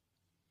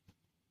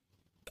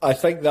 I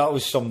think that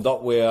was summed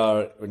up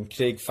where when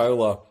Craig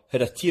Fowler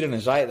had a tear in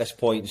his eye at this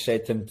point and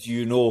said to him, "Do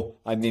you know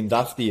I'm named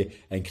after you?"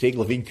 And Craig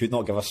Levine could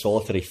not give a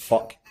solitary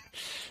fuck.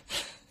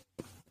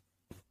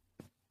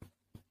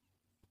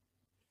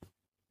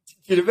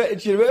 Do you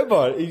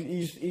remember?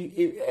 He's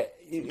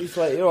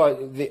like, you know,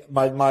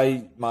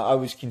 I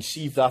was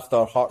conceived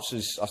after Hearts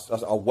as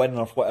a win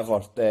or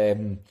whatever.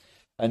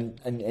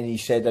 and he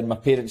said, and my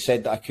parents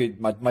said that I could.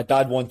 My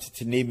dad wanted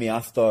to name me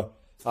after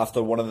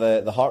one of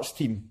the Hearts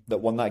team that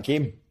won that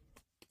game,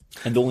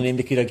 and the only name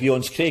they could agree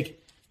on is Craig.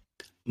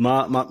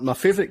 My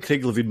favourite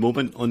Craig Levein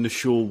moment on the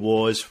show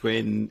was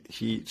when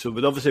we'd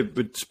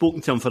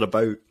spoken to him for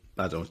about,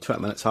 I don't know,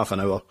 20 minutes, half an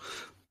hour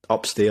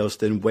upstairs,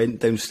 then went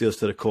downstairs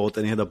to record,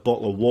 and he had a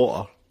bottle of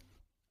water,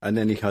 and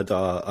then he had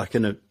a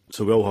kind of,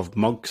 so we all have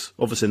mugs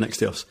obviously next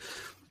to us,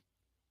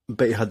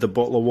 but he had the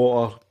bottle of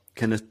water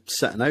kind of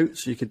sitting out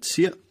so you could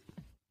see it,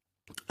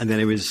 and then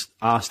he was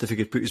asked if he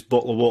could put his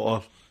bottle of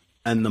water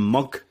in the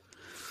mug,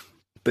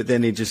 but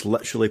then he just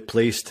literally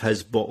placed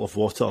his bottle of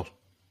water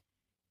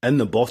in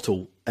the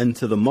bottle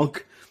into the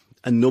mug,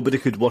 and nobody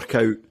could work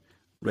out,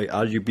 right,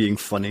 are you being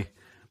funny,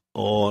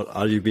 or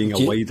are you being a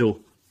wido,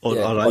 or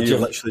are you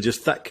literally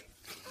just thick?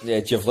 Yeah,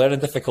 do you have learning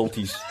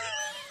difficulties?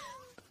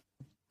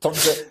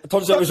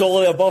 Turns out it was all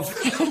of the above.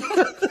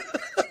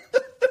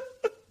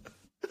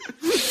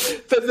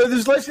 But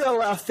there's literally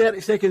like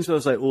 30 seconds where I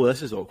was like, oh,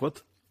 this is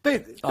awkward.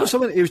 But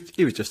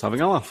he was just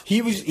having a laugh.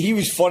 He was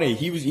funny.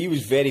 He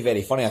was very,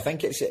 very funny. I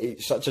think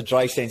it's such a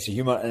dry sense of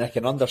humour, and I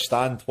can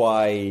understand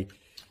why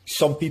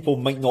some people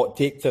might not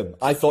take to him.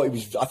 I thought he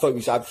was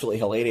absolutely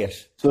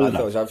hilarious.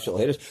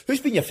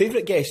 Who's been your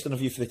favourite guest on A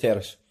View from the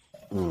Terrace?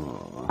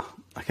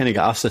 I kind of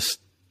get asked this.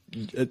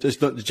 It's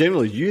not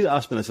generally you that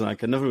asked me this, and I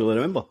can never really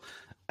remember.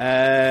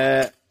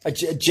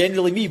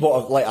 Generally me,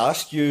 but I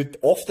ask you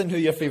often who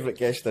your favourite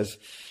guest is.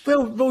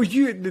 Well,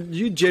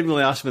 you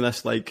generally ask me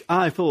this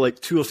I feel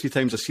like 2 or 3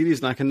 times a series,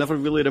 and I can never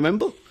really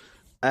remember.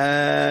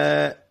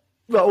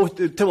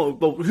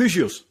 Who's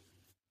yours?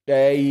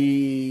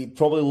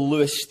 Probably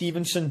Lewis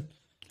Stevenson.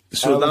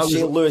 So I would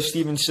say Lewis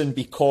Stevenson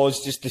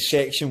because just the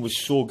section was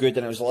so good,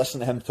 and I was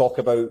listening to him talk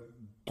about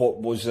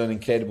what was an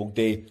incredible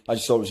day. I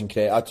just thought it was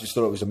incredible. I just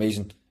thought it was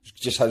amazing.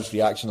 Just his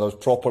reactions, I was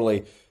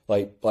properly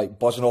like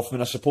buzzing off him.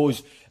 And I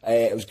suppose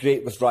it was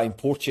great with Ryan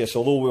Porteous,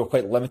 although we were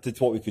quite limited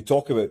to what we could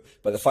talk about.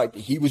 But the fact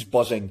that he was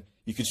buzzing,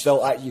 you could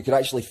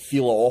actually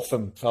feel it off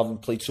him for having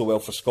played so well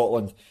for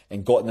Scotland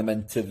and gotten them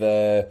into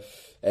the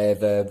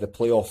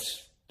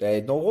playoffs.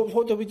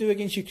 What did we do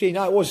against Ukraine?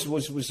 Was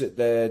it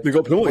the... We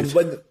got promoted.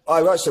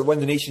 Won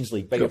the Nations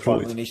League. Bigger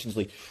part of the Nations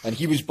League. And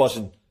he was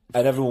buzzing,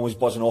 and everyone was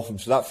buzzing off him,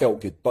 so that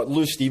felt good. But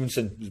Lewis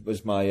Stevenson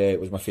was my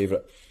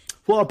favourite.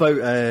 What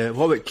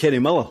about Kenny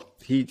Miller?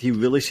 He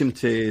really seemed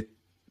to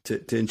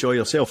enjoy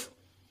yourself.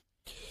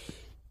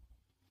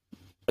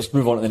 Let's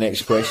move on to the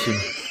next question.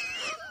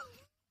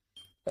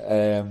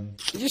 I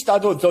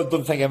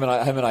don't think him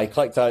and I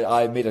clicked.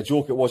 I made a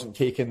joke. It wasn't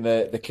taken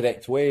the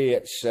correct way.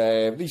 It's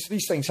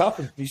these things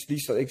happen. These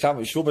things happen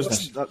with show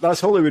business.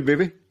 That's Hollywood,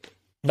 baby.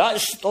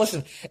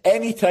 Listen.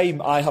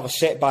 Anytime I have a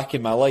setback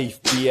in my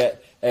life, be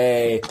it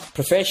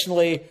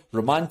professionally,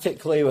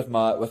 romantically, with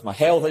my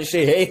health, I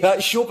say, hey,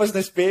 that's show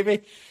business,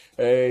 baby.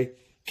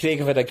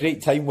 Craig, I've had a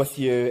great time with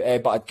you,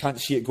 but I can't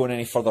see it going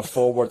any further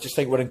forward. Just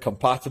think we're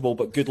incompatible,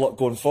 but good luck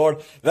going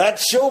forward.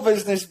 That's show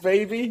business,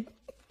 baby.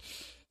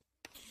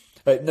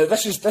 Now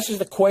this is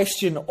the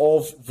question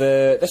of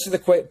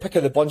the pick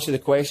of the bunch of the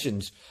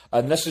questions,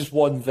 and this is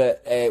one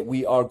that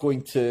we are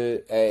going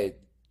to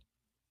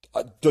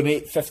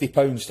donate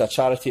 £50 to a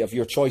charity of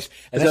your choice.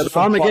 And is that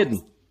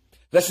Armageddon?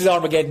 This is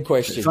Armageddon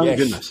question. Thank yes.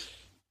 goodness.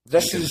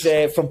 This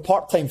is from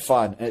Part-Time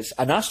Fan, and it's: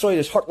 an asteroid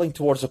is hurtling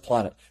towards the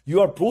planet.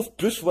 You are both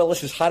Bruce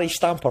Willis's Harry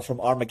Stamper from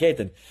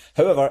Armageddon.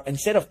 However,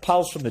 instead of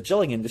pals from the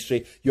drilling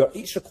industry, you are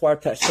each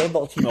required to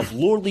assemble a team of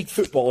lower league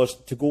footballers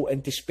to go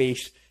into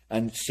space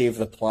and save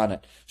the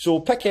planet. So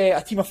pick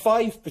a team of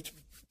 5. Pick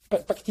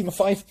a team of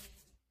 5.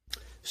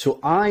 So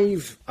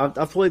I've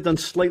probably done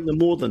slightly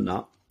more than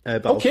that,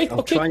 but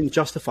I'll try and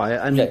justify it.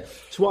 And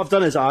so what I've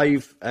done is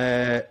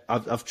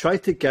I've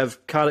tried to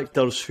give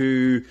characters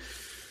who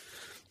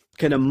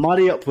kind of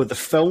marry up with the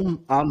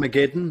film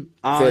Armageddon,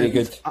 and, very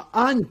good,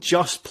 and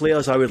just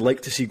players I would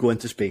like to see go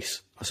into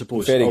space, I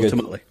suppose. Very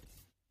ultimately.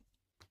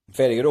 Good.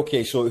 Very good.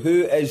 Okay, so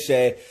who is?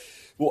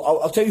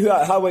 Well, I'll tell you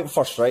how I went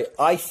first, right?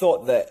 I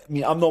thought that,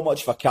 I'm not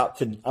much of a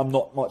captain, I'm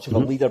not much of a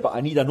leader, but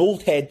I need an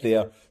old head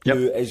there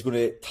who is going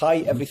to tie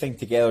everything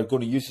together,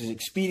 going to use his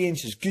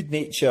experience, his good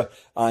nature,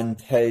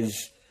 and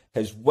his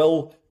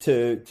will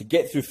to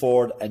get through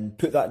forward and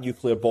put that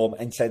nuclear bomb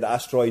inside the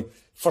asteroid.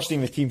 First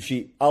name of the team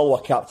sheet,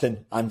 Alloa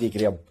captain, Andy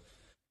Graham.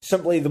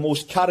 Simply the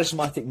most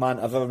charismatic man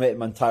I've ever met in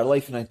my entire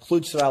life, and I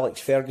include Sir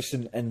Alex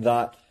Ferguson in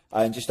that.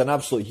 And just an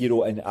absolute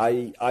hero. And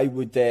I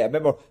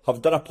remember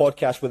having done a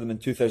podcast with him in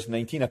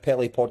 2019, a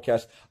Pele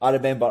podcast. I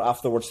remember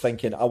afterwards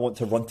thinking, I want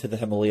to run to the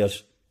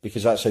Himalayas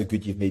because that's how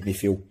good you've made me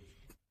feel.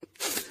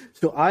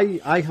 So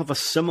I have a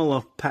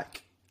similar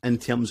pick in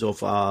terms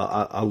of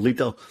a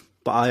leader,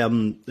 but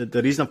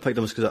the reason I picked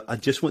him is because I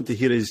just want to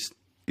hear his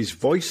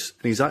voice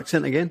and his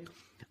accent again.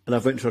 And I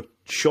went for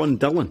Sean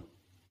Dillon.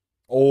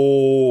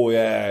 Oh,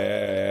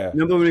 yeah.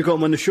 Remember when we got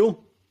him on the show?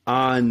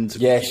 And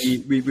yes,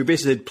 we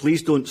basically said,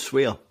 please don't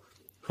swear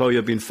while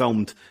you're being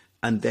filmed.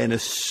 And then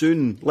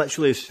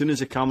literally as soon as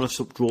the camera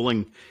stopped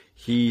rolling,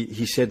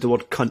 he said the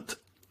word cunt.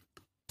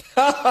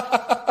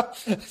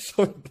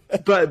 So,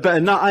 but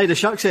in that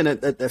Irish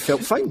accent, it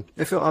felt fine.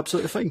 It felt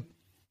absolutely fine.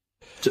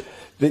 So,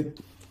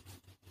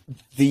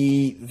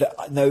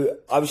 now,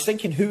 I was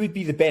thinking, who would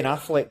be the Ben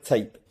Affleck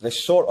type? The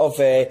sort of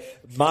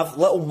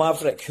little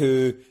maverick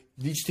who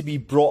needs to be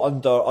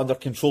brought under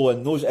control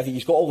and knows if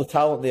he's got all the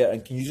talent there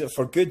and can use it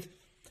for good.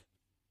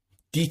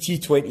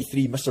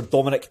 DT23, Mr.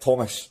 Dominic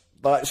Thomas.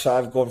 That's what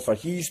I've gone for.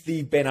 He's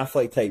the Ben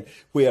Affleck type,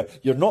 where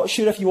you're not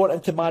sure if you want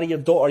him to marry your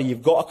daughter.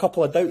 You've got a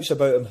couple of doubts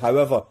about him.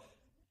 However,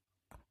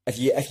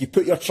 if you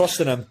put your trust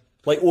in him,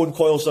 like Owen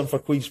Coyle's done for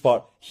Queen's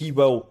Park, he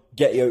will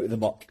get you out of the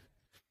muck.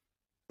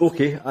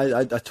 Okay,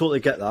 I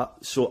totally get that.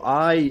 So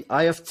I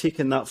have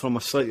taken that from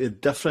a slightly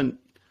different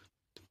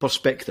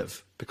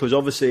perspective, because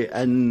obviously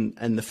in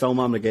the film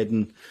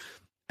Armageddon,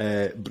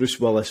 Bruce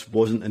Willis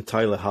wasn't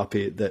entirely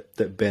happy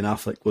that Ben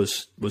Affleck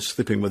was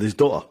sleeping with his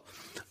daughter,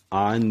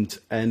 and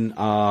in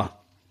I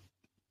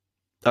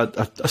felt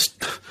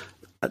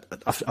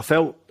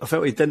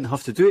he didn't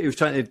have to do it. He was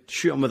trying to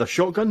shoot him with a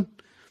shotgun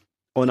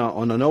on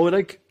an oil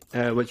rig,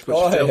 which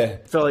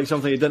felt like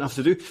something he didn't have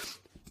to do.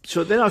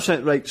 So then I was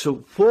saying, right,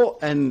 so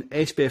what in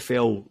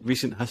SPFL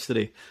recent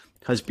history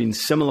has been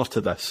similar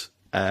to this?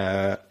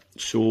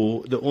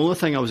 So the only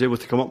thing I was able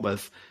to come up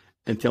with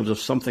in terms of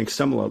something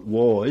similar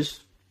was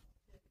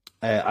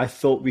I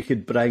thought we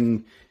could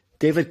bring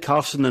David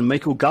Carson and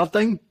Michael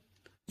Gardine.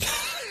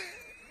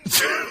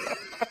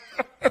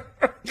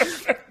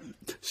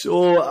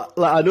 So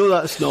I know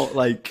that's not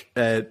like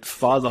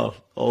father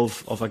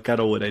of a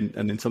girl and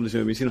then somebody's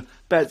going to be seen,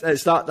 but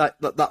it's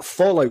that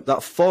fallout.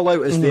 That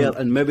fallout is there,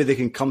 and maybe they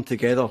can come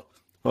together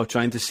while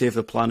trying to save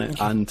the planet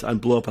and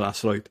blow up an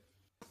asteroid.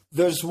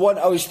 There's one,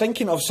 I was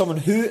thinking of someone,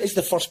 who is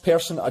the first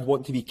person I'd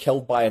want to be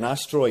killed by an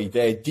asteroid?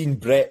 Dean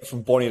Brett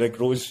from Bonnie Rig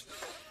Rose.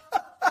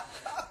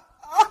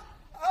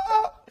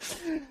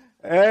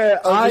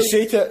 I'll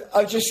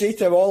just say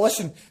to him, oh,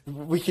 listen,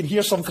 we can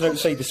hear something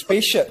outside the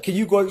spaceship. Can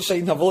you go outside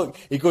and have a look?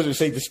 He goes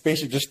outside the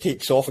spaceship, just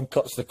takes off and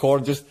cuts the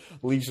cord, just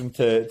leaves him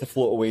to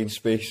float away in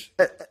space.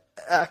 It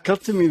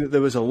occurred to me that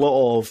there was a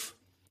lot of...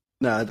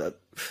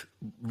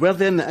 were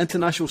they in the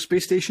International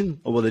Space Station,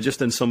 or were they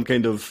just in some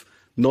kind of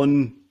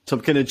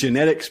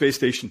generic space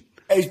station?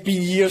 It's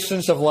been years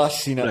since I've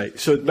last seen it. Right,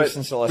 so but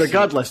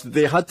regardless,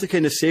 they had to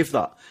kind of save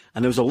that.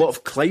 And there was a lot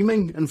of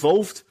climbing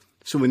involved,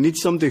 so we need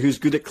somebody who's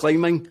good at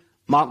climbing.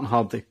 Martin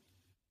Hardy.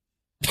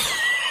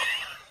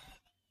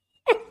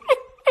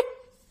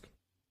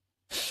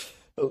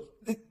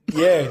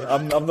 Yeah,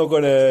 I'm not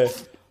going to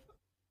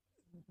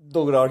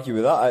argue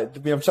with that. I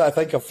mean, I'm trying to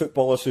think of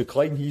footballers who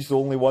climb. He's the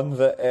only one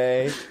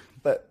that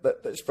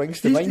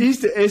springs to mind.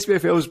 He's the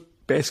SPFL's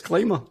best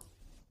climber.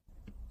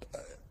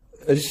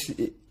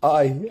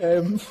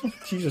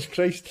 Jesus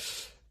Christ.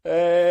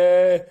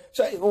 So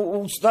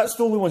that's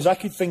the only ones I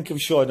could think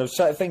of, Sean. I was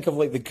trying to think of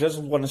like the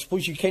grizzled one. I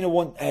suppose you kind of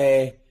want.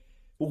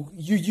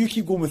 You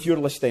keep going with your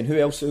list then. Who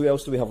else do we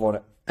have on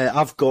it?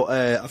 I've got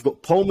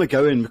Paul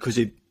McGowan, because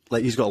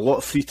he's got a lot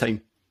of free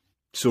time.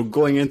 So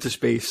going into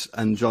space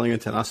and drilling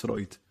into an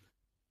asteroid,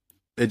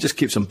 it just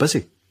keeps him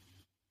busy.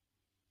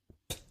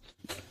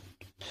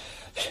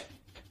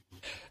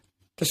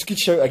 That's a good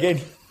shout again.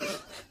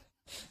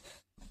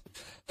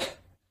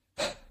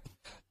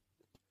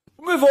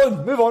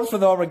 Move on from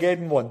the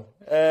Armageddon one.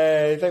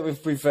 I think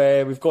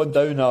we've gone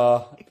down.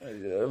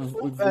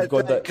 We've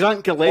gone down.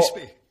 Grant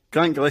Gillespie.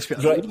 Grant Gillespie.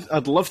 Right.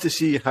 I'd love to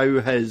see how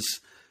his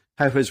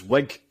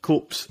wig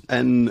copes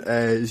in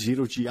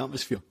zero-G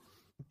atmosphere.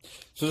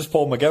 So does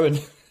Paul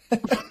McGowan.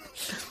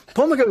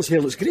 Paul McGowan's hair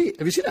looks great.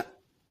 Have you seen it?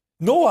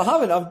 No, I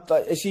haven't.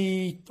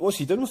 What's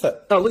he doing with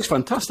it? Oh, it looks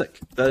fantastic.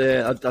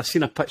 I've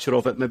seen a picture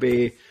of it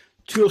maybe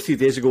 2 or 3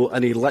 days ago,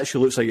 and he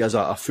literally looks like he has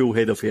a full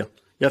head of hair.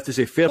 You have to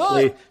say fair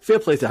play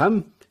to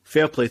him,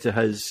 fair play to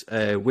his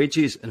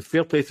wages, and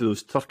fair play to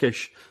those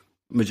Turkish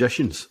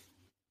magicians.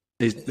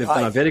 They've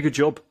done a very good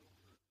job.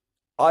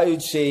 I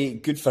would say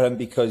good for him,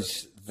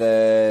 because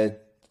I'm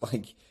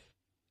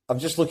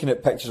just looking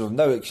at pictures of him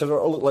now, because it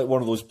look like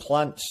one of those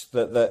plants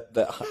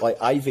that like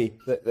ivy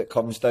that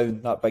comes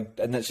down that big,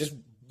 and it's just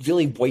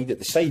really wide at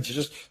the sides.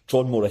 You're just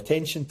drawing more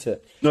attention to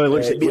it. No, it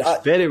looks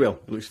very well.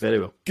 It looks very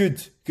well.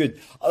 Good.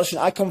 Listen,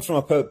 I come from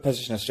a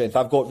position of strength.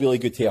 I've got really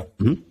good hair.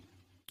 Mm-hmm.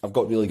 I've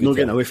got really good hair. No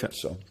getting away from it.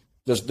 So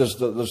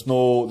there's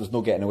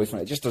no getting away from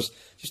it. There's just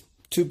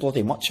too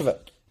bloody much of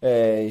it.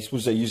 I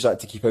suppose I use that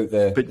to keep out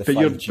the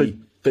 5G.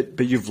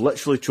 But you've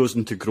literally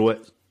chosen to grow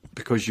it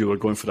because you were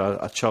going for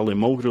a Charlie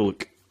Mulgrew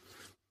look.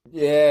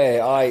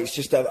 Yeah, it's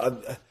just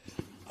I'm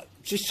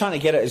just trying to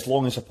get it as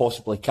long as I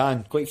possibly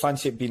can. Quite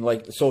fancy it being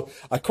like, so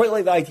I quite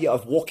like the idea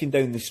of walking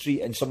down the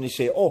street and somebody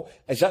say, "Oh,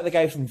 is that the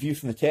guy from View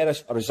from the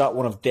Terrace, or is that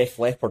one of Def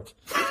Leppard?"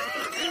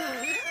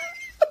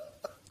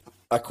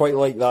 I quite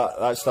like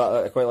that. I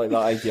quite like that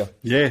idea.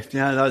 Yeah.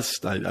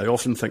 I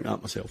often think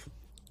that myself.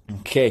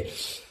 Okay.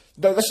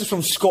 Now, this is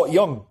from Scott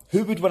Young.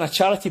 Who would win a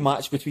charity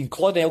match between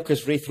Claude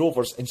Elka's Wraith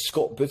Rovers and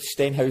Scott Booth's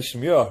Stenhouse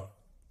Muir?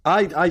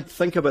 I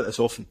think about this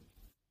often.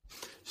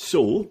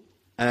 So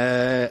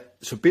bear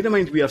in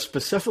mind we are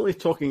specifically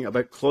talking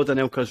about Claude and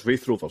Elka's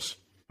Wraith Rovers.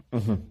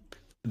 Mm-hmm.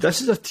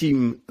 this is a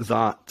team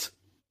that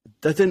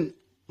didn't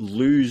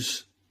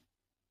lose.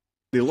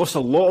 They lost a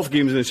lot of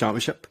games in the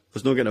Championship.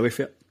 There's no getting away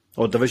from it.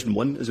 Or Division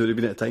 1, as it would have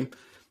been at the time.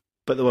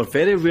 But they were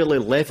very rarely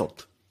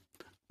levelled.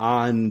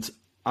 And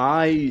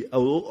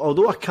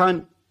although I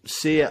can't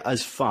say it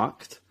as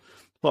fact,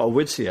 what I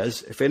would say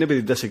is, if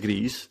anybody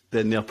disagrees,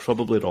 then they're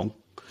probably wrong.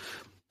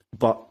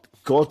 But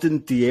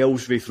Gordon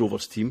Dalziel's Raith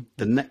Rovers team,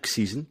 the next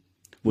season,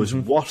 was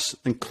worse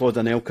than Claude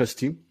Anelka's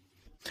team.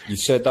 You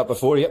said that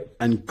before, yep.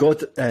 And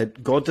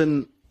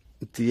Gordon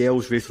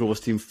Dalziel's Raith Rovers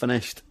team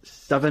finished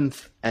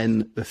 7th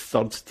in the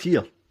 3rd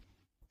tier.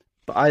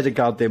 But I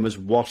regard them as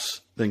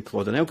worse than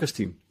Claude Anelka's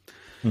team.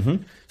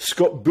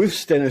 Scott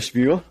Booth's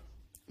Stenhousemuir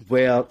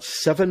were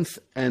 7th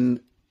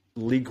in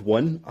League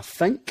One, I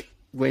think,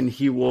 when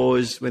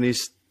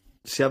his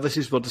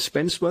services were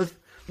dispensed with.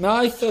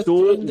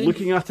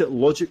 Looking at it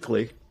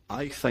logically,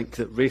 I think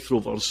that Raith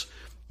Rovers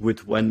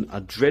would win a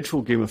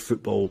dreadful game of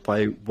football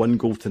by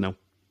 1-0.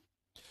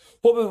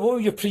 What were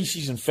your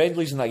pre-season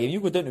friendlies in that game? You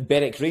go down to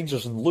Berwick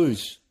Rangers and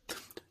lose.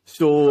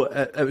 So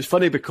it was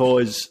funny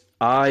because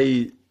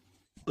there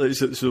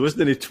wasn't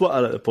any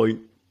Twitter at the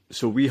point.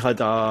 So we had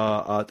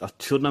a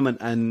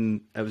tournament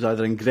it was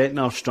either in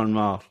Gretna or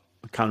Stranraer,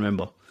 I can't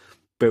remember.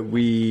 But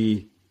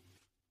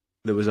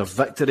there was a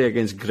victory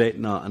against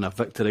Gretna and a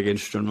victory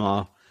against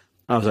Stranraer.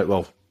 I was like,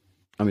 well,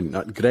 I mean,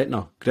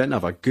 Gretna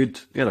have a good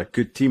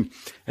team.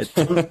 It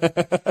turned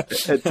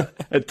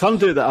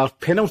out that our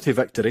penalty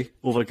victory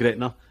over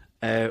Gretna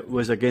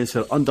was against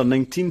our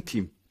under-19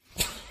 team.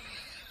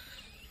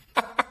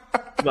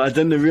 But I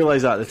didn't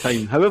realise that at the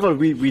time. However,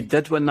 we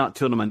did win that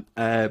tournament.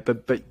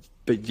 But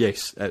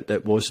yes,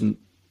 it wasn't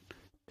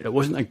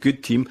a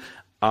good team.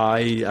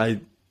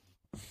 If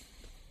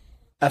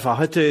I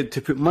had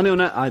to put money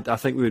on it, I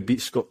think we would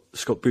beat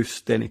Scott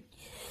Booth's Denny.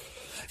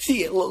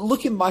 See,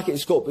 looking back at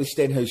Scott Booth's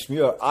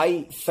Stenhousemuir,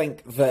 I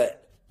think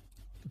that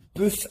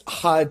Booth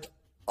had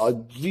a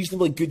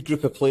reasonably good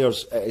group of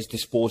players at his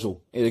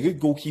disposal. He had a good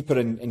goalkeeper,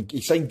 and he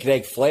signed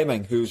Greg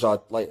Fleming, who's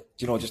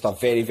just a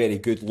very, very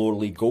good lower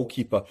league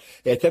goalkeeper.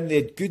 They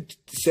had good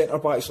centre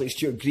backs like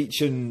Stuart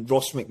Greachin,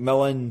 Ross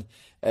McMillan,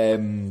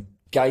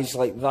 guys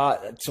like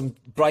that.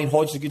 Brian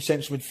Hodge, a good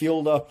central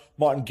midfielder.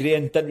 Martin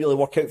Graham didn't really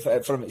work out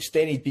for him at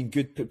Sten. He'd been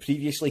good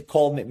previously.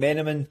 Colin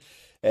McMenamin.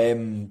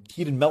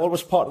 Kieran Miller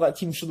was part of that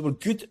team, so there were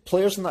good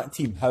players in that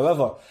team.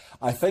 However,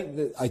 I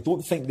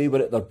don't think they were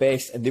at their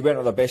best, and they weren't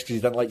at their best because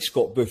he didn't like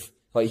Scott Booth.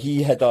 Like,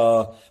 he had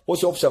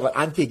what's the opposite of an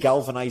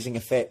anti-galvanising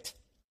effect?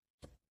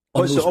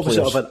 What's the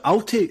opposite of an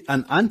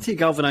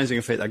anti-galvanising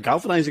effect? A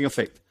galvanising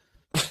effect?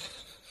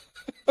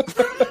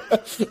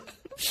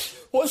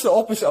 What's the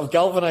opposite of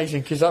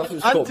galvanising? Because that's what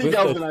Scott Booth did.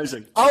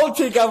 Anti-galvanising.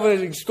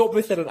 Anti-galvanising. Scott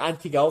Booth had an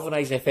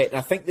anti-galvanising effect, and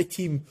I think the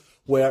team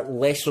were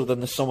lesser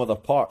than the sum of their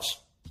parts.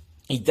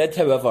 He did,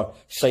 however,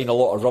 sign a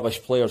lot of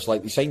rubbish players.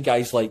 Like, they signed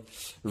guys like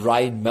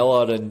Ryan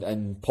Miller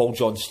and Paul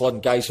John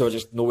Slunn, guys who are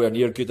just nowhere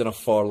near good enough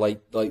for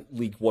like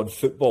League One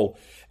football.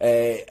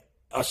 I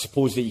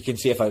suppose that you can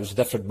say if I was a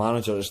different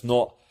manager, it's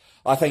not.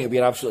 I think it'd be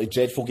an absolutely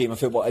dreadful game of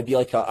football. It'd be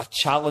like a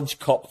Challenge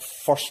Cup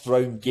first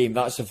round game.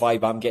 That's the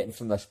vibe I'm getting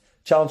from this.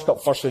 Challenge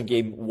Cup first round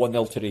game,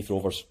 1-0 to Raith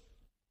Rovers.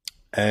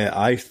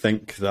 I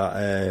think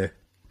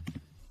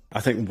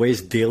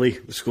Wes Daly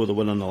scored the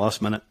winner in the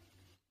last minute.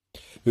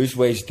 Who's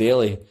Wes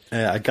Daly?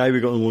 A guy we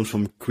got on loan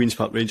from Queen's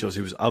Park Rangers.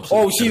 He was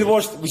absolutely.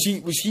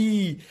 Was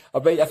he?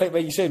 I think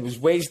what you said was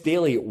Wes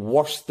Daly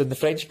worse than the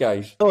French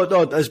guys. No,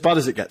 as bad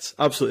as it gets.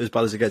 Absolutely as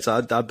bad as it gets.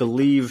 I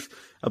believe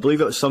it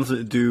was something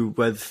to do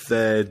with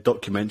the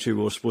documentary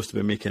we were supposed to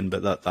be making,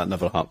 but that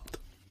never happened.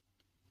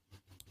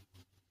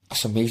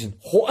 That's amazing.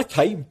 What a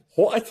time!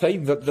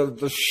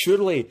 There's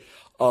surely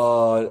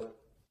there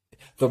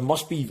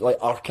must be like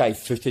archive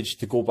footage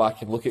to go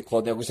back and look at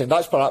Claude Nelson.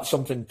 That's perhaps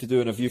something to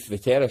do in A View from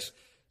the Terrace.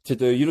 To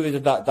do, they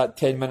did that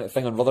 10-minute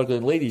thing on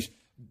Rutherglen Ladies.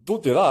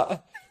 Don't do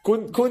that. Go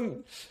to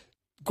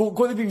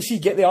the BBC,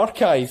 get the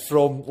archive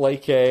from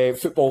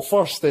Football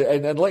First,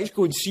 and let's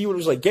go and see what it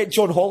was like. Get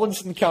John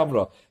Hollands in the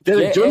camera.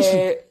 Derek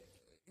Johnson.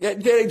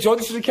 Get Derek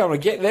Johnson in the camera.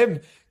 Get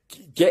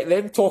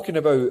them talking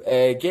about.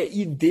 Get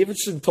Ian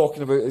Davidson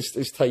talking about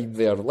his time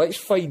there. Let's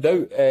find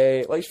out.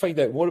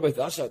 More about that.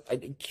 That's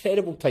an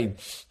incredible time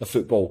of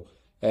football,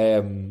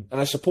 and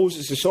I suppose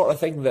it's the sort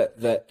of thing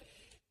that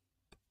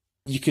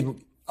you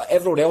can.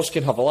 Everyone else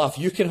can have a laugh.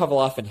 You can have a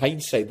laugh in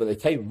hindsight, but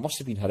at the time it must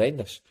have been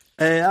horrendous.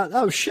 That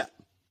was shit.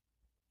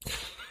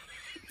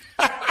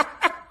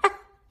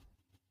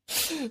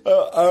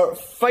 Our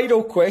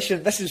final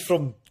question. This is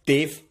from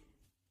Dave.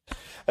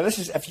 And this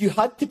is, if you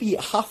had to be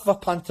half of a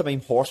pantomime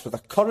horse with a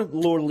current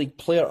lower league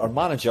player or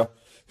manager,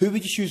 who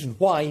would you choose and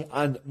why?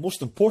 And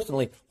most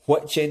importantly,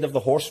 which end of the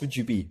horse would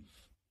you be?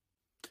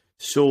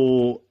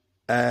 So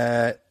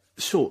I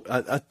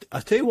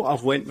tell you what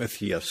I've went with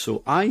here.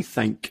 So I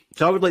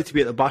would like to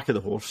be at the back of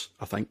the horse,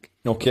 I think.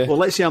 Okay. Well,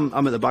 let's say I'm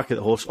at the back of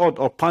the horse,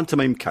 or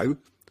pantomime cow.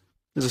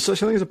 Is there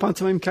such a thing as a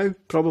pantomime cow?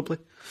 Probably.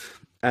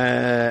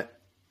 Well,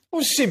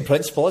 it's the same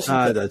principle,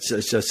 isn't it?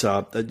 It's just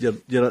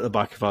you're at the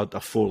back of a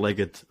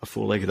four-legged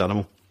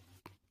animal.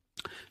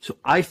 So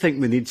I think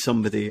we need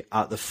somebody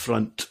at the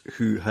front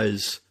who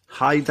has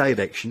high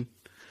direction,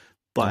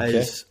 but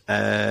is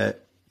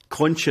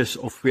conscious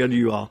of where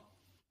you are.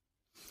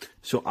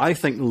 So I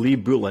think Lee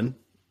Bullen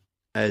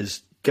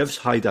gives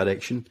high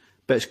direction,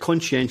 but is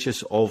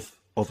conscientious of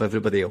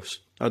everybody else.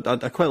 I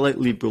quite like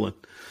Lee Bullen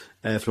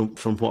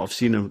from what I've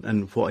seen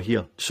and what I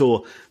hear.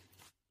 So,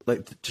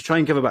 like, to try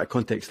and give a bit of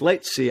context,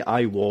 let's say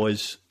I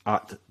was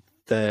at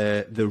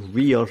the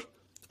rear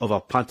of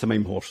a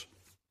pantomime horse.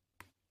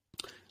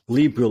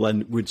 Lee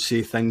Bullen would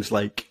say things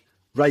like,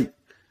 right,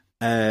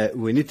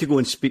 we need to go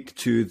and speak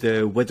to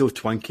the widow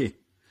Twanky.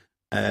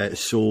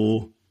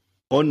 So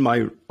on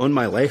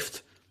my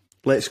left,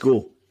 let's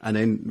go. And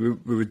then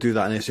we would do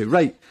that, and I'd say,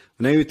 right,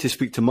 we now need to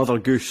speak to Mother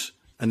Goose,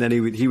 and then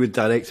he would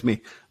direct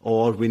me,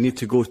 or we need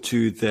to go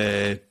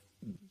to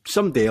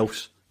somebody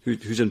else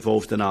who's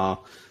involved in a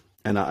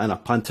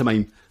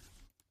pantomime.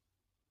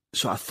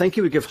 So I think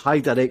he would give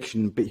high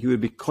direction, but he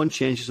would be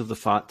conscientious of the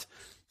fact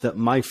that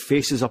my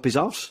face is up his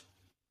arse.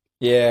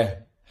 Yeah.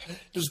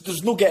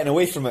 There's no getting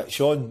away from it,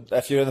 Sean.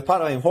 If you're in the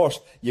pantomime horse,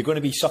 you're going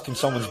to be sucking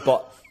someone's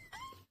butt.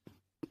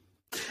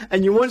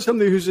 And you want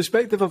somebody who's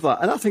respectful of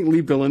that, and I think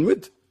Lee Bullen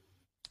would.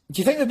 Do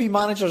you think there'd be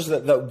managers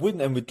that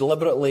wouldn't and would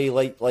deliberately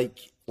like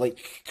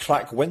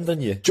crack wind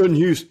on you? John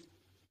Hughes.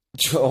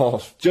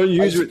 Oh, John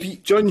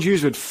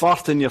Hughes would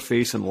fart in your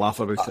face and laugh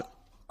about it.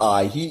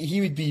 Aye,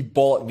 he would be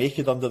bollock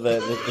naked under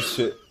the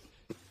suit.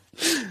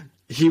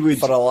 He would,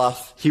 for a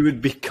laugh. He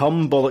would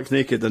become bollock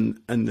naked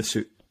in the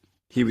suit.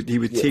 He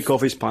would take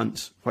off his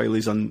pants while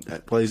he's in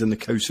the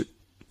cow suit.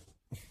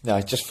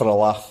 Nah, just for a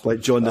laugh. Like,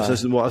 John, this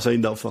isn't what I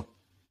signed up for.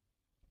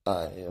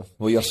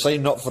 Well, you're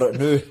signing up for it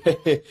now.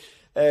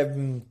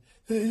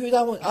 Who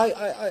that one?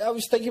 I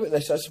was thinking about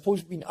this. I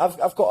suppose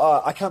I've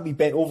got I can't be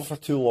bent over for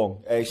too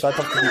long, so I'd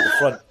have to be at the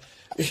front.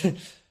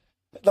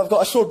 I've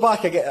got a sore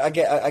back. I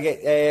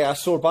get a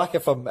sore back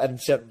if I'm in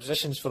certain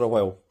positions for a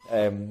while.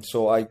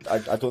 So I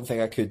don't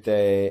think I could.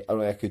 I don't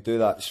think I could do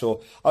that.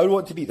 So I would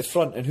want to be at the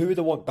front, and who would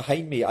I want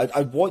behind me?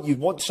 You'd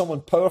want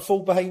someone powerful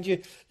behind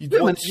you. You'd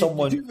want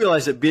someone. You do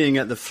realise that being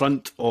at the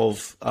front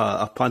of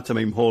a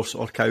pantomime horse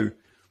or cow,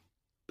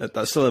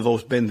 that still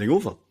involves bending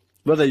over.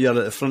 Whether you're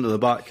at the front or the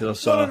back,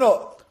 there's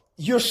no.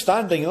 You're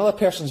standing, another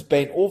person's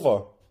bent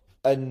over,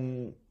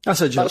 and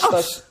that's a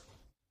giraffe.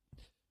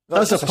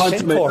 That's a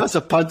pantomime. That's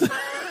a pantomime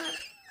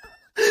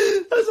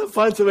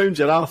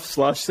giraffe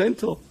 /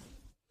 centaur.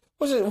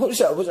 Was it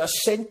a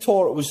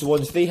centaur? It was the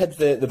ones they had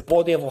the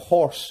body of a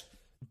horse,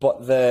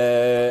 but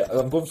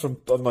I'm going from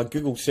on my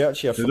Google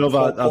search here. They have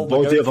a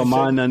body of a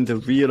man and the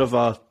rear of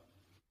a.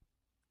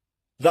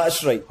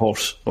 That's right.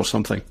 Horse or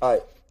something.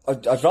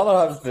 I'd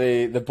rather have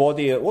the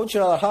body. What would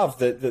you rather have?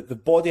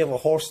 The body of a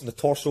horse and the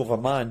torso of a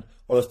man,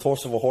 or the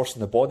torso of a horse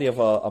and the body of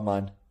a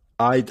man?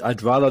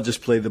 I'd rather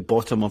just play the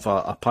bottom of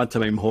a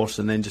pantomime horse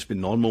and then just be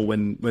normal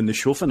when the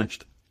show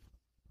finished.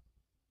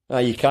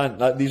 You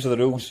can't. These are the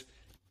rules.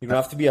 You're going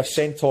to have to be a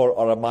centaur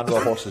or a man with a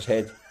horse's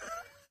head.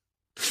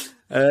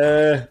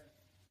 A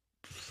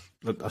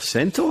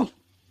centaur?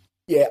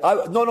 Yeah.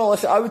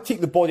 Listen, I would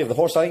take the body of the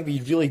horse. I think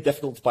it'd be really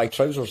difficult to buy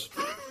trousers.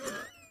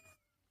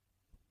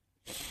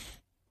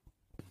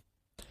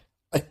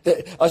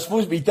 I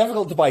suppose it'd be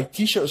difficult to buy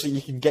T-shirts that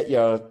you can get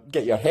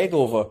your head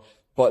over,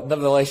 but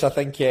nevertheless, I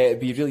think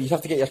it'd be really. You'd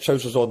have to get your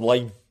trousers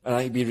online, and I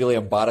think it'd be really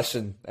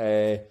embarrassing.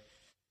 Would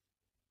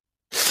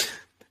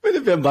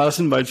it be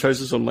embarrassing buying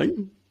trousers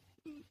online?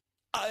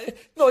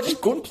 No, just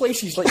going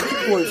places like you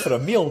could go out for a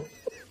meal.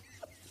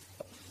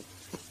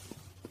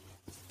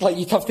 Like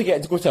you'd have to get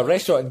him to go to a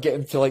restaurant and get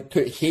him to like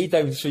put hay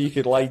down so you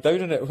could lie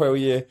down in it while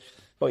you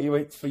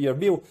went for your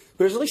meal.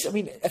 Whereas at least, I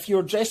mean, if you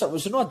were dressed up,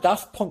 was there not a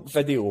Daft Punk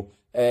video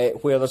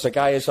where there's a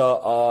guy as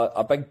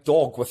a big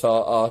dog with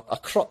a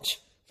crutch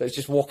that's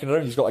just walking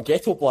around? He's got a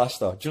ghetto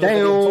blaster. Do you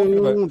know what I'm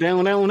talking about?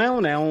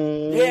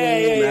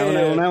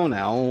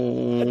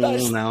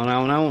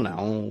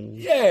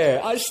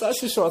 Yeah,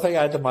 that's the sort of thing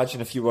I'd imagine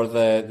if you were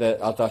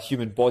had a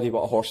human body but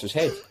a horse's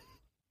head.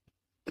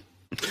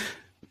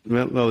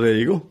 Well, there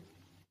you go.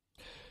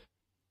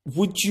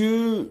 Would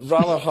you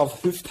rather have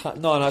hoofed hands?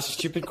 No, that's a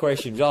stupid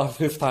question. Would you rather have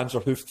hoofed hands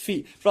or hoofed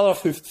feet? Rather have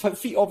hoofed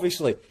feet,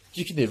 obviously.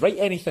 You can write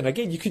anything.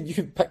 Again, you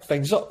can pick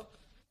things up.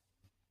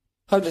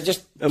 How did it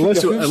just...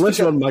 Unless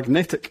you're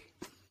magnetic.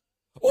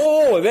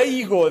 Oh, there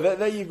you go.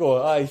 There you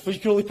go. Aye, so you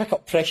can only pick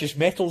up precious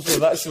metals, though.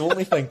 That's the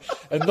only thing.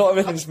 And not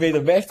everything's made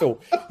of metal.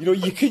 You know,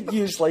 you could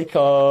use like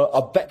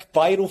a Bic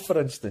biro, for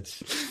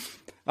instance.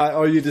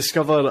 Or you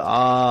discover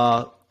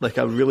a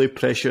really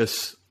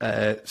precious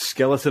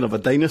skeleton of a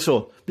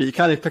dinosaur, but you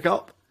can't pick it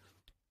up.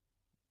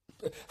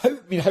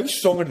 How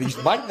strong are these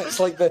magnets?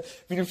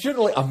 If you're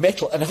like a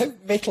metal, and how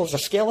metal is a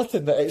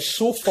skeleton that it's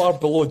so far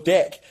below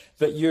deck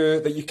that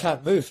you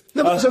can't move?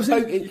 No,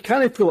 but you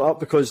can't pull it up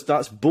because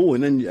that's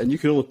bone, and you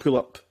can only pull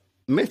up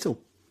metal.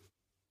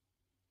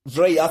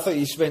 Right, I thought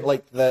you meant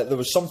like there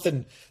was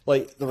something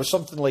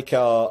like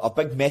a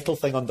big metal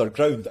thing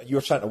underground that you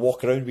were trying to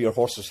walk around with your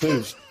horse's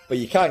hooves, but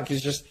you can't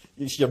because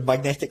you're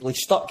magnetically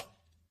stuck.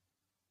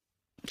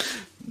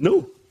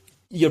 No.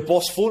 your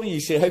boss phoning you,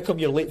 say, how come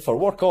you're late for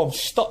work? Oh, I'm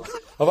stuck.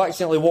 I've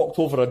accidentally walked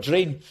over a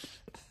drain.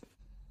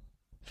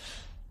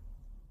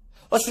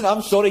 Listen,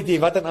 I'm sorry,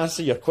 Dave, I didn't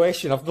answer your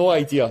question. I've no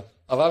idea.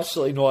 I've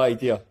absolutely no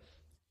idea.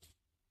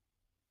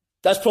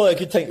 That's probably a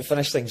good time to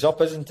finish things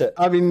up, isn't it?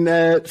 I mean,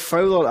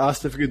 Fowler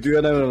asked if we could do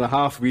an hour and a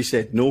half. We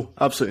said no,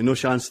 absolutely no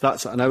chance.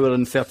 That's an hour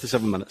and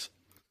 37 minutes.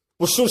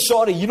 We're so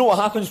sorry. You know what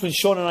happens when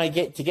Sean and I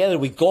get together?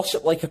 We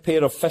gossip like a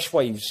pair of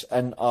fishwives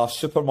in a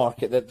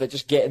supermarket that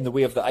just get in the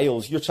way of the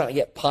aisles. You're trying to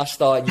get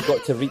pasta and you've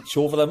got to reach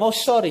over them. Oh,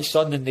 sorry,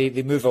 son. And they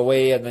move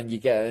away and then you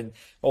get in,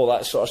 all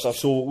that sort of stuff.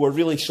 So we're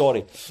really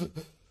sorry.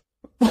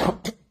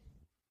 We'll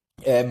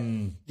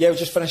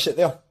just finish it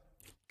there.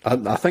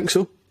 I think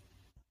so.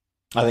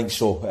 I think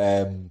so.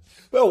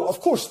 Well, of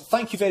course,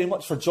 thank you very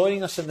much for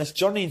joining us in this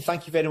journey, and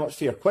thank you very much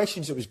for your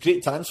questions. It was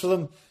great to answer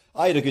them.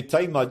 I had a good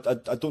time. I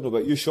don't know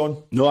about you,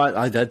 Sean. No,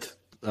 I did.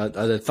 I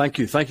did. Thank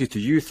you. Thank you to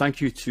you.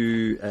 Thank you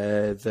to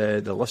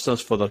the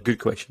listeners for their good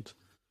questions.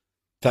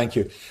 Thank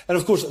you. And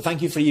of course,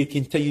 thank you for your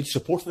continued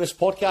support of this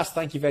podcast.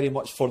 Thank you very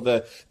much for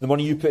the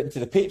money you put into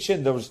the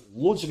Patreon. There was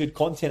loads of good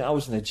content. I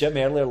was in the gym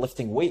earlier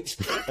lifting weights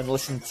and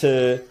listened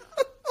to...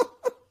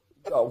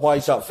 Why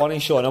is that funny,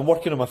 Sean? I'm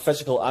working on my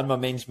physical and my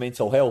men's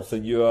mental health,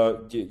 and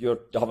you're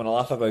having a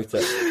laugh about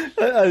it.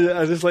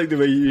 I just like the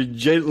way you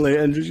gently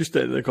introduced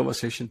it in the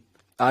conversation.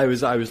 I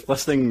was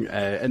listening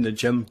in the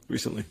gym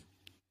recently.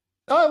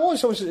 Oh,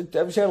 it was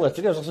earlier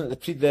today. I was listening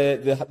to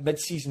the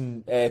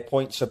mid-season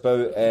points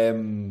about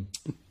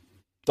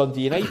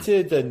Dundee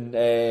United and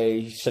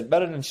St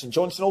Mirren and St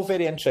Johnstone. All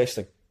very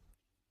interesting.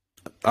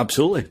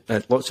 Absolutely,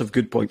 lots of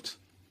good points.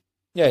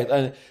 Yeah,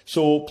 and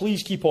so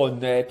please keep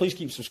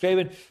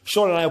subscribing.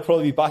 Sean and I will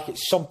probably be back at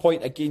some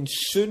point again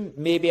soon.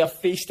 Maybe a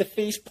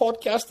face-to-face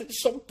podcast at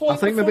some point. I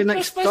think maybe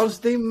next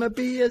Thursday.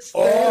 Maybe it's.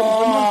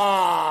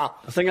 I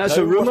think that's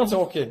a rumour.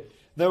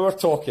 Now we're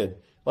talking.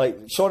 Like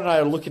Sean and I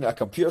are looking at a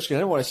computer screen. I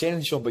don't want to say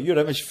anything, Sean, but your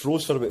image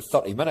froze for about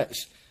 30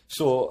 minutes.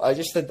 So I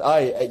just said,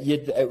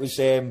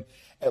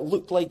 it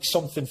looked like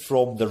something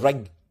from The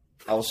Ring.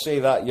 I'll say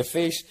that your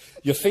face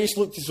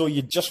looked as though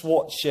you'd just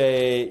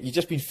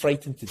been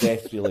frightened to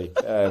death, really.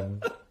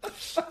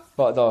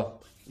 But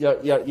no,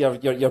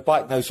 you're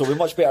back now, so we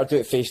much better do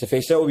it face to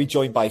face. That will be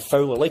joined by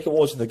Fowler, like it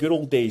was in the good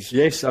old days.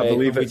 Yes, I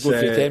believe it's.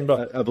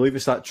 I believe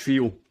it's that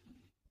trio.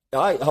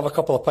 I have a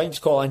couple of pints.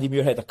 Call Andy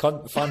Muirhead a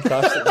cunt.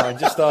 Fantastic, man.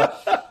 Just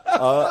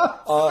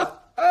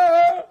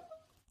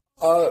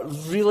a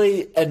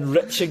really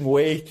enriching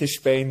way to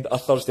spend a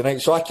Thursday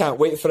night. So I can't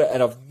wait for it,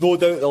 and I've no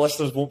doubt the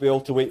listeners won't be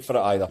able to wait for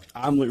it either.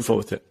 I'm looking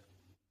forward to it.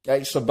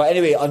 Excellent. But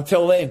anyway,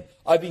 until then,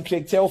 I've been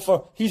Craig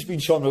Telfer, he's been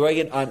Sean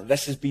McGuigan, and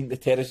this has been the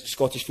Terrace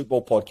Scottish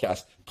Football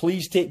Podcast.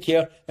 Please take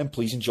care, and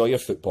please enjoy your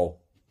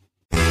football.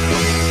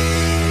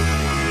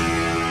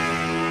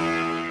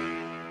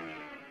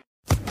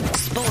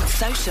 Sports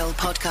Social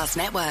Podcast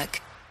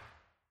Network.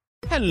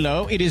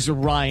 Hello, it is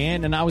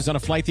Ryan, and I was on a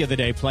flight the other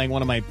day playing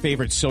one of my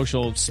favorite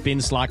social spin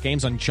slot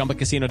games on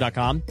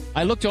ChumbaCasino.com.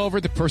 I looked over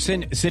at the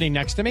person sitting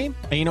next to me,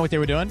 and you know what they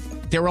were doing?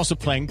 They were also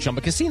playing Chumba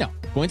Casino.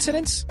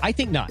 Coincidence? I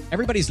think not.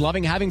 Everybody's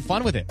loving having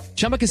fun with it.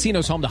 Chumba Casino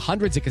is home to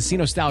hundreds of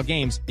casino-style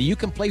games that you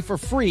can play for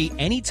free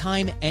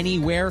anytime,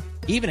 anywhere,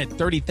 even at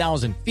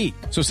 30,000 feet.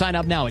 So sign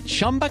up now at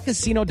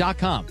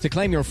ChumbaCasino.com to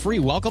claim your free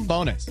welcome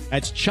bonus.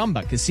 That's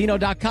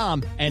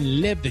ChumbaCasino.com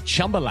and live the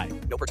Chumba life.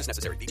 No purchase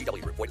necessary.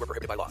 VGW. Void where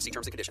prohibited by law. See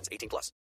terms and conditions. 18+.